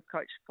Dragons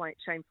coach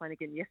Shane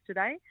Flanagan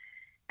yesterday,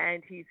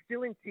 and he's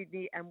still in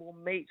Sydney and will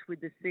meet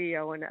with the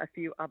CEO and a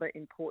few other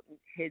important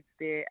heads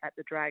there at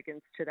the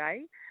Dragons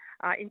today.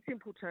 In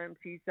simple terms,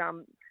 he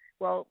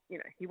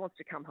wants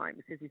to come home.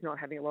 He says he's not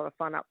having a lot of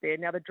fun up there.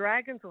 Now, the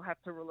Dragons will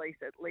have to release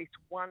at least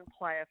one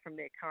player from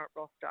their current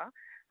roster.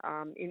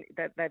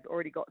 That they've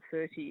already got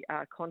 30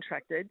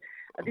 contracted.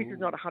 This is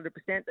not 100%.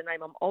 The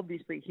name I'm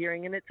obviously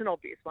hearing, and it's an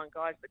obvious one,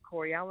 guys, but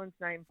Corey Allen's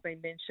name's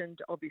been mentioned,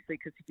 obviously,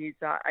 because of his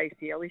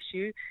ACL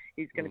issue.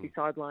 He's going to be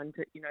sidelined,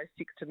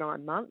 6 to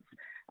 9 months.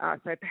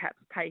 So perhaps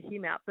pay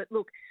him out. But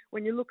look,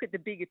 when you look at the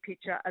bigger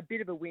picture, a bit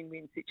of a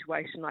win-win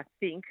situation, I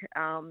think,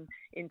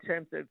 in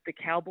terms of the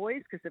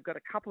Cowboys, because they've got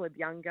a couple of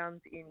young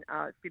guns in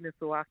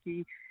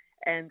Finasuaki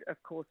and,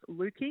 of course,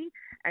 Lukey.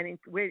 And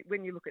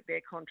when you look at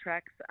their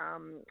contracts,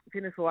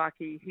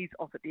 Finasuaki, he's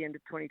off at the end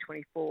of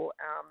 2024.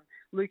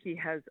 Lukey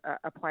has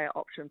a player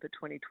option for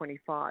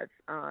 2025.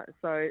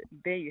 So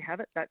there you have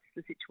it. That's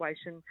the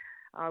situation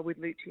with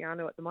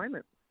Luciano at the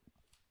moment.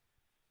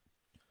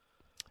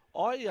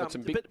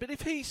 But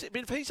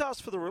if he's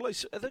asked for the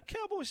release, are the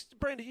Cowboys,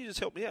 Brandy, you just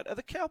help me out. Are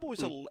the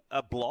Cowboys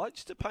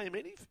obliged to pay him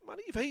any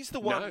money if he's the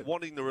one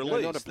wanting the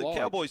release? Not the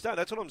Cowboys don't.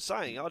 That's what I'm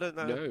saying. I don't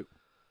know. No.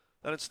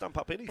 They don't stump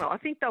up anything. Well, I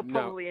think they'll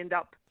probably end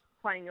up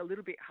playing a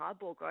little bit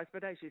hardball, guys.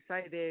 But as you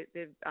say,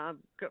 they've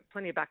got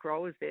plenty of back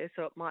rowers there,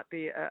 so it might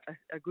be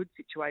a good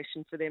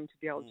situation for them to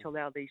be able to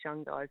allow these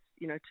young guys,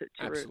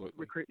 to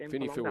recruit them.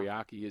 Finny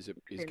Fuiaki is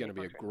going to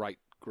be a great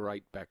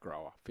back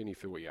rower. Finny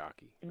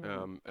Fuiaki,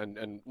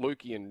 and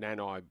Lukey and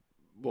Nanai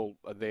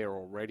are there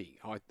already.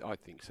 I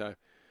think so.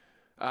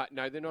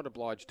 No, they're not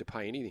obliged to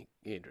pay anything,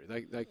 Andrew.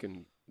 They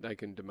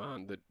can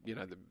demand that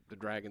the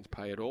Dragons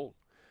pay it all.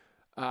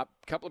 A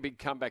couple of big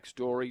comeback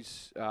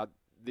stories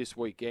this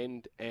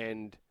weekend,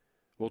 and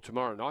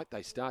tomorrow night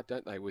they start,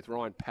 don't they, with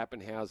Ryan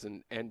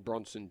Pappenhausen and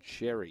Bronson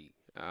Cherry,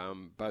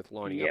 both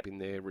lining up in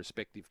their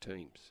respective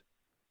teams.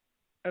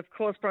 Of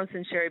course,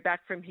 Bronson Cherry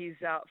back from his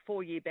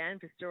 4-year ban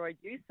for steroid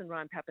use, and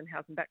Ryan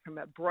Pappenhausen back from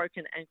a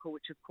broken ankle,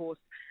 which, of course,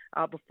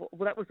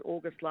 that was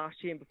August last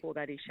year, and before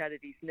that he shattered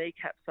his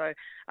kneecap. So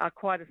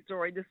quite a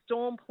story. The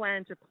Storm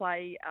planned to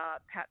play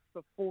Paps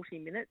for 40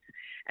 minutes,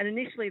 and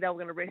initially they were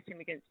going to rest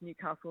him against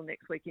Newcastle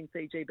next week in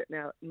Fiji, but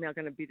now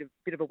going to be a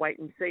bit of a wait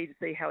and see to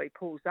see how he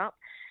pulls up.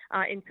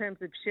 In terms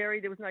of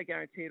Cherry, there was no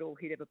guarantee at all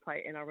he'd ever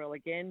play NRL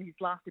again. His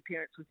last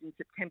appearance was in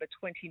September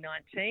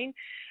 2019.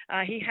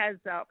 He has,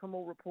 from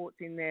all reports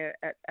in there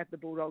at the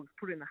Bulldogs,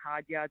 put in the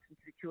hard yards and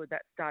secured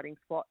that starting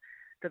spot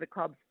for the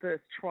club's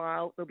first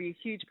trial. There'll be a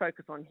huge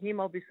focus on him,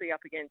 obviously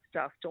up against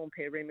Storm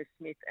pair Remus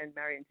Smith and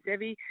Marion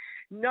Sevi.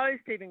 No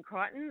Stephen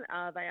Crichton.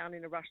 They aren't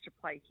in a rush to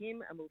play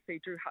him, and we'll see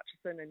Drew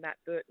Hutchison and Matt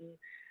Burton.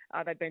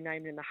 They've been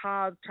named in the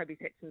halves. Toby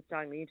Sexton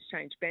starting the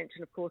interchange bench,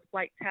 and of course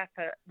Blake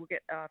Tapper will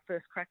get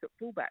first crack at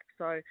fullback.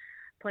 So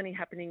plenty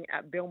happening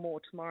at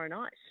Belmore tomorrow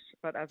night.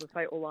 But as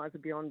I say, all eyes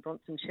will be on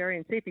Bronson Cherry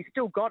and see if he's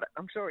still got it.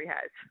 I'm sure he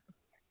has.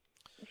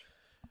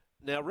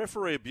 Now,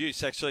 referee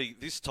abuse, actually,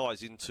 this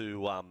ties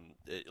into,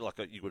 like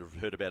you would have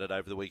heard about it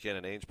over the weekend,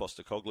 and Ange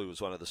Postecoglou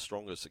was one of the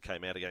strongest that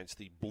came out against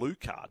the blue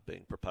card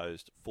being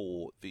proposed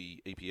for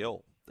the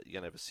EPL, that you're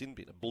going to have a sin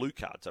bin, a blue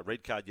card, so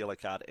red card, yellow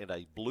card, and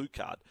a blue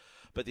card.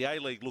 But the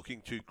A-League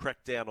looking to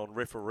crack down on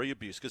referee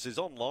abuse, because there's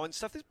online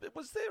stuff.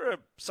 Was there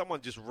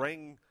someone just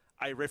rang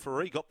a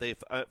referee, got their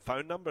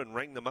phone number and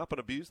rang them up and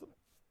abused them?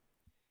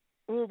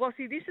 Well,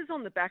 Vossy, this is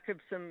on the back of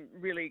some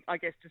really, I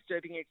guess,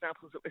 disturbing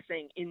examples that we're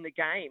seeing in the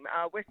game.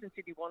 Western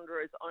Sydney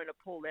Wanderers owner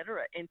Paul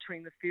Lederer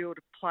entering the field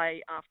of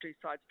play after his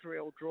side's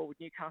 3-3 draw with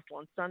Newcastle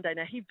on Sunday.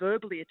 Now, he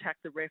verbally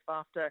attacked the ref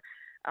after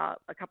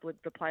a couple of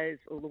the players,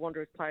 or the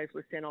Wanderers players,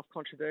 were sent off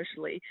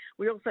controversially.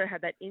 We also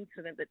had that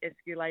incident that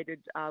escalated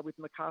with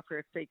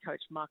Macarthur FC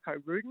coach Marco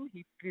Rudin.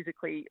 He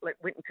physically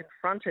went and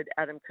confronted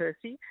Adam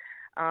Kersey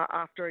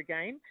after a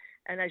game.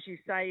 And as you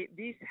say,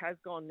 this has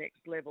gone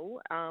next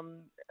level.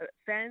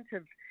 Fans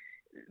have...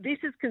 This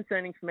is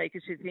concerning for me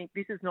because you think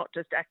this is not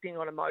just acting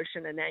on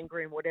emotion and anger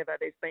and whatever.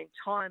 There's been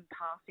time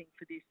passing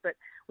for this, but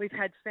we've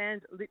had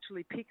fans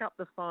literally pick up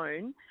the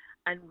phone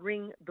and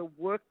ring the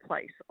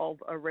workplace of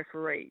a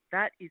referee.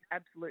 That is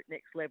absolute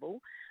next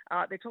level.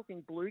 They're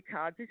talking blue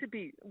cards.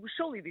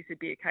 Surely this would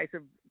be a case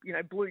of,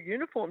 blue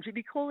uniforms. You'd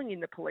be calling in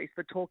the police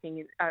for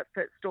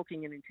for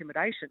stalking and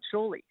intimidation,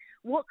 surely.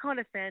 What kind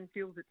of fan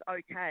feels it's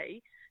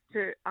okay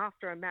to,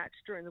 after a match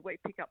during the week,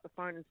 pick up the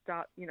phone and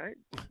start,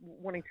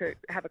 wanting to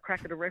have a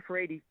crack at a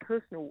referee in his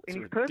personal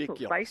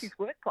space, his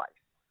workplace?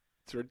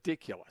 It's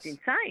ridiculous. It's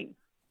insane.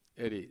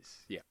 It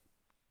is, yeah.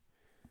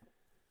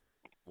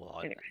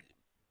 Well, anyway.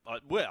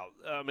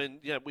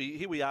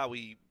 Here we are.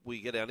 We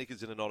get our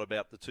knickers in a knot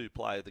about the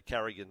two-player, the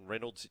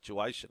Carrigan-Reynolds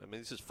situation. I mean,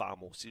 this is far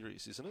more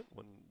serious, isn't it?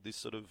 When this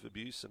sort of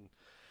abuse and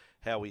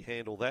how we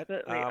handle that.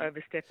 Certainly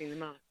overstepping the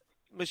mark.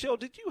 Michelle,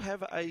 did you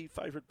have a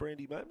favourite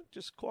Brandy moment,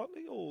 just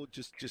quietly, or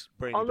just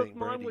Brandy being Brandy?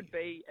 Mine would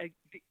be,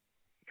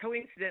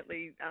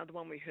 coincidentally, the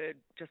one we heard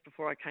just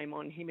before I came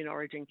on, him in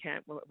Origin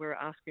Camp. We were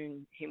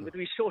asking him whether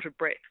he was short of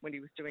breath when he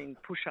was doing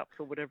push-ups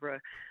or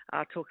whatever,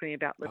 talking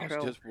about Latrell. I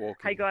was just walking.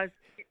 Hey, guys,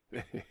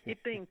 it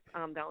being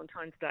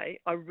Valentine's Day,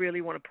 I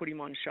really want to put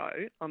him on show.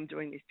 I'm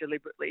doing this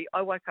deliberately.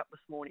 I woke up this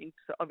morning,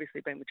 so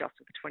obviously been with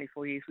Justin for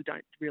 24 years,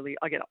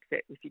 I get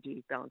upset if you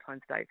do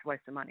Valentine's Day. It's a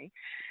waste of money.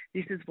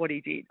 This is what he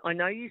did. I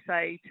know you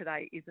say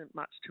today isn't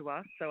much to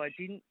us, so I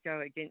didn't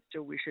go against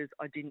your wishes.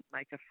 I didn't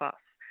make a fuss.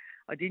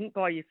 I didn't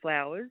buy you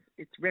flowers.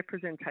 It's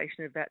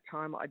representation of that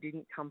time. I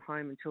didn't come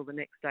home until the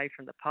next day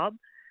from the pub.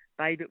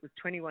 Babe, it was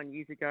 21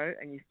 years ago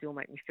and you still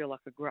make me feel like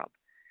a grub.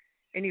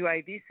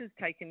 Anyway, this has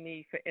taken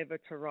me forever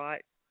to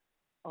write.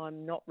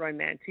 I'm not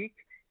romantic.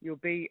 You'll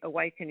be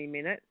awake any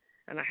minute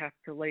and I have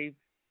to leave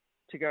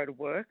to go to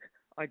work.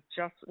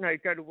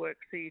 Go to work,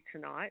 see you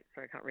tonight.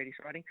 Sorry, I can't read his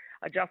writing.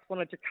 I just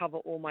wanted to cover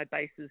all my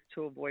bases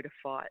to avoid a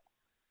fight.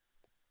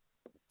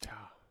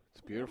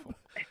 It's beautiful.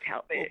 It's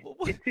out there.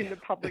 It's in the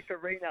public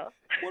arena.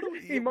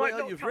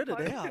 You've read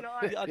it out.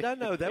 I don't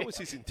know. That was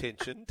his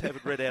intention, to have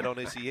it read out on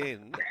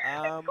SEN.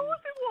 Of course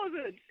it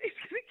wasn't. It's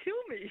going to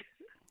kill me.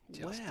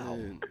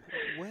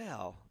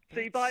 Wow.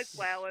 So he buys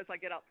flowers. I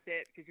get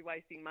upset because you're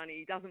wasting money.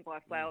 He doesn't buy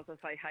flowers. I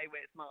say, hey,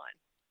 where's mine?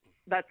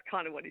 That's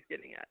kind of what he's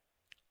getting at.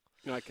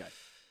 Okay.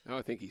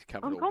 I think he's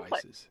covered all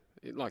bases.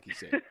 Like he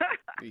said,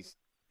 he's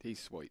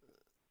sweet.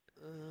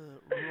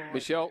 Right.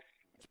 Michelle,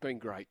 it's been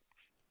great.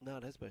 No,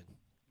 it has been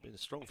a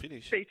strong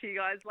finish. Speak to you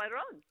guys later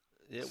on.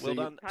 Yeah, well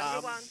done. Have a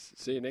good one.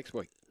 See you next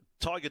week.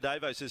 Tiger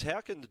Davo says,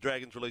 how can the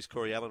Dragons release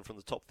Corey Allen from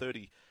the top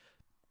 30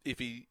 if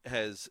he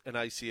has an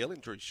ACL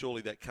injury?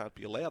 Surely that can't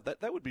be allowed.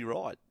 That would be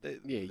right.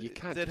 You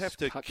can't. They'd have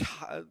to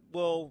cut.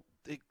 Well,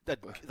 they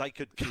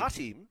could cut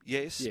him,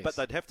 yes, but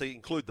they'd have to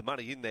include the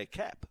money in their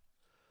cap.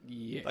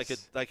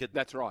 Yes, they could.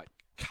 That's right.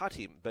 Cut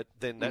him, but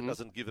then that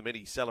doesn't give them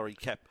any salary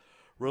cap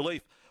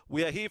relief.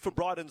 We are here for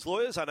Bryden's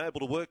lawyers, unable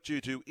to work due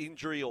to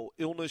injury or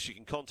illness. You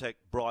can contact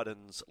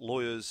Bryden's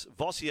lawyers.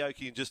 Vossy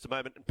in just a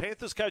moment. And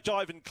Panthers coach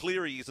Ivan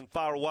Cleary isn't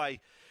far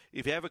away.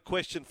 If you have a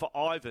question for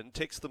Ivan,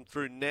 text them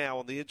through now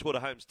on the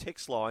Edgewater Homes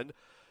text line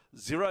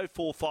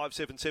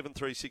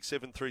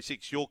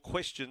 0457736736. Your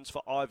questions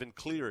for Ivan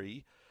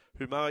Cleary,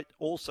 who might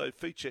also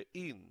feature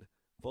in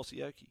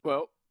Vossy.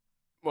 Well,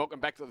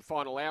 welcome back to the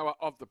final hour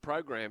of the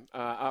program.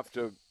 I'm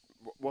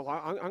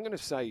going to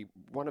say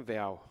one of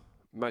our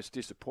most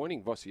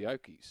disappointing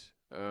Vossiokis,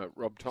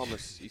 Rob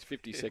Thomas, his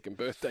 52nd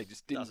birthday,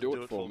 just didn't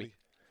do it for me.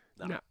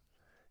 No,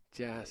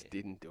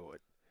 didn't do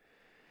it.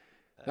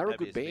 They were a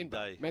good band,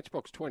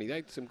 Matchbox 20. They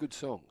had some good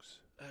songs.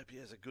 Hope he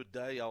has a good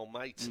day, old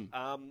mate.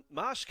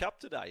 Marsh Cup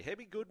today.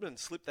 Hemi Goodman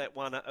slipped that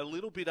one a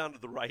little bit under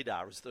the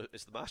radar as the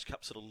Marsh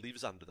Cup sort of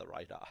lives under the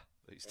radar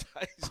these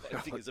days. I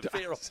think it's a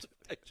fair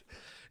observation.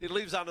 It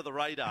lives under the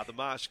radar, the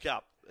Marsh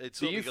Cup.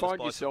 Do you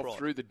find yourself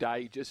through the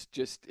day just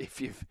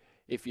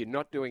if you're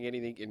not doing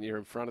anything and you're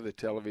in front of the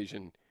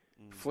television,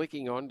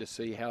 flicking on to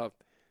see how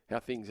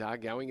things are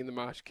going in the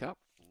Marsh Cup?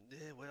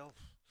 Yeah, well,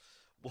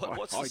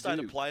 what's the state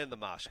of play in the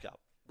Marsh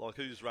Cup? Like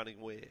who's running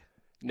where?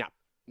 No.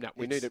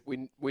 We need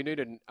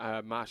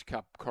a Marsh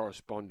Cup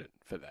correspondent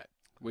for that.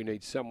 We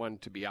need someone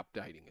to be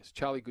updating us.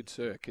 Charlie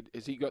Goodsir,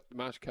 has he got the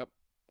Marsh Cup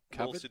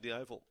covered? North Sydney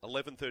Oval,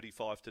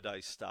 11:35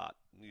 today's start.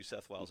 New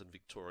South Wales and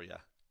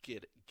Victoria.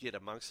 Get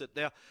amongst it.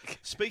 Now,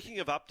 speaking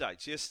of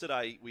updates,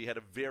 yesterday we had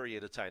a very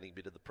entertaining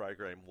bit of the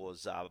program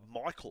was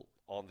Michael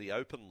on the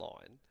open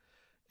line.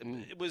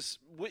 It was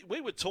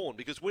we were torn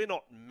because we're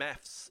not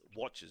maths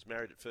watchers,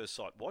 married at first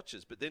sight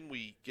watchers, but then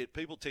we get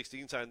people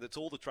texting in saying that's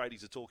all the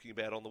tradies are talking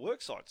about on the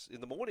work sites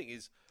in the morning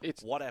is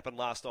what happened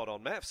last night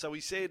on maths. So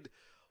he said,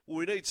 well,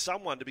 we need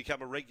someone to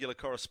become a regular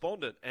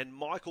correspondent, and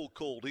Michael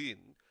called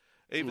in,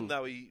 even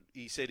though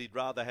he said he'd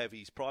rather have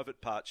his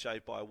private part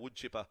shaved by a wood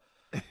chipper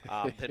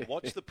than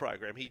watch the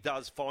program. He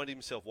does find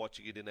himself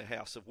watching it in a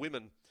house of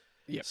women.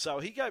 Yep. So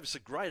he gave us a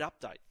great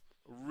update.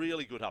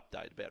 Really good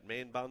update about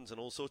man buns and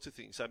all sorts of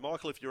things. So,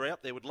 Michael, if you're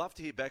out there, would love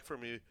to hear back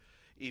from you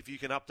if you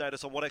can update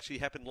us on what actually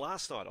happened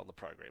last night on the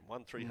program.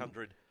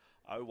 1300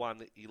 01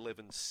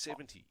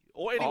 1170.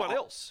 Or anyone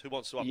else who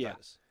wants to update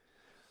us.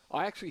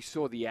 I actually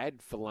saw the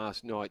ad for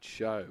last night's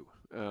show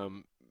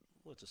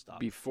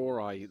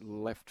before I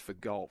left for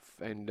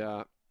golf. And,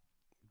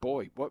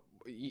 boy,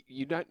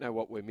 you don't know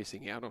what we're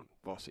missing out on,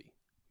 Vossy.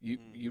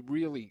 You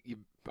really,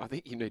 I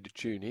think you need to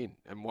tune in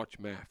and watch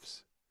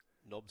maths.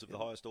 Knobs of the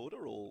highest order,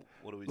 or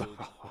what are we doing?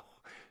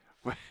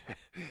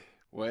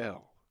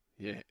 Well,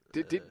 yeah.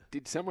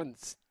 Did someone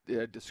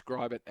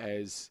describe it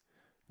as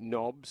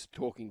knobs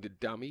talking to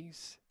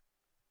dummies?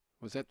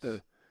 Was that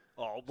the?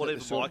 Oh, whatever.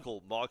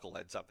 Michael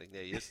had something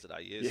there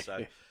yesterday. Yes. Yeah.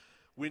 So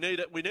we need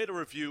a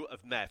review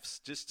of maths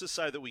just to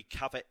so that we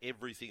cover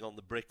everything on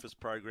the breakfast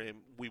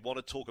program. We want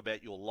to talk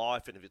about your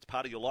life, and if it's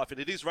part of your life,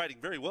 and it is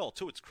rating very well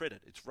to its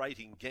credit. It's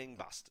rating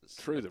gangbusters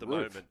through the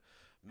roof. Moment.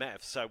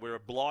 Maths, so we're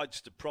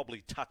obliged to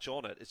probably touch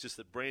on it. It's just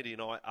that Brandy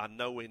and I are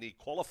nowhere near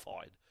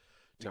qualified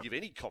to give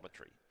any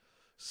commentary.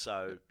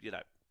 So,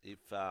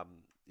 if the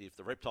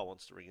Reptile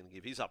wants to ring and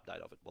give his update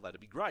of it, well, that'd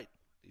be great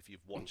if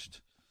you've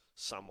watched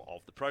some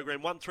of the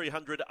program.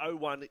 1300 01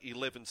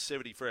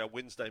 1170 for our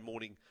Wednesday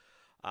morning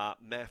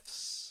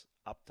maths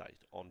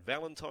update on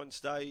Valentine's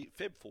Day,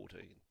 Feb 14,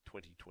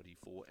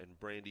 2024. And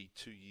Brandy,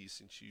 2 years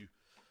since you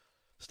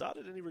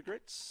started. Any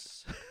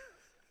regrets?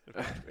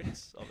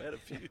 Regrets? I've had a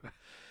few.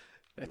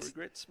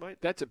 Regrets, mate?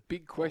 That's a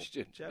big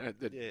question. Yeah,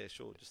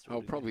 sure.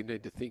 I'll probably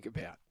need to think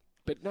about.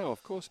 But no,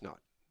 of course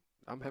not.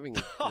 I'm having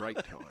a great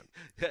time.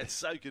 Yeah, it's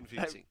so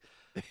convincing.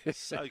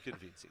 So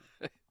convincing.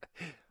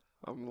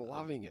 I'm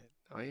loving it.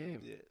 I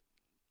am.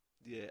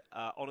 Yeah.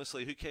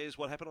 Honestly, who cares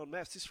what happened on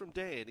maths? This is from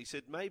Dan. He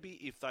said, maybe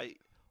if they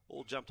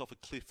all jumped off a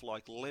cliff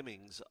like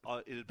lemmings,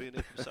 it'd be an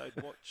episode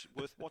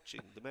worth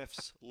watching. The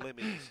maths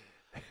lemmings.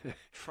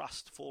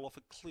 Trust fall off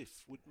a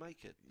cliff would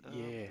make it.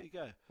 There you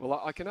go.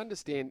 Well, I can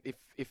understand if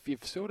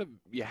you've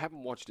you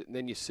haven't watched it and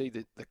then you see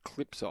the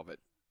clips of it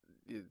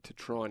to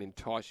try and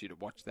entice you to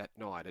watch that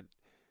night. It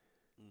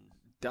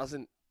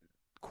doesn't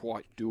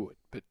quite do it,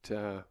 but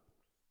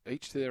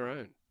each to their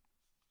own.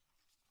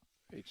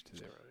 Each to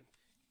their own.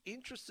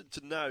 Interested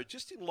to know,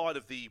 just in light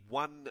of the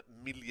 1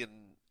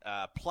 million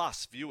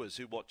plus viewers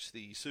who watch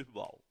the Super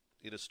Bowl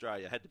in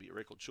Australia, had to be a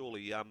record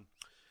surely.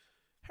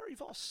 Harry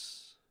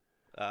Voss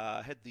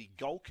had the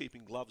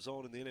goalkeeping gloves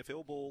on in the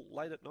NFL ball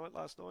late at night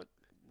last night.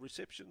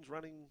 receptions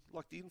running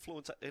like the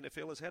influence that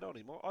NFL has had on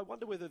him. I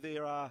wonder whether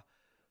there are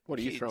what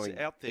are you kids throwing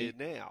out there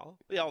now.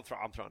 Yeah, I'm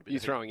throwing a bit. You're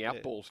throwing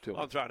out balls to him.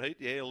 I'm throwing heat.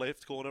 Yeah,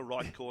 left corner,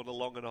 right corner,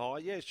 long and high.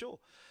 Yeah, sure.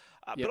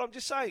 But I'm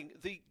just saying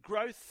the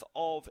growth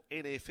of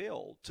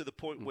NFL to the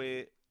point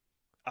where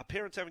are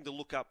parents having to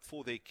look up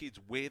for their kids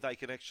where they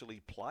can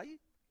actually play?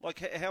 Like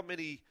how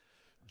many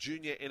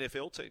junior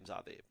NFL teams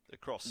are there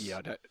across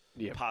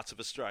parts of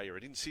Australia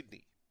and in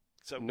Sydney?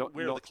 So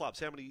where are the clubs?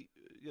 How many,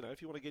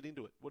 if you want to get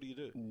into it, what do you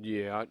do?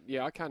 Yeah,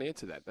 I can't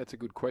answer that. That's a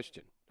good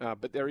question.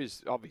 But there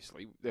is,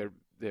 obviously,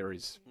 there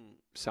is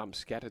some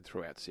scattered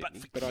throughout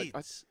Sydney. But for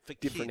kids,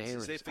 different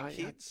areas. Is there for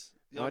kids?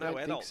 I don't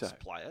think adults so.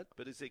 play it,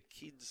 but is there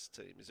kids'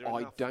 team? Is there I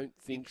enough don't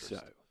think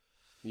interest? so.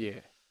 Yeah.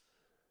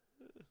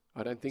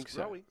 I don't think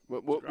so. Growing.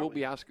 We'll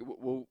be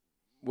asking,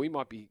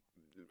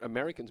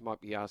 Americans might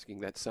be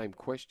asking that same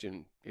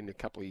question in a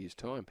couple of years'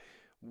 time.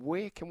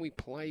 Where can we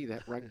play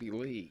that rugby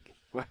league?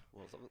 Well,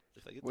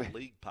 if they get the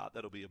league part,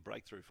 that'll be a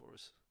breakthrough for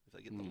us. If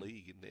they get the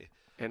league in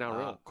there.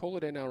 NRL. Call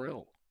it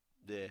NRL.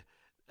 Yeah.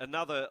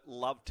 Another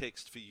love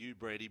text for you,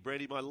 Brandy.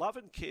 Brandy, my love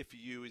and care for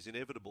you is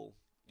inevitable.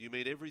 You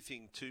mean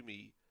everything to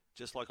me,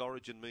 just like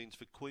Origin means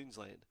for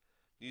Queensland.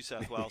 New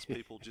South Wales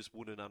people just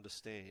wouldn't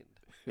understand,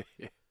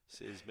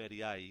 says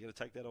Matty A. You going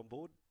to take that on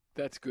board?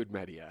 That's good,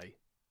 Matty A.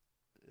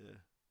 Yeah.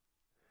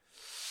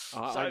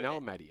 I know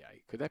Matty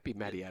A. Could that be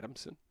Matty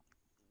Adamson?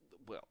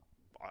 Well,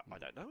 I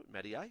don't know.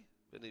 Matty A.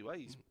 Anyway,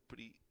 he's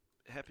pretty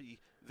happy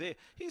there.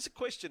 Here's a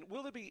question.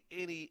 Will there be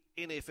any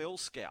NFL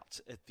scouts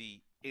at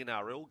the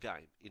NRL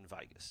game in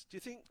Vegas? Do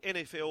you think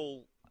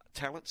NFL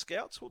talent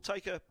scouts will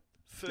take a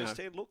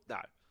first-hand look? No.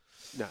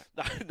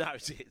 No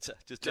is the answer.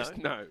 Just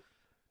no.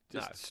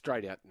 Just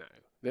straight out no.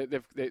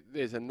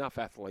 There's enough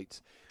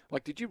athletes.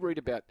 Like, did you read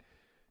about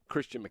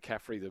Christian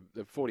McCaffrey,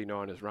 the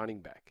 49ers running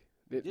back?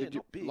 Not big.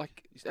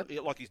 He's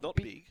not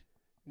big.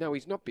 No,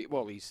 he's not big.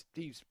 Well, he's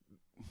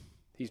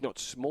not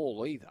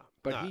small either.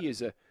 But he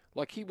is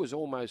he was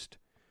almost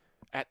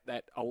at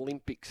that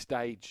Olympic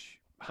stage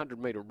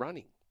 100-metre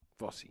running,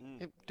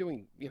 Vossy.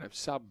 Doing,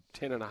 sub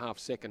 10.5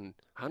 second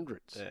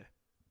hundreds. Yeah.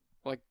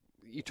 Like,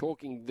 you're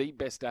talking the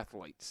best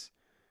athletes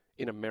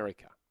in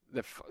America.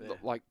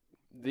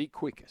 The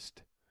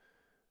quickest,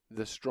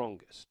 the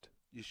strongest.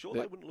 You sure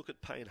they wouldn't look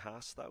at Payne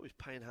Haas, though? If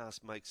Payne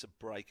Haas makes a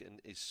break and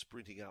is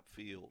sprinting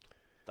upfield,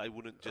 they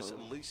wouldn't just at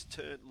least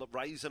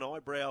raise an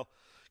eyebrow,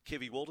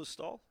 Kevy Walters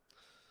style?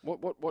 What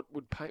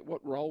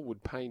role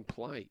would Payne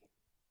play?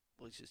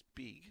 Well, he's just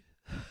big.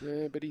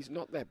 Yeah, but he's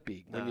not that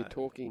big when you're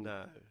talking.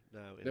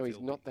 No, he's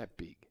not that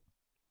big.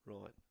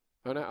 Right.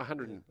 I know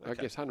 100. I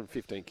guess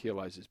 115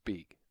 kilos is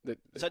big.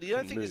 So do you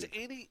don't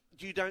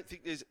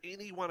think there's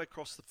anyone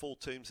across the 4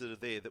 teams that are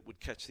there that would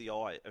catch the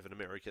eye of an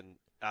American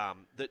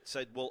that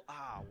said, well,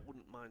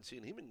 wouldn't mind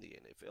seeing him in the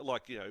NFL?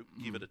 Like,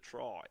 give it a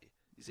try.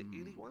 Is there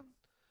anyone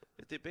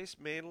at their best?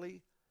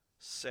 Manly,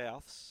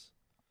 Souths,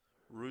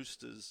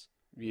 Roosters.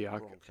 Yeah,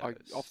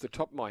 off the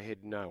top of my head,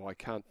 no, I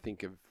can't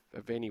think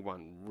of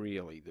anyone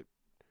really that.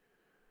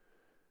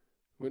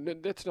 Well,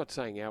 that's not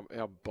saying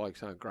our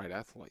blokes aren't great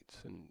athletes,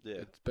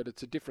 but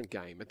it's a different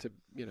game. It's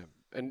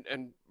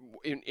and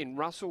in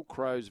Russell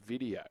Crowe's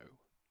video,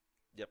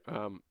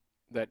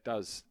 that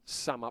does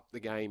sum up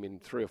the game in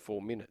 3 or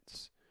 4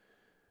 minutes.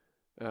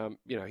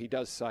 He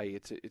does say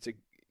it's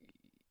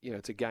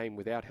a game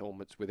without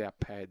helmets, without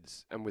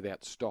pads, and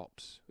without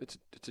stops. It's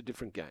a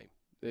different game.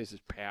 There's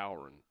this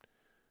power and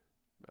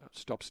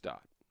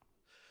stop-start.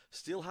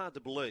 Still hard to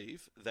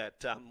believe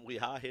that we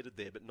are headed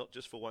there, but not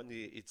just for 1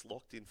 year. It's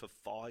locked in for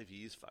 5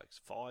 years, folks.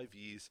 5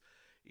 years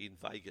in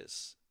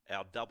Vegas.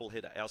 Our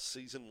doubleheader, our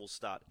season will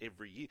start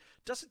every year.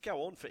 Does it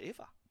go on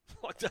forever?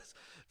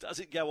 Does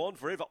it go on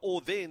forever? Or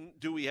then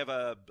do we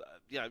have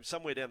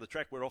somewhere down the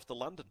track we're off to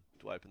London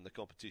to open the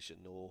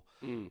competition, or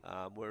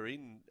we're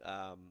in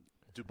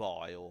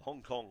Dubai or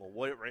Hong Kong or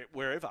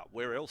wherever.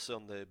 Where else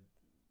on the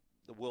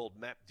world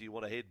map do you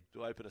want to head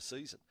to open a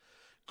season?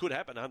 Could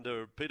happen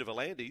under Peter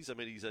V'landys. I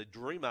mean, he's a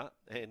dreamer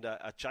and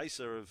a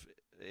chaser of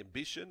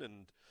ambition,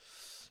 and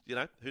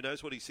who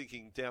knows what he's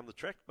thinking down the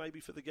track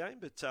maybe for the game.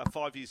 But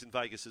 5 years in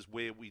Vegas is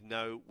where we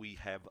know we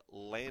have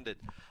landed.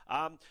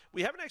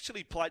 We haven't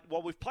actually played.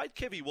 Well, we've played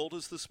Kevy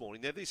Walters this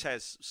morning. Now, this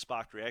has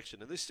sparked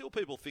reaction, and there's still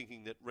people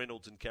thinking that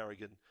Reynolds and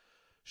Carrigan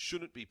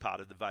shouldn't be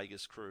part of the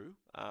Vegas crew.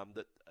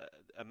 That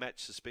a match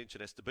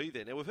suspension has to be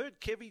there. Now, we've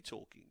heard Kevy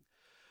talking,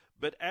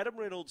 but Adam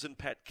Reynolds and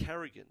Pat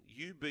Carrigan,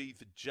 you be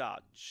the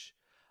judge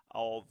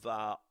of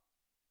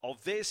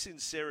their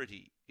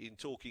sincerity in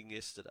talking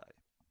yesterday.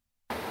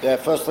 Yeah,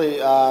 firstly,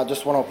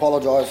 just want to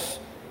apologise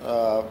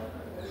for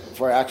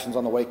our actions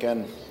on the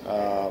weekend.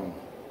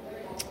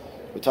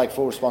 We take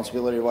full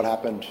responsibility of what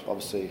happened.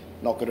 Obviously,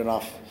 not good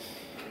enough.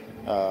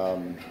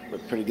 We're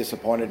pretty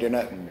disappointed in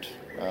it, and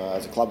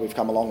as a club, we've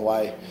come a long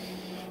way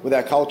with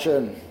our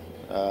culture,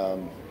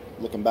 and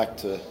looking back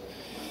to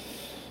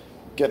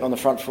getting on the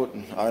front foot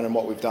and owning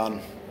what we've done.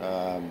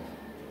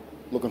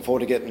 Looking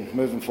forward to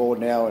moving forward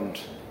now and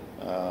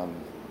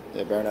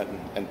bearing it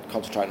and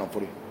concentrating on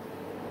footy.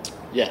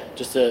 Yeah,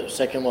 just to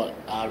second what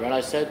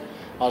Reno said,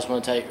 I just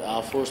want to take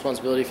full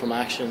responsibility for my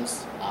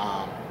actions.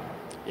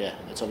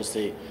 It's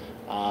obviously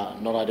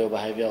not ideal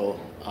behaviour or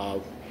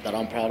that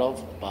I'm proud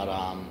of, but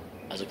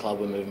as a club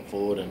we're moving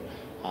forward, and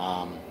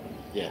I'm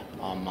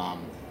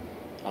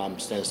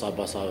standing side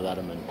by side with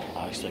Adam, and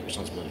I expect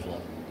responsibility for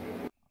that.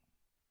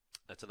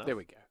 That's enough. There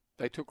we go.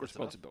 They took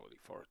responsibility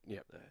for it.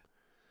 Yep.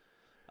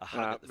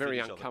 Very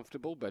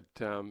uncomfortable, but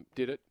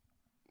did it.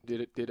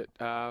 We've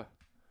got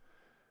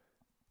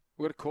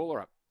a caller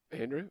up,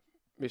 Andrew.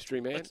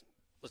 Mystery Man.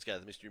 Let's go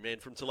to the Mystery Man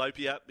from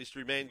Tilapia.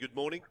 Mystery Man, good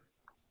morning.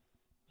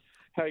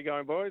 How you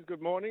going, boys?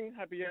 Good morning.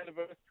 Happy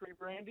anniversary,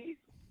 Brandy.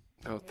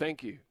 Oh,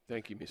 thank you.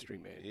 Thank you, Mystery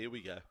Man. Here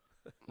we go.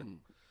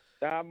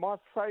 My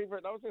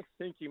favourite, I was just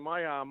thinking,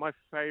 my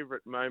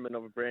favourite moment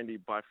of Brandy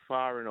by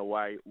far and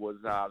away was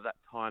that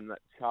time that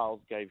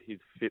Charles gave his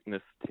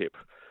fitness tip.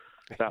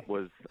 That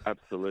was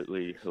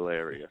absolutely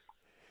hilarious.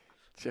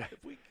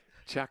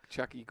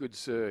 Chucky, good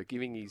sir,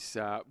 giving his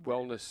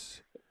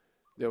wellness.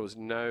 There was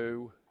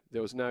no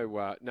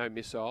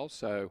missile,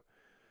 so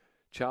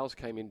Charles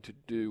came in to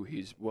do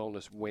his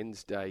Wellness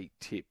Wednesday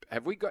tip.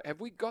 Have we got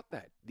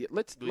that?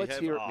 Let's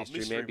hear it,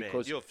 Mystery Man,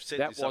 because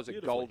that was a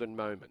golden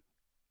moment.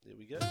 There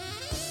we go.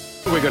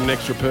 We've got an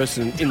extra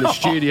person in the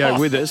studio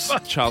with us.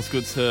 Charles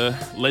Goodsir,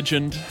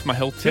 legend, my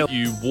health tip.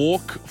 You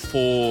walk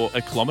for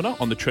a kilometre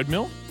on the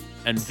treadmill,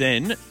 and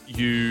then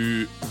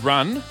you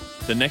run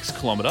the next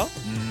kilometre.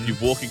 You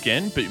walk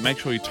again, but you make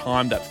sure you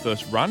time that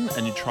first run,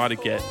 and you try to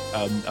get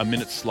a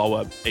minute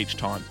slower each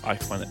time. I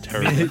explain that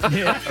terribly.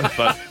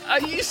 But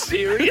are you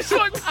serious?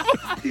 Like,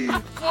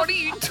 what are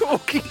you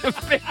talking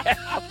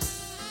about?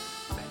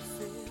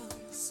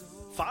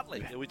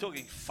 Fartlek. Are we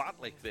talking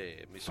fartlek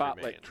there, Mr.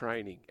 Fartlek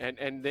training,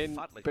 and then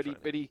but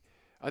he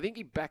I think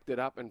he backed it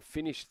up and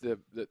finished the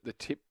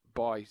tip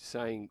by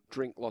saying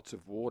drink lots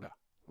of water.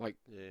 Like,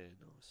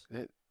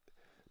 nice.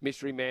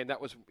 Mystery Man,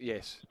 that was,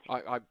 yes.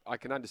 I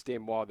can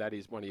understand why that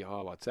is one of your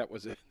highlights. That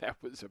was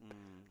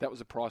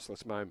a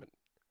priceless moment.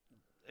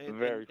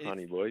 Very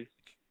funny, boys.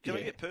 Can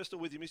I get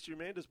personal with you, Mystery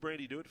Man? Does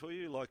Brandy do it for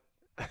you? Like,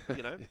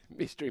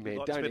 Mystery Man,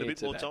 like don't spend a bit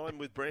answer more that. time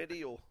with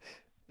Brandy, or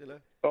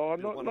Oh,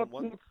 not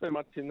so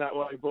much in that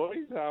way, boys.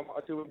 I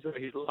do enjoy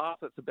his laugh.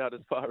 That's about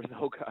as far as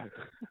I'll go.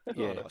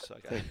 Yeah, nice.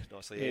 Okay,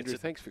 nicely Andrew, answered.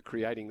 thanks for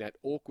creating that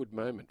awkward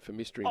moment for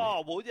Mystery Man.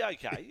 Oh well, yeah,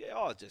 okay.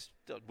 Yeah,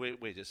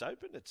 we're just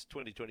open. It's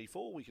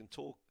 2024. We can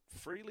talk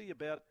freely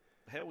about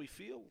how we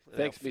feel.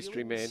 Thanks,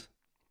 Mystery Man.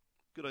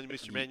 Good on you,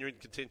 Mystery Man. You're in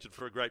contention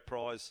for a great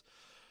prize,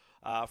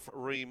 for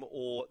Ream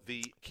or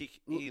the kick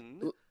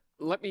in.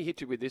 Let me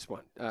hit you with this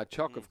one.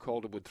 Chock of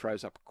Calderwood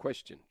throws up a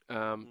question.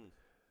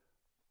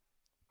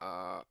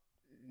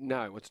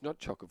 No, it's not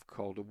Chock of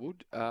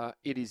Calderwood.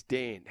 It is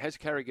Dan. Has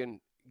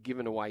Carrigan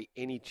given away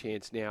any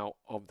chance now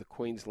of the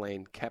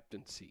Queensland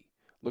captaincy?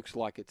 Looks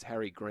like it's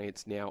Harry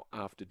Grant's now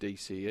after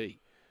DCE.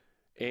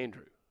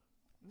 Andrew?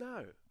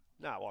 No,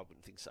 I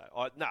wouldn't think so.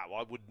 I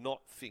would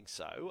not think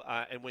so.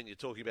 And when you're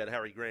talking about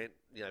Harry Grant,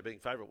 being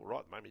favourable, right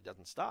at the moment he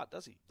doesn't start,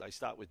 does he? They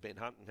start with Ben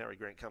Hunt and Harry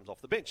Grant comes off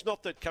the bench.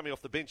 Not that coming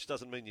off the bench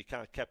doesn't mean you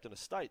can't captain a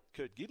state.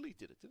 Kurt Gidley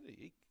did it, didn't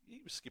he? He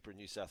was skipper in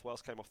New South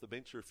Wales, came off the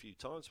bench a few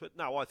times. But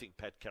no, I think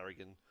Pat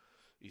Carrigan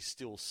is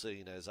still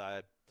seen as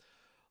a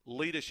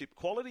leadership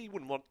quality.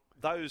 Wouldn't want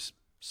those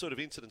sort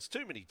of incidents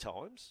too many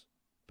times,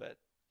 but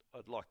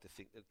I'd like to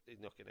think that he's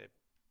not going to.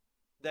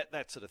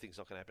 That sort of thing's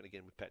not going to happen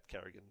again with Pat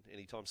Carrigan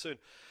anytime soon.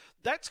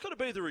 That's got to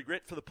be the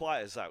regret for the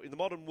players, though. In the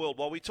modern world,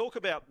 while we talk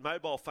about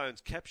mobile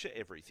phones capture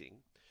everything,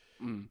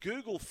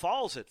 Google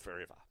files it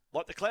forever.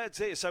 Like the cloud's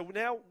there. So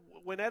now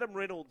when Adam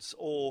Reynolds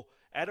or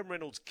Adam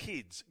Reynolds'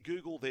 kids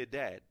Google their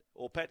dad,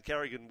 or Pat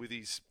Carrigan with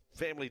his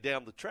family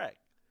down the track,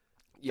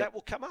 that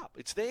will come up.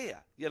 It's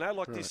there.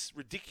 This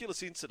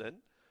ridiculous incident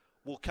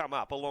will come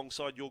up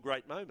alongside your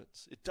great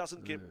moments. It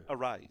doesn't get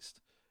erased.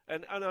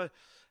 And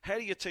how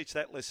do you teach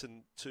that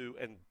lesson to,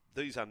 and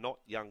these are not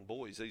young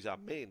boys, these are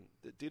men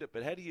that did it,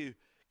 but how do you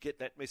get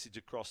that message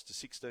across to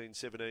 16,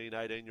 17,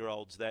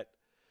 18-year-olds that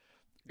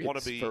want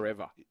to be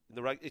forever.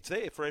 It's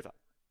there forever.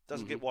 It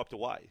doesn't get wiped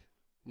away.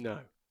 No.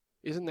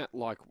 Isn't that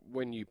like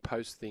when you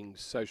post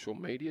things social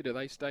media, do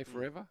they stay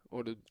forever?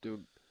 Or do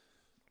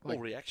Well,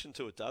 reaction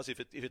to it does. If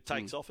it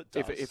takes off, it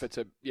does. If it's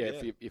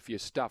if you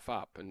stuff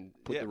up and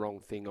put the wrong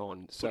thing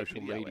on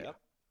social media. Out.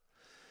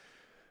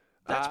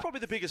 That's probably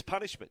the biggest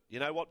punishment. You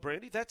know what,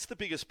 Brandy? That's the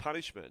biggest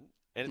punishment,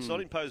 and it's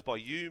not imposed by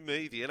you,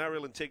 me, the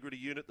NRL Integrity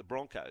Unit, the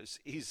Broncos,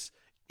 is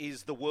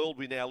the world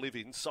we now live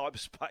in,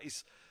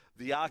 cyberspace.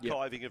 The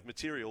archiving of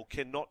material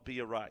cannot be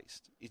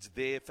erased. It's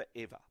there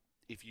forever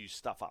if you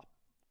stuff up.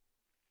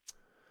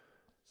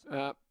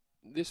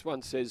 This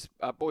one says,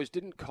 boys,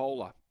 didn't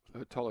Tolo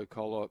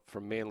Kola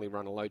from Manly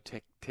run a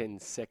low-tech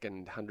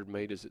 10-second 100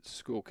 metres at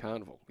school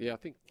carnival? Yeah, I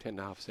think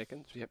 10.5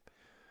 seconds, yep.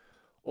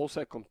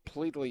 Also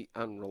completely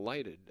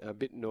unrelated, a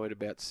bit annoyed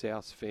about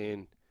South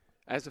fan,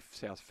 as a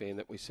South fan,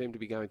 that we seem to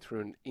be going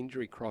through an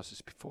injury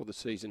crisis before the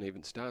season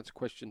even starts.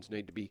 Questions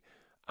need to be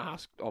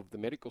asked of the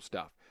medical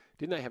staff.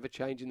 Didn't they have a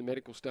change in the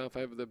medical staff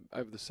over the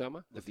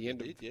summer? I think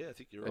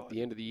you're right. At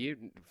the end of the year,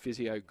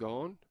 physio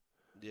gone.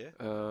 Yeah.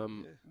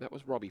 That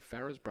was Robbie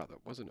Farah's brother,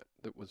 wasn't it?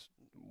 That was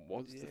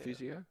the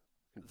physio.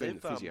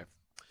 They've, the physio.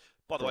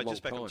 By the way,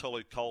 just back time. on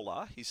Tolu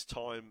Kola, his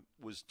time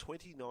was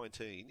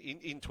 2019.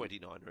 In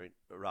 2019,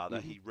 rather,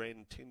 he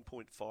ran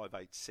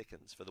 10.58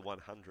 seconds for the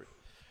 100.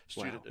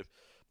 Student of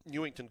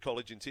Newington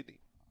College in Sydney.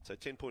 So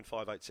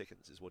 10.58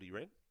 seconds is what he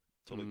ran,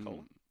 Tolu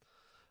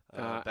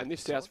Kola. And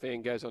this South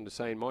fan goes on to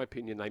say, in my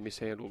opinion, they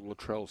mishandled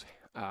Latrell's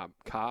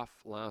calf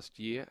last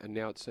year, and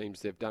now it seems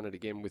they've done it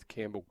again with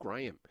Campbell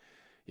Graham.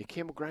 Yeah,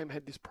 Campbell Graham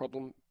had this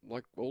problem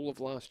like all of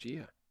last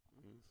year.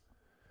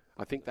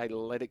 I think they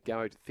let it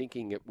go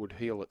thinking it would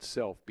heal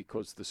itself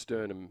because the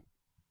sternum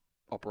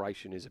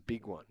operation is a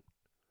big one.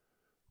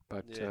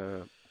 But,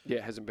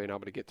 it hasn't been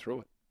able to get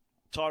through it.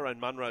 Tyrone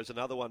Munro's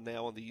another one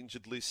now on the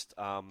injured list.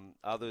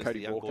 Others, Cody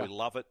the young Walker. boy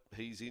Lovett,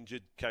 he's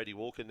injured. Cody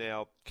Walker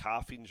now,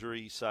 calf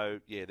injury. So,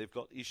 they've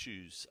got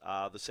issues.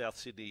 The South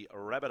Sydney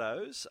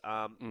Rabbitohs,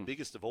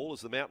 biggest of all,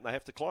 is the mountain they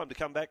have to climb to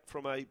come back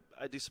from a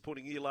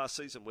disappointing year last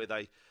season where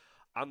they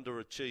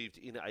underachieved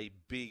in a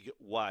big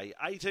way.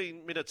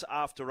 18 minutes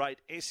after 8,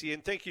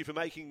 SEN, thank you for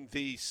making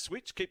the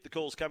switch. Keep the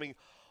calls coming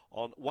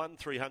on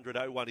 1300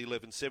 01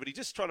 1170.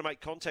 Just trying to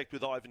make contact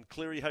with Ivan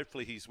Cleary.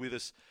 Hopefully he's with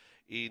us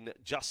in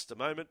just a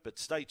moment, but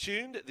stay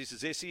tuned. This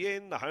is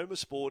SEN, the home of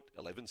sport,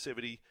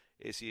 1170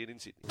 SEN in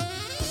Sydney.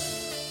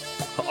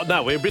 Oh,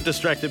 no, we're a bit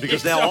distracted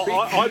because Yeah, now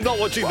sorry. I'm not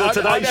watching the I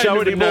Today don't Show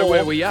even anymore. know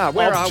where we are.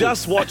 Where are I've we?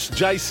 just watched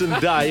Jason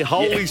Day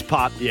hold his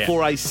putt Yeah.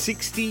 for a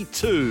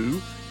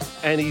 62,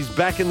 and he's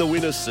back in the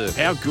winner's circle.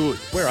 How good?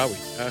 Where are we?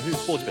 Who's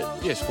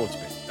Sportsbet? Yeah,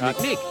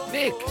 Sportsbet.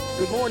 Nick,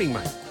 good morning,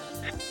 mate.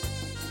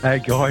 Hey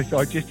guys,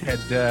 I just had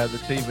the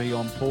TV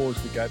on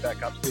pause to go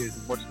back upstairs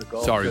and watch the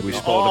golf. Sorry, we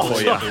spoiled it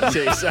for you.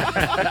 Jeez.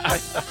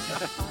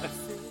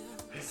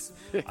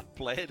 I'm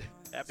glad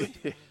happened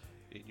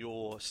in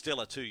your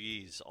stellar 2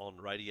 years on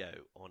radio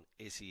on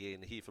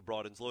SEN here for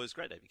Bryden's Lawyers.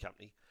 Great to have your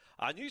company.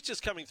 News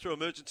just coming through.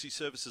 Emergency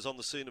services on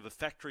the scene of a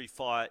factory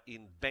fire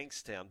in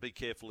Bankstown. Be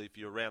careful if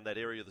you're around that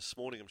area this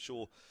morning. I'm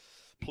sure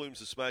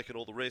plumes of smoke and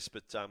all the rest,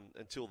 but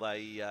until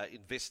they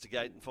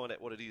investigate and find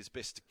out what it is,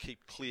 best to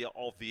keep clear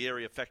of the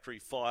area. Factory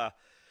fire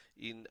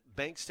in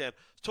Bankstown.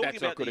 Talking That's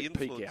about not good the at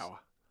influence. peak hour.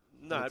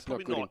 No, That's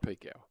probably not good not. in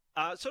peak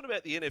hour. It's not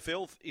about the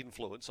NFL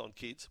influence on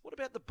kids. What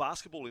about the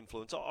basketball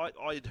influence?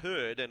 I had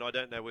heard, and I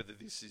don't know whether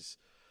this is,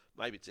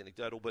 maybe it's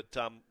anecdotal, but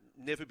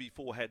never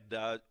before had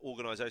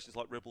organisations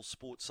like Rebel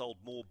Sports sold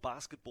more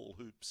basketball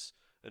hoops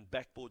and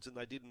backboards than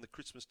they did in the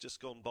Christmas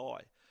just gone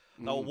by.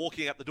 They were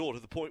walking out the door to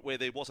the point where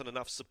there wasn't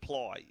enough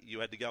supply.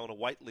 You had to go on a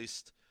wait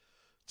list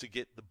to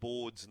get the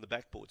boards and the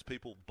backboards,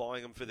 people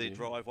buying them for their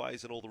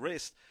driveways and all the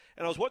rest.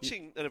 And I was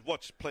watching, and I've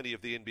watched plenty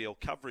of the NBL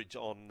coverage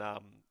on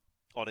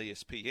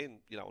ESPN,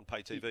 on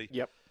pay TV.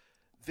 Yep.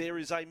 There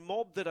is a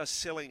mob that are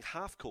selling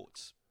half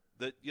courts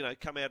that,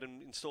 come out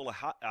and install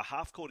a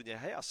half court in your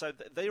house. So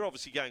they're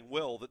obviously going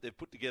well that they've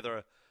put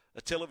together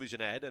a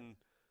television ad and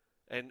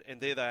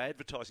there they're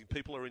advertising.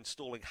 People are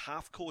installing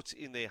half courts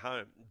in their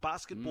home.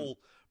 Basketball,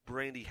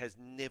 Brandy, has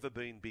never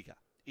been bigger.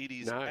 It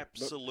is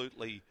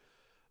absolutely,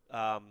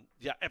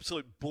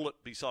 absolute bullet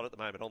beside at the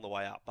moment on the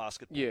way up,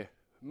 basketball. Yeah.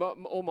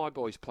 All my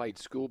boys played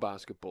school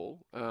basketball.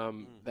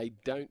 They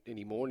don't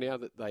anymore now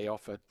that they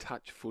offer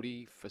touch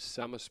footy for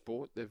summer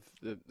sport.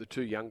 The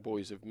two young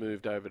boys have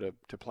moved over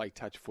to play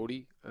touch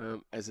footy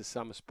as a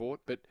summer sport.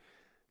 But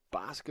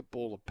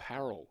basketball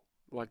apparel,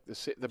 like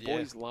the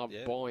boys love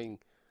buying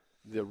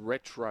the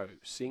retro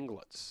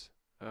singlets.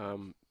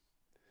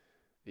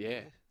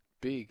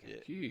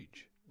 Big,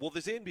 huge. Well,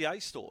 there's the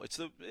NBA store. It's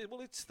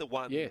the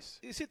one. Yes.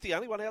 Is it the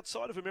only one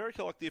outside of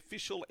America? Like the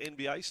official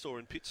NBA store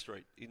in Pitt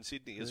Street in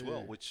Sydney as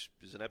well, which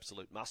is an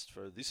absolute must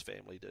for this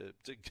family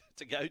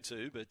to go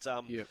to. But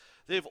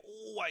they've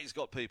always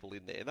got people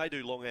in there, and they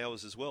do long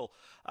hours as well.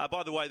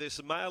 By the way, there's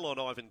some mail on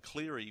Ivan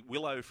Cleary.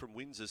 Willow from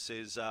Windsor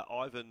says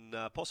Ivan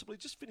possibly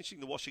just finishing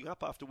the washing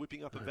up after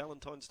whipping up a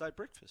Valentine's Day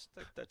breakfast.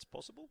 That's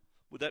possible.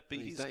 Would that be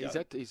his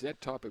go? He's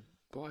that type of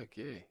bloke,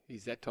 yeah.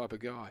 He's that type of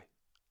guy.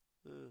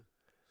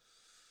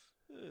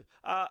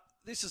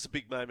 This is a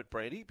big moment,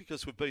 Brandy,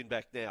 because we've been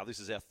back now. This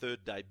is our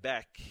third day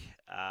back.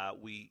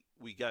 We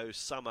go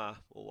summer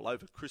or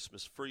over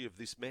Christmas free of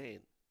this man,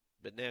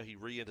 but now he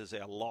re-enters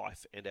our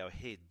life and our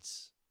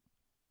heads.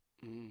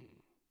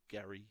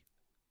 Gary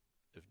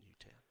of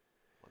Newtown,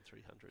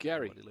 1300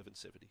 Gary.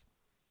 1170.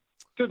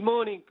 Good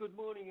morning,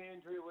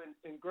 Andrew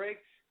and Greg.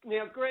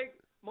 Now, Greg,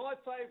 my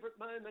favourite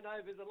moment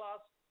over the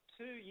last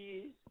 2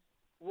 years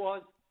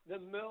was the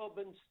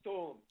Melbourne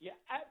Storm. You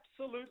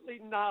absolutely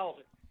nailed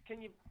it. Can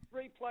you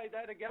replay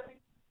that again?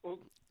 Or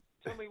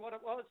tell me what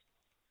it was?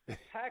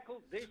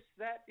 Tackle, this,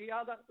 that, the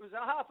other. It was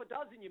a half a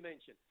dozen you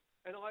mentioned.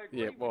 And I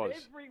agree with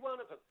every one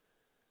of them.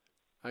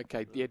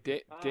 Okay, yeah,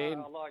 Dan,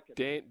 I like it.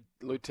 Dan,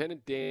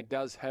 Lieutenant Dan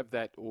does have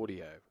that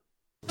audio.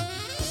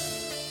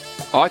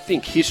 I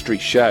think history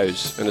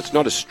shows, and it's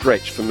not a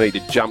stretch for me to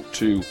jump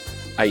to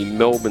a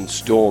Melbourne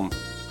Storm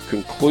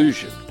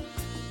conclusion,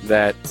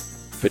 that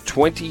for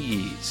 20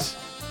 years,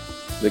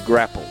 the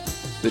grapple,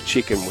 the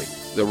chicken wing,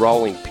 the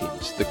rolling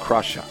pins, the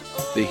crusher,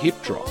 the hip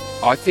drop,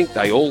 I think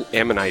they all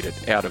emanated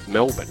out of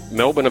Melbourne.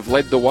 Melbourne have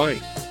led the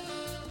way.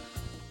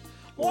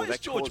 Why is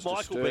George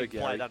Michael being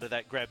played under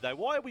that grab, though?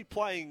 Why are we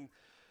playing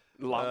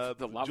the love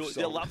song?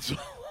 The love song.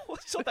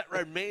 It's not that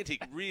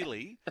romantic,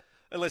 really,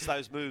 unless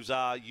those moves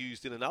are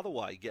used in another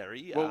way,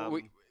 Gary. Well,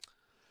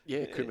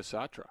 Kuma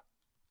Satra.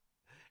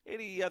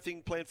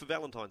 Anything planned for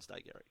Valentine's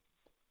Day, Gary?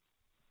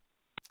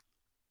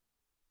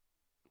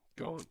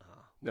 Gone.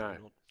 No,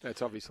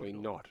 that's obviously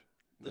not.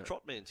 The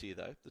Trot Man's here,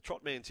 though. The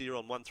Trot Man's here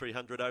on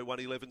 1300 01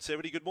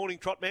 1170. Good morning,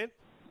 Trot Man.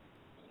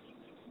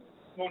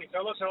 Morning,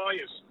 fellas. How are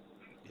you?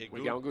 Yeah,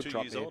 We're going good,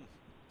 Trot Man.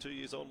 2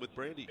 years on with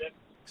Brandy. Yep.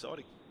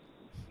 Exciting.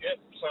 Yep.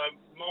 So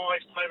my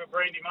favourite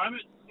Brandy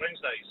moment,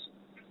 Wednesdays.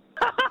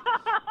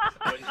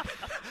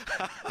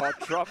 Oh,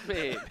 Trot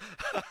Man.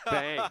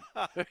 Bang.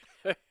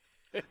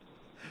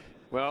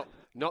 Well,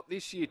 not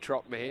this year,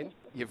 Trot Man.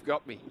 You've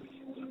got me.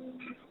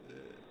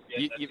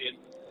 Yeah, that's it.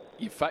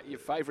 Your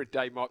favourite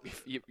day might be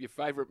your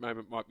favourite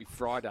moment might be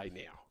Friday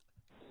now.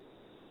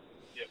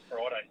 Yeah,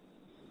 Friday.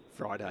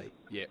 Friday.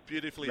 Yeah.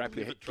 Beautifully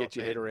delivered, get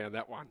your head around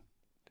that one.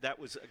 That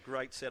was a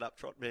great setup,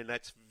 Trot Man.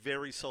 That's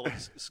very solid.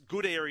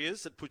 Good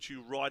areas that put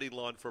you right in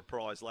line for a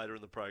prize later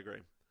in the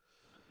program.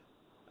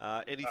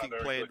 Anything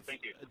planned? Good,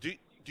 thank you.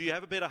 Do you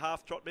have a better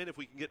half, Trot Man? If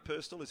we can get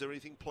personal, is there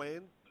anything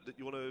planned that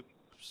you want to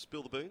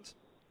spill the beans?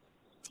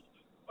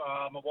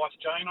 My wife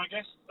Jane, I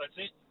guess. That's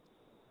it.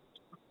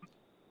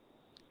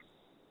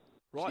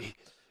 Right.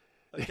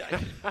 Okay.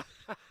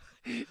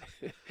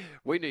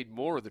 We need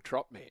more of the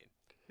Trot Man.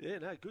 Yeah,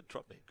 no, good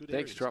Trot Man. Good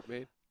Thanks, areas. Trot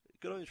Man.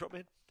 Good on you, Trot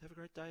Man. Have a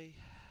great day.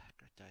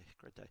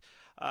 Great day.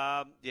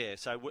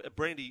 So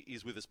Brandy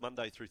is with us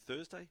Monday through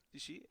Thursday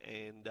this year,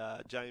 and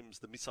James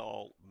the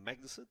Missile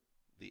Magnuson,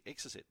 the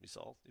Exocet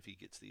missile, if he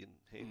gets the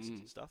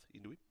enhanced stuff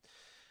into him.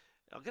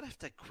 I'm going to have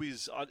to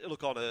quiz. There'll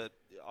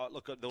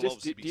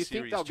obviously be do you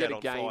think they'll get a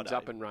games Friday.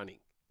 up and running?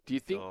 Do you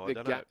think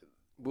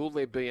will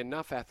there be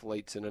enough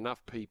athletes and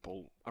enough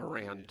people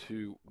around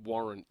to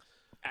warrant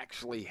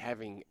actually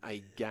having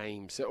a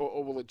game? So,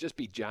 or will it just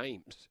be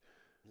James?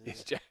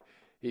 Yeah.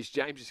 Is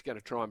James just going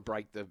to try and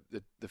break the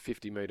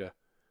 50-metre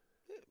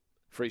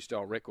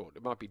freestyle record?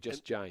 It might be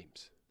just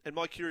James. And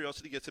my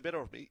curiosity gets the better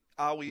of me.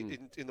 Are we,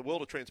 in the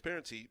world of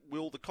transparency,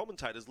 will the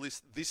commentators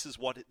list this is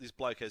what this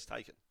bloke has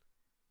taken?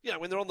 You know,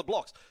 when they're on the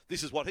blocks,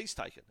 this is what he's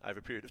taken over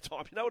a period of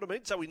time. You know what I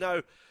mean? So we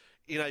know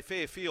in a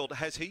fair field,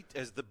 has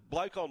the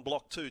bloke on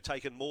block 2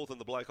 taken more than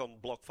the bloke on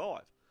block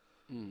 5?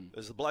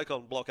 Has the bloke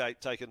on block 8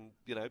 taken,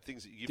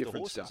 things that you give Different the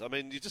horses? stuff. I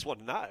mean, you just want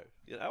to know.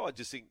 I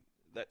just think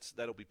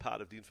that'll be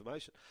part of the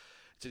information.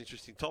 It's an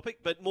interesting topic,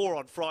 but more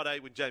on Friday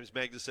when James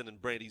Magnuson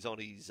and Brandy's on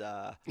his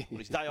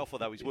day off,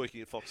 although he's working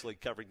at Fox League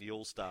covering the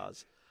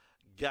All-Stars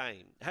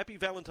game. Happy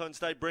Valentine's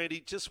Day, Brandy.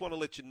 Just want to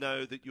let you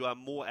know that you are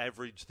more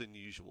average than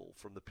usual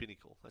from the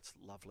Pinnacle. That's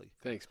lovely.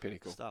 Thanks,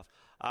 Pinnacle. Stuff.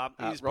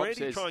 Is Rob Brandy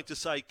says... trying to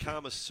say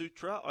Kama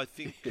Sutra? I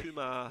think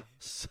Kumar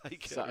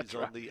Saker is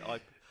on the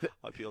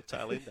IPL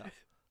tail ender.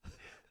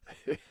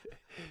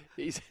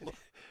 He's an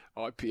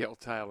IPL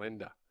tail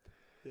ender.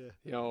 Yeah.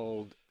 The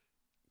old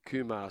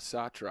Kumar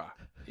Satra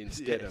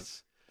instead of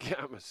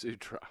Kama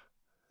Sutra.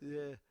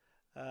 Yeah.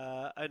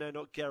 Oh, no,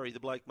 not Gary. The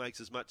bloke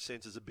makes as much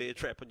sense as a bear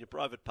trap on your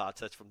private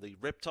parts. That's from the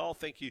Reptile.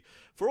 Thank you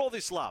for all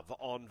this love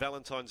on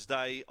Valentine's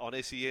Day on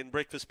SEN.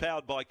 Breakfast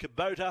powered by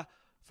Kubota.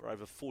 For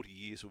over 40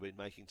 years, we've been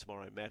making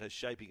tomorrow matter,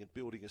 shaping and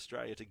building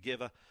Australia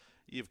together.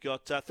 You've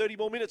got 30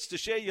 more minutes to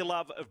share your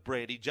love of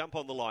Brandy. Jump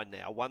on the line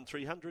now,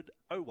 1300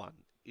 01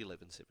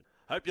 1170.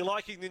 Hope you're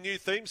liking the new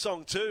theme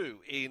song too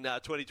in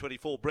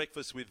 2024.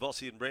 Breakfast with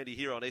Vossy and Brandy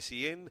here on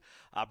SEN.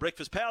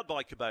 Breakfast powered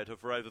by Kubota.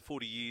 For over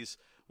 40 years,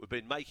 we've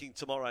been making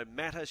tomorrow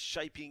matter,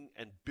 shaping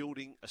and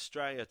building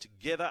Australia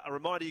together. A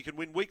reminder, you can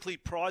win weekly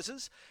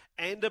prizes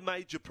and a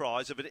major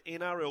prize of an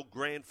NRL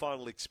Grand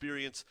Final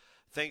experience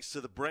thanks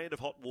to the brand of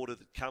hot water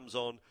that comes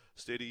on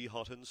steady,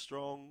 hot and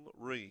strong,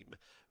 Ream.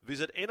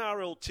 Visit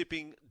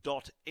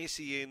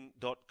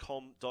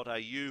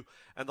nrltipping.sen.com.au.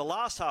 And the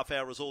last half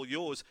hour is all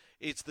yours.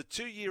 It's the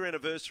 2-year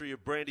anniversary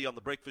of Brandy on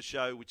The Breakfast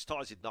Show, which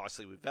ties in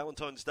nicely with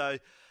Valentine's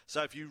Day.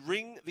 So if you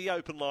ring the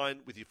open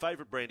line with your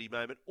favourite Brandy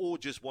moment or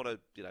just want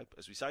to,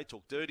 as we say,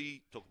 talk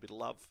dirty, talk a bit of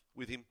love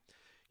with him,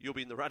 you'll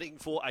be in the running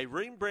for a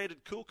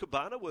Ream-branded Cool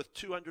Cabana worth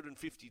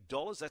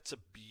 $250. That's a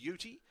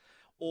beauty.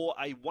 Or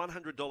a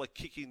 $100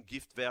 kick-in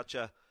gift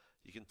voucher.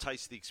 You can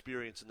taste the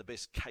experience and the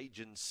best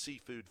Cajun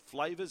seafood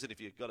flavours. And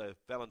if you've got a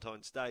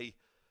Valentine's Day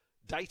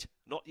date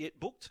not yet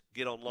booked,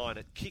 get online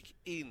at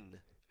kickin.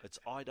 It's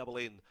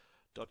inn.com.au,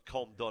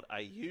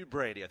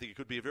 Brandy. I think it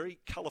could be a very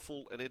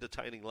colourful and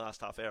entertaining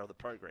last half hour of the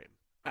program.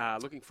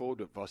 Looking forward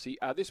to it, Vossy.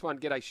 This one,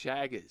 G'day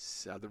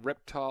Shaggers. The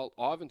Reptile.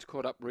 Ivan's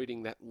caught up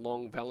reading that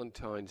long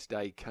Valentine's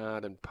Day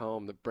card and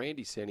poem that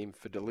Brandy sent him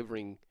for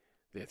delivering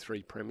their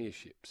 3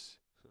 premierships.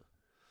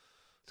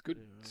 It's good.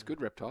 Yeah. It's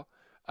good, Reptile.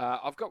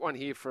 I've got one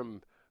here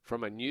from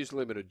a News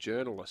Limited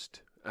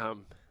journalist.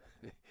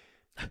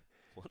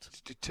 What?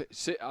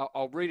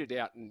 I'll read it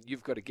out, and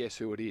you've got to guess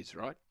who it is,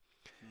 right?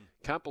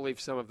 Can't believe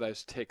some of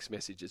those text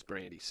messages,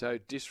 Brandy. So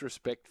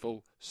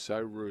disrespectful, so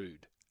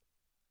rude.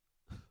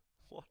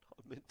 What? I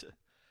meant to...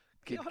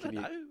 Can I don't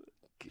know.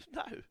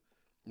 No.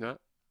 No?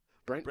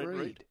 Brent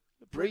Reed.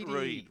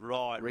 Reed.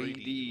 Right,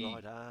 Reedy.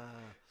 Right,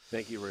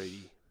 Thank you,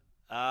 Reedy.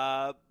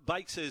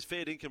 Bake says,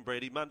 fair dinkum,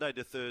 Brandy, Monday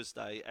to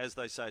Thursday. As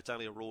they say, it's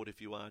only a reward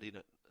if you aren't in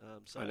it.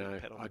 So I know.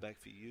 pat on the back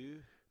for you.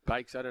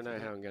 Bakes, I don't know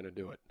how I'm going to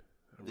do it.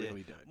 I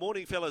really don't.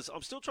 Morning, fellas.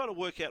 I'm still trying to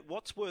work out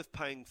what's worth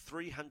paying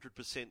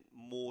 300%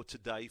 more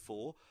today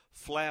for,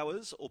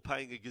 flowers or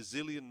paying a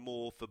gazillion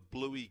more for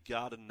bluey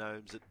garden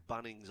gnomes at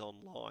Bunnings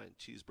online.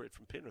 Cheers, Brett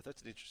from Penrith.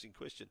 That's an interesting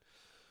question.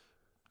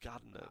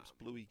 Garden gnomes,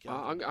 bluey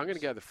garden I'm going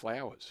to go the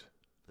flowers.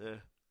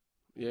 Yeah.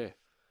 Yeah.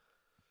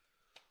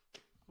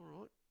 All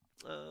right.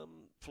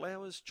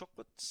 Flowers,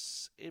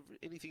 chocolates,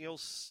 anything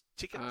else?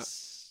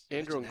 Tickets?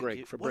 Andrew and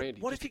Greg for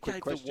Brandy. What if you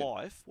gave question. the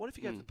wife? What if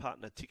you gave the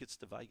partner tickets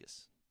to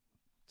Vegas,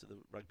 to the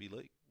rugby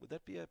league? Would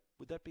that be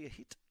a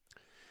hit?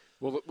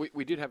 Well,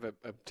 we did have a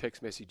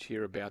text message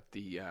here about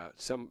the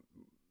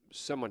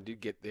someone did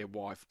get their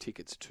wife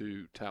tickets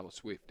to Taylor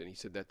Swift, and he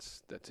said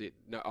that's it.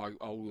 No,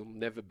 I will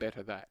never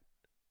better that.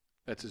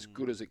 That's as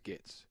good as it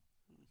gets.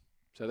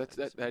 So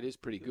that is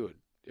pretty good.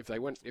 If they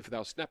were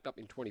snapped up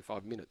in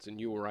 25 minutes and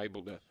you were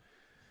able to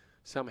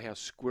somehow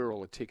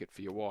squirrel a ticket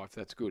for your wife,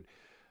 that's good.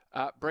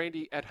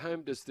 Brandy, at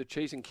home, does the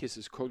Cheese and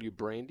Kisses call you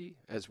Brandy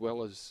as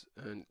well as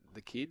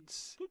the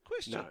kids? Good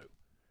question. No.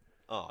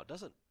 Oh, it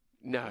doesn't?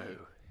 No.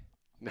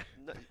 No.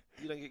 No.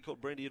 You don't get called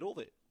Brandy at all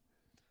there?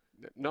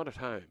 Not at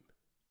home.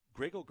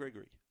 Greg or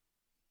Gregory?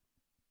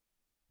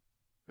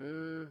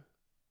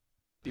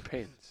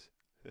 Depends.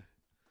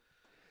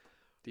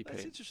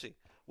 That's interesting.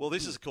 Well,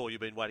 this is a call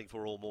you've been waiting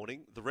for all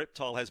morning. The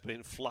reptile has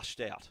been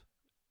flushed out,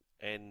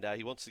 and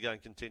he wants to go in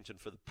contention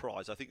for the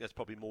prize. I think that's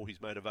probably more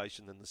his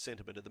motivation than the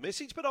sentiment of the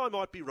message, but I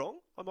might be wrong.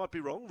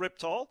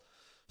 Reptile,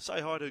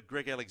 say hi to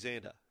Greg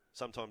Alexander,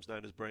 sometimes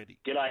known as Brandy.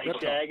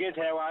 G'day, Jaggers.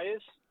 How are you?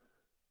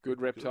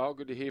 Good, Reptile.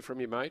 Good to hear from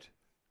you, mate.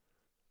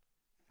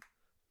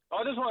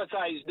 I just want to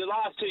say the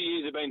last 2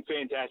 years have been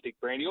fantastic,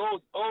 Brandy.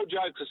 All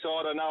jokes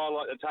aside, I know I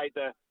like to take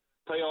the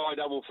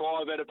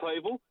PI55 out of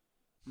people,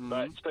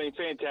 but it's been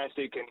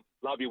fantastic and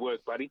love your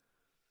work, buddy.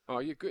 Oh,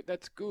 you're good.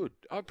 That's good.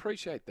 I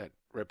appreciate that,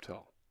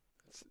 Reptile.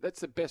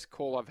 That's the best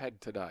call I've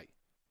had today.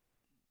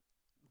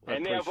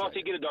 And now,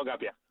 Vossy, get a dog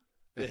up here.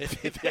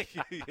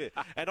 Yeah.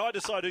 And I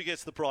decide who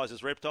gets the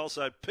prizes, Reptile,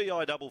 so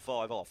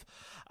PI55 off.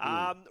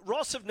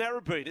 Ross of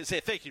Narrabeen is there.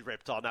 Thank you,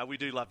 Reptile. No, we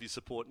do love your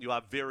support, and you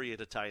are very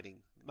entertaining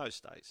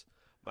most days.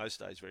 Most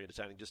days very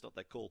entertaining, just not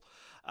that cool.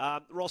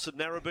 Ross of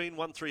Narrabeen,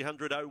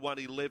 1300 01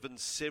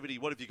 1170.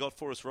 What have you got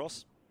for us,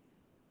 Ross?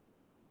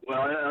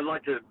 Well, I'd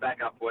like to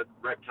back up what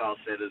Reptile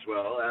said as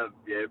well.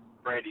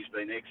 Brandy's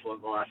been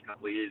excellent the last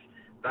couple of years,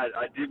 but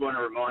I did want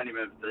to remind him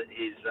of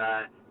his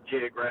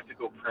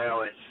geographical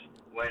prowess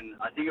when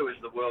I think it was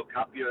the World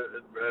Cup,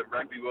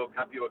 Rugby World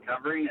Cup you were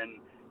covering, and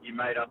you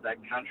made up that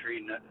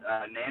country,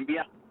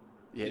 Nambia.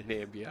 Yeah,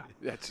 Nambia.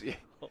 That's Nambia.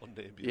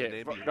 Yeah,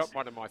 Nambians. not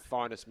one of my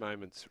finest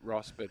moments,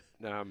 Ross, but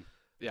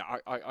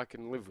I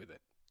can live with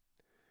it.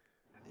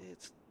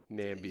 It's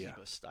Nambia.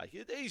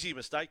 Easy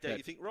mistake, don't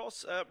you think,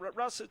 Ross?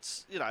 Russ,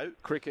 it's,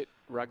 cricket,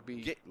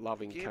 rugby,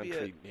 loving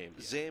country, Nambia.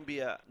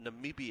 Zambia,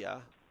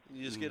 Namibia.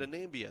 You just get a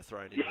Nambia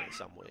thrown in there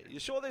somewhere. You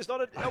sure there's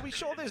not are we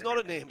sure there's not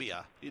a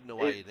Nambia hidden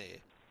away in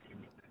there?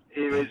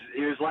 He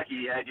was lucky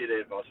he had you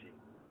there, Vossy.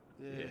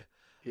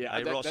 Yeah,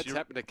 Hey, Ross, that's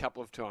happened a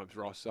couple of times,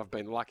 Ross. I've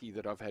been lucky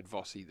that I've had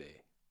Vossy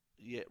there.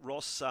 Yeah,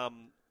 Ross,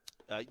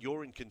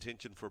 you're in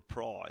contention for a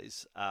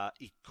prize.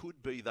 It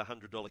could be the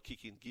 $100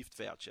 kick-in gift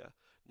voucher.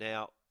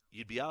 Now,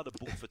 you'd be able to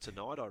book for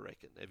tonight, I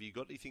reckon. Have you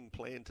got anything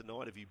planned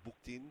tonight? Have you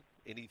booked in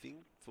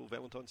anything for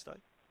Valentine's Day?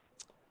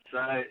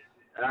 So,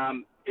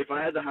 if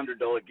I had the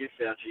 $100 gift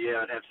voucher,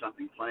 I'd have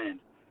something planned.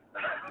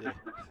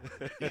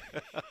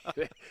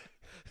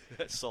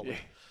 That's solid. Yeah.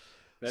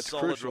 That's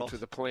solid, crucial Ross. to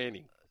the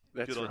planning.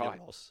 That's good right. on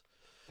you, Ross.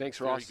 Thanks,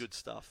 Very Ross. good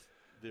stuff.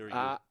 Very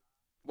good.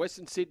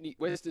 Western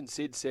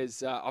Sid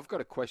says, I've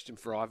got a question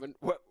for Ivan.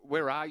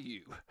 Where are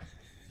you?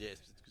 Yes,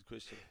 it's a good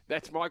question.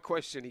 That's my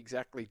question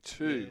exactly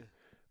too,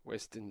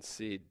 Western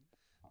Sid.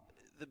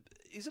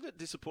 Isn't it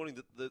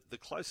disappointing that the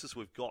closest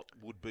we've got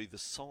would be the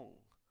song?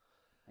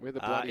 Where the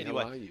bloody hell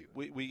are you?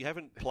 We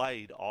haven't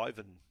played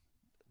Ivan,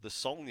 the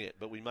song yet,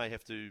 but we may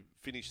have to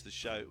finish the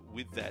show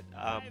with that.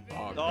 No.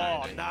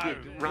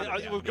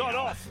 We've gone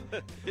off.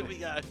 Here we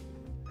go.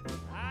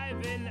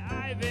 Ivan.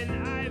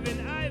 I-V-A-N,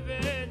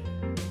 Ivan.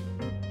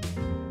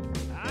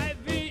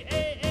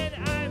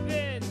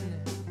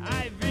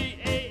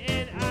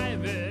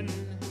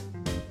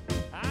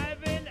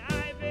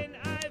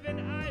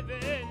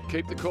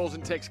 Keep the calls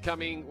and texts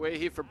coming. We're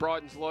here for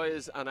Bryden's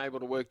Lawyers. Unable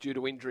to work due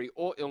to injury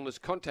or illness,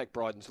 contact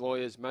Bryden's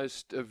Lawyers.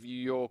 Most of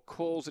your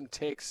calls and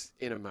texts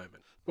in a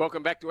moment.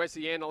 Welcome back to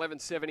SEN,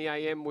 11:70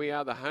 a.m. We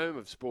are the home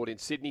of sport in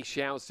Sydney.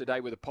 Showers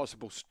today with a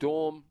possible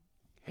storm.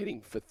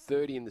 Heading for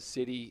 30 in the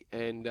city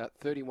and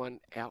 31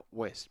 out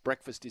west.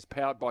 Breakfast is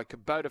powered by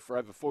Kubota. For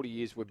over 40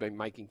 years, we've been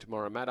making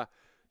tomorrow matter,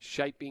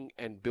 shaping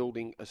and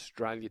building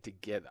Australia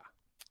together.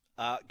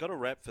 Got a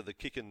wrap for the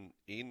kicking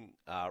in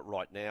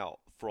right now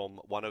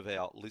from one of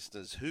our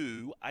listeners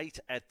who ate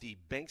at the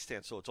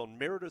Bankstown. So it's on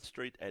Meredith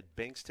Street at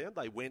Bankstown.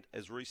 They went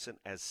as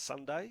recent as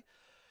Sunday.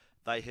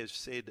 They have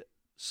said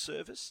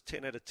Service,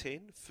 10 out of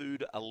 10.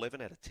 Food,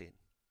 11 out of 10.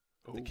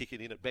 Ooh. The kicking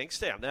in at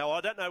Bankstown. Now,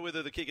 I don't know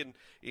whether the kicking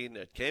in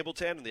at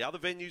Campbelltown and the other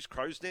venues,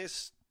 Crow's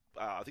Nest,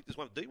 I think there's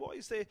one at DY,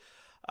 is there,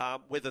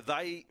 whether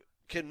they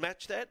can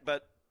match that,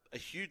 but a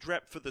huge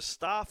rap for the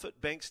staff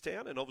at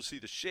Bankstown and obviously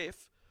the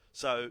chef.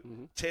 So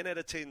 10 out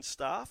of 10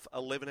 staff,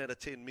 11 out of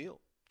 10 meal.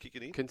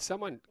 Kicking in. Can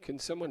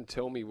someone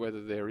tell me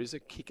whether there is a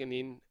kicking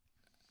in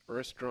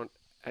restaurant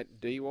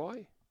at DY?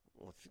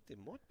 Well, I think there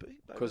might be.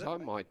 Because I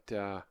might.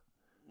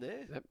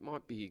 That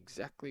might be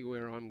exactly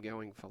where I'm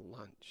going for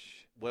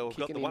lunch. Well, we've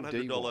got the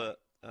 $100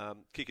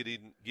 Kick It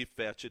In gift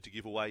voucher to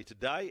give away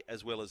today,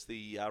 as well as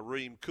the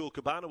Ream Cool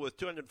Cabana worth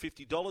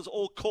 $250.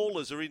 All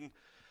callers are in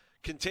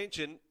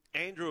contention.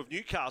 Andrew of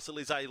Newcastle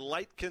is a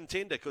late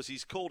contender because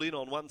he's called in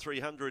on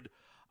 1300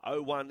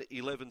 01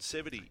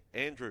 1170.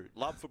 Andrew,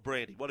 love for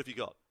Brandy. What have you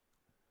got?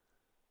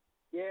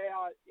 Yeah,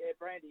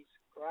 Brandy's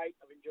great.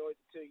 I've enjoyed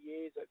the 2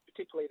 years,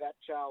 particularly that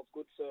Charles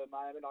Goodsir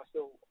moment. I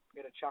still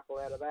get a chuckle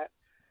out of that.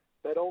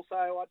 But also,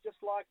 I'd just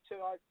like to,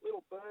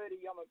 little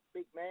birdie, I'm a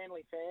big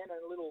Manly fan,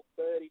 and a little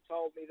birdie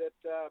told me that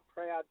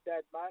proud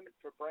dad moment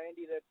for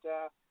Brandy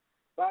that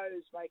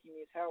Bo's making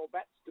his Harold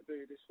Batts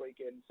debut this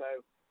weekend. So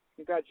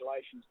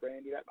congratulations,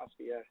 Brandy. That must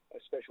be a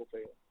special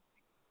feeling.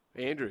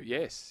 Andrew,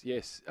 yes.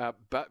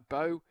 But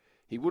Bo,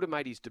 he would have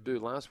made his debut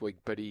last week,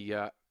 but he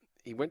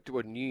went to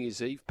a New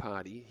Year's Eve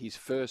party, his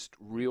first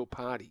real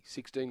party,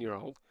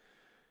 16-year-old.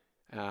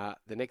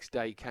 The next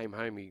day he came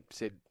home, he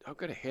said, I've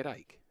got a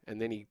headache. And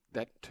then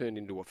that turned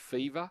into a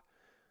fever.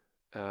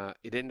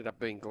 It ended up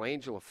being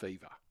glandular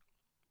fever.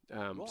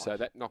 So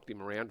that knocked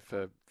him around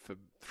for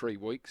 3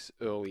 weeks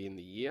early in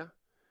the year.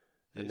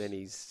 And then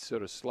he's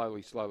sort of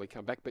slowly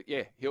come back. But,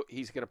 yeah,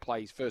 he's going to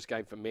play his first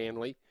game for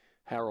Manly,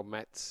 Harold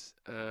Matts,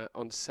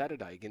 on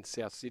Saturday against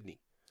South Sydney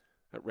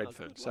at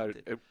Redfern. So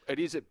it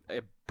is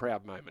a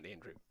proud moment,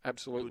 Andrew.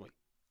 Absolutely.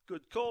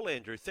 Good call,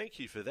 Andrew. Thank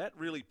you for that.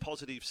 Really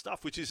positive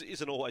stuff, which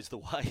isn't always the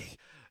way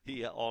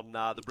here on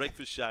the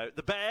Breakfast Show.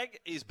 The bag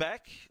is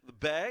back. The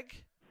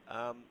bag,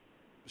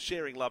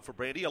 sharing love for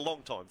Brandy, a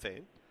long-time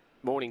fan.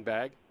 Morning,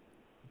 Bag.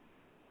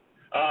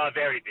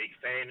 Very big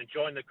fan.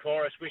 Enjoying the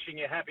chorus. Wishing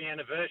you a happy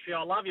anniversary.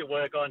 I love your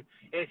work on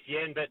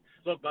SEN, but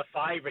look, my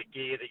favourite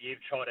gear that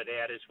you've trotted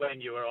out is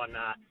when you were on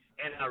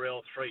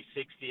NRL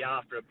 360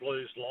 after a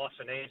Blues loss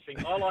and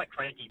answering. I like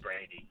Cranky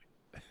Brandy.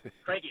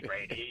 Cranky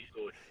Brandy, he's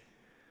good.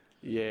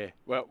 Yeah,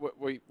 well,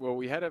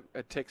 we had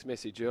a text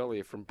message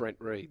earlier from Brent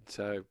Reed.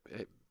 So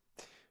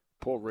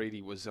poor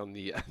Reedy was on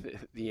the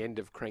end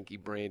of Cranky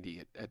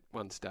Brandy at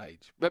one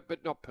stage,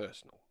 but not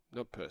personal,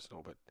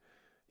 But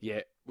yeah,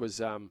 was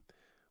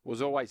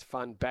always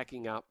fun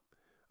backing up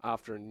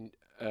after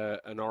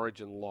an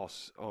Origin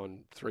loss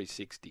on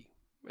 360,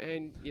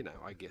 and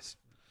I guess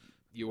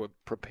you were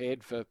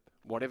prepared for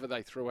whatever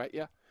they threw at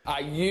you.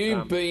 Are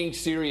you being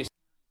serious?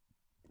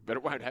 But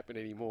it won't happen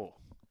anymore.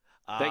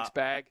 Thanks,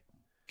 Bag.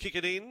 Kick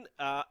It In,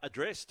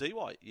 address,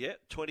 DY. Yeah,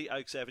 20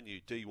 Oaks Avenue,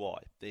 DY.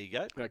 There you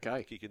go.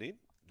 Okay. Kick It In.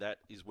 That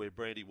is where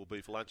Brandy will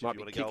be for lunch Might if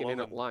you want be to go along. kicking in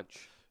at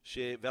lunch.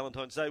 Share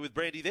Valentine's Day with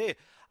Brandy there.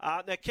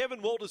 Now,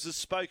 Kevin Walters has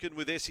spoken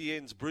with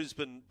SEN's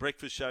Brisbane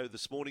Breakfast Show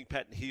this morning.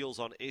 Pat and Heels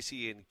on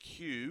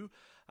SENQ.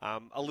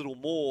 A little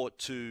more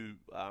to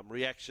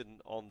reaction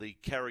on the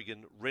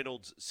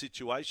Carrigan-Reynolds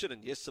situation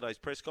and yesterday's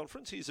press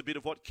conference. Here's a bit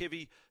of what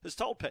Kevy has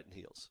told Pat and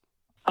Heels.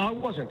 I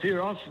wasn't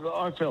there.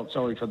 I felt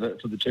sorry for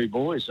the two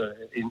boys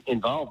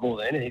involved more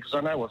than anything because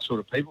I know what sort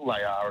of people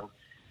they are.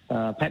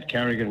 And Pat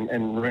Carrigan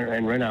and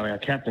Reno, our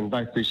captain,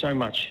 both do so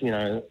much, in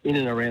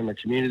and around the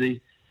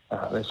community.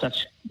 They're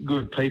such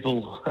good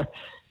people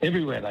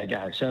everywhere they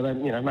go. So they,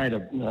 made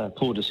a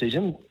poor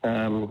decision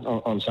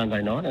on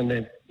Sunday night, and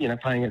they're,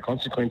 paying a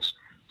consequence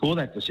for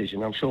that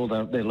decision. I'm sure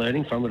they're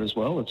learning from it as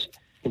well. It's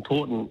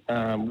important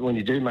when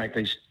you do make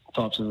these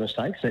types of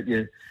mistakes that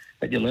you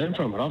learn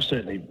from it. I've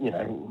certainly,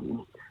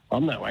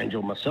 I'm no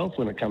angel myself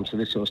when it comes to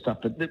this sort of stuff,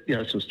 but,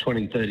 this was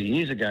 20, 30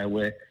 years ago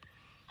where,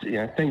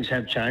 things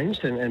have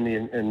changed and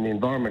the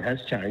environment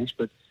has changed,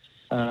 but,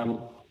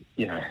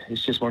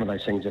 it's just one of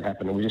those things that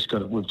happen and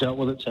we've dealt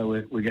with it, so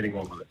we're getting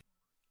on with it.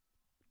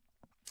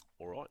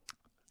 All right.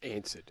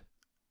 Answered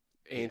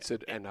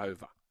and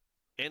over.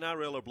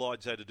 NRL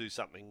obliged her to do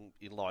something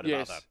in light of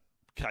other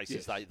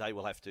cases. Yes. They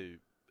will have to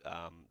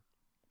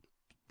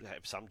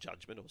have some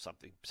judgment or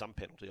something, some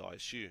penalty, I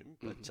assume.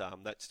 But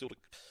that's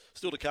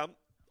still to come.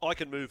 I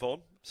can move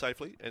on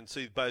safely and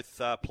see both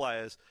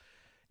players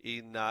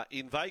in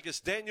Vegas.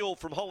 Daniel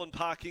from Holland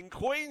Park in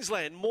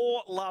Queensland.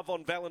 More love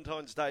on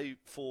Valentine's Day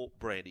for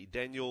Brandy.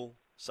 Daniel,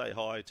 say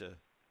hi to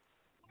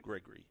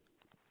Gregory.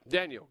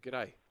 Daniel,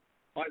 g'day.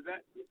 Hi,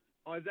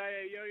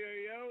 Isaiah, yo.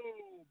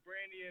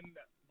 Brandy and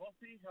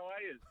Vossy, how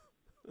are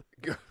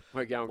you?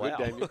 We're going good,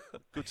 Daniel.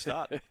 Good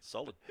start.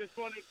 Solid. Just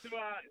wanted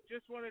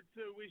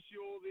to wish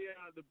you all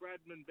the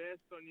Bradman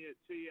best on your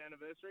 2-year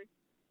anniversary.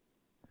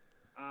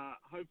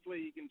 Hopefully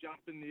you can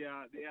jump in the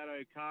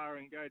auto car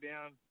and go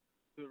down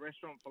to the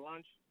restaurant for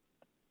lunch.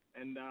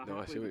 And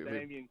hopefully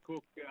Damien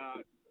Cook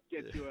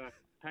gets you a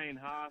Payne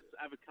Haas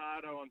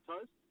avocado on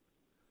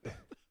toast.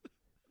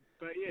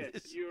 But yeah,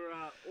 you're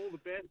all the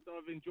best.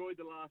 I've enjoyed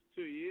the last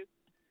 2 years,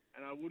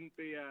 and I wouldn't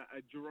be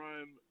a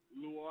Jerome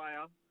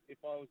Luaya if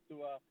I was to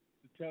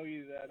tell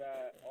you that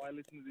I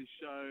listen to this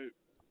show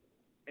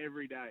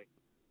every day.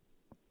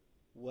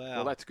 Wow.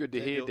 Well, that's good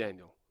to hear,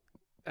 Daniel.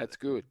 That's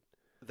good.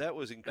 That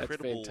was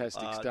incredible. That's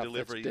fantastic stuff.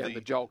 Delivery. That's down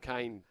the Joel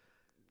Kane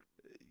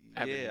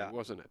avenue,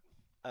 wasn't it?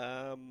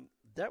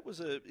 That was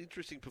an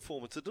interesting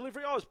performance. The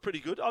delivery, I was pretty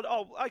good.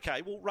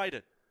 Okay, we'll rate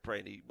it,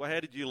 Brandy. Well, how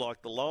did you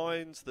like the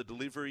lines, the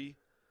delivery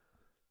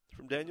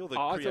from Daniel? The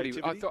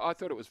creativity. I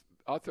thought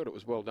it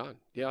was well done.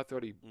 Yeah, I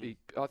thought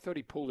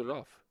he pulled it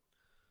off.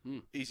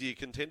 Is he a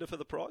contender for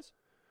the prize?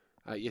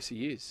 Yes,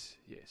 he is.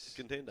 Yes,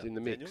 contender. He's in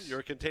the mix. Daniel, you're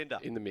a contender.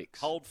 In the mix.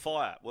 Hold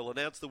fire. We'll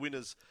announce the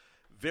winners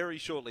very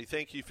shortly.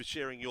 Thank you for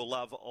sharing your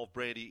love of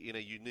Brandy in a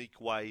unique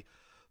way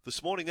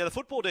this morning. Now, the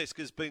football desk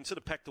has been sort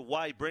of packed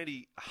away.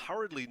 Brandy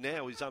hurriedly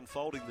now is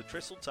unfolding the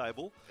trestle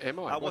table. Am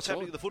I? What's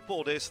happening at the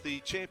football desk? The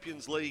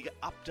Champions League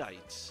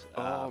updates.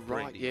 Right.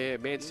 Brandy. Yeah,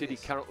 Man City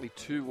currently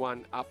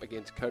 2-1 up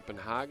against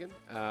Copenhagen.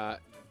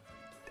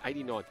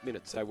 89th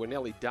minute, so we're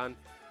nearly done.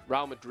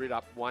 Real Madrid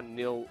up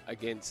 1-0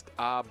 against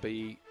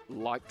RB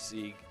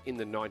Leipzig in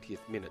the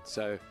 90th minute.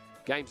 So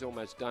game's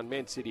almost done.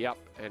 Man City up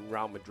and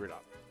Real Madrid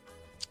up.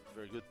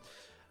 Very good.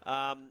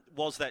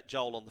 Was that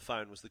Joel on the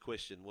phone was the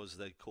question, was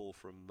the call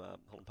from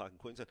Holland Park in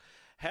Queensland.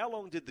 How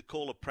long did the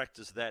caller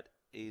practice that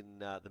in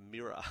the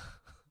Mirror?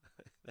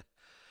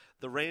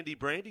 The Randy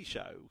Brandy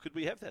Show. Could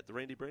we have that, the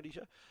Randy Brandy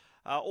Show?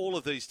 All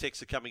of these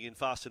texts are coming in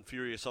fast and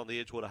furious on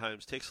the Edgewater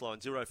Homes text line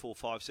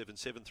 0457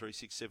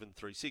 736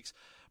 736.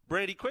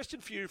 Brandy,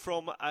 question for you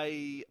from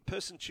a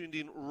person tuned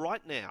in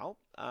right now.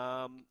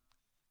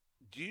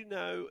 Do you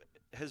know,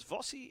 has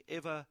Vossy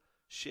ever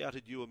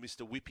shouted you a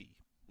Mr. Whippy?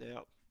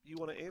 Now, you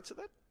want to answer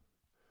that?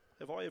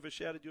 Have I ever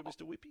shouted you a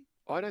Mr. Whippy?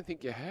 I don't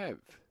think you have.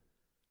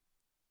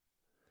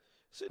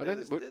 So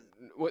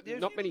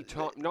not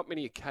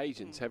many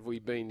occasions have we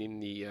been in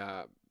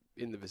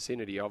the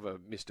vicinity of a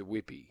Mr.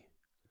 Whippy.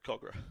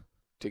 Cogra.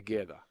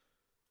 Together.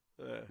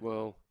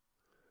 Well,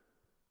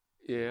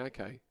 yeah,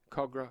 okay.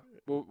 Cogra.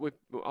 Well,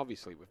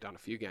 obviously we've done a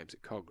few games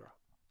at Cogra,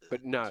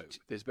 but no,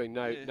 there's been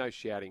no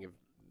shouting of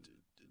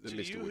the Mr.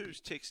 Whippy. To you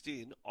who's texted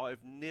in,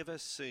 I've never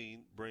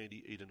seen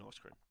Brandy eat an ice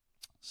cream.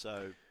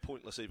 So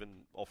pointless even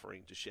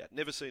offering to shout.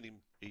 Never seen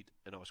him eat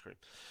an ice cream.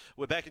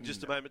 We're back in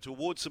just a moment to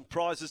award some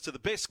prizes to the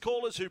best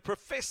callers who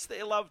profess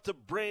their love to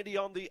Brandy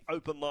on the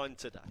open line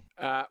today.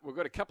 We've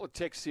got a couple of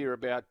texts here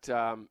about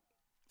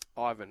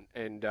Ivan,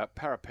 and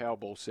Para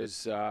Powerball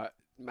says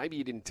maybe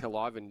you didn't tell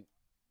Ivan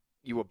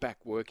you were back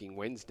working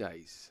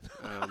Wednesdays.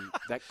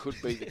 That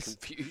could be the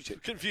confusion.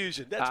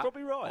 Confusion. That's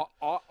probably right.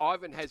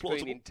 Ivan has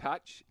been in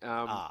touch,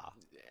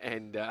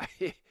 and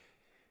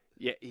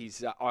yeah,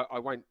 he's. I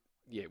won't.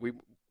 Yeah,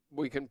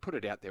 we can put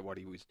it out there what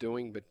he was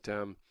doing, but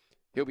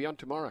he'll be on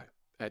tomorrow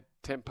at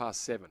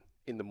 7:10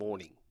 in the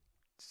morning.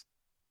 It's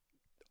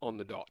on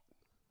the dot.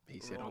 He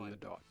said on the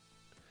dot.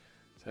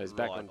 So he's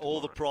back on tomorrow.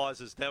 All the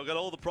prizes. Now we've got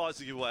all the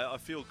prizes to give away. I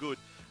feel good.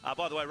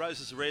 By the way,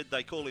 roses are red.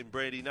 They call him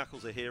Brandy.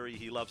 Knuckles are hairy.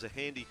 He loves a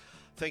handy.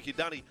 Thank you,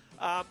 Dunny.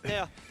 Now,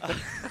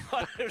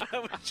 I don't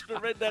know, we should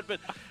have read that, but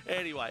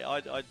anyway,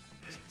 I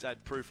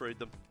don't proofread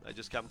them. They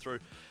just come through.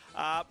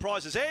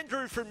 Prizes.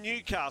 Andrew from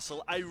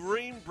Newcastle, a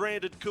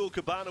Rheem-branded cool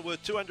cabana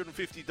worth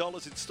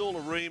 $250. Install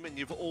a Rheem and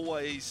you'll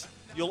always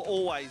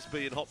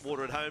be in hot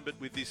water at home, but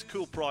with this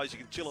cool prize, you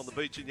can chill on the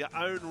beach in your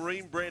own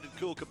Rheem-branded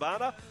cool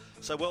cabana.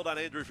 So well done,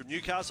 Andrew from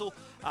Newcastle.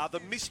 The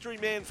Mystery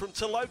Man from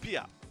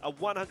Tilapia, a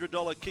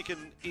 $100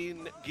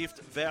 Kickin' gift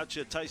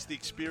voucher. Taste the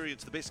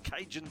experience, the best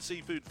Cajun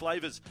seafood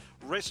flavours.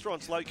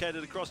 Restaurants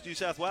located across New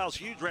South Wales.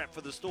 Huge wrap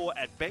for the store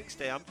at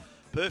Bankstown.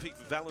 Perfect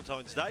for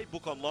Valentine's Day.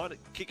 Book online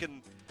at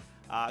Kickin'.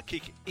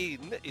 Kick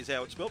in is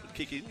how it's spelled, but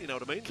kick in, you know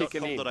what I mean?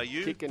 Kickin' in.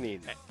 Kickin'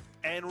 in.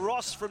 And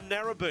Ross from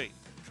Narrabeen.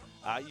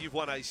 You've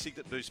won a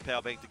Signet Boost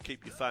power bank to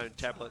keep your phone,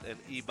 tablet and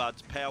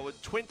earbuds powered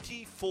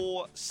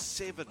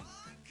 24/7.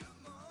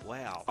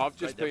 Wow. I've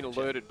just been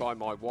alerted by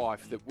my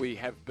wife that we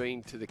have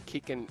been to the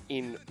Kickin'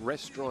 In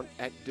restaurant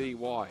at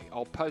DY.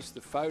 I'll post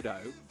the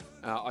photo.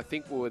 I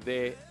think we were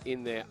there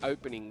in their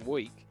opening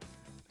week,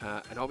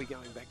 and I'll be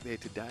going back there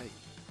today.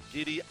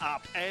 Giddy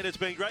up. And it's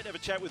been great to have a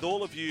chat with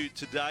all of you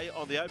today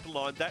on the open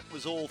line. That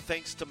was all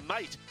thanks to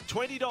Mate.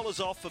 $20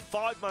 off for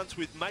 5 months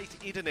with Mate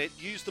Internet.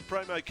 Use the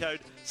promo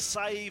code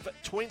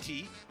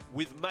SAVE20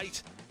 with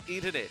Mate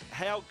Internet.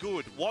 How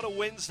good. What a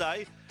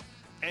Wednesday.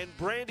 And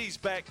Brandy's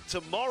back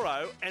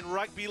tomorrow, and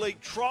Rugby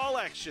League trial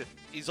action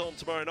is on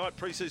tomorrow night.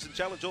 Pre-season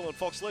challenge all on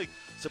Fox League.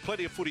 So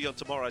plenty of footy on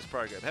tomorrow's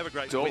program. Have a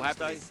great Wednesday.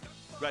 Happening.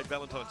 Great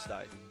Valentine's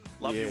Day.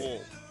 Love you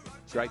all.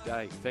 Great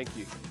day. Thank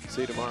you.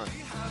 See you tomorrow.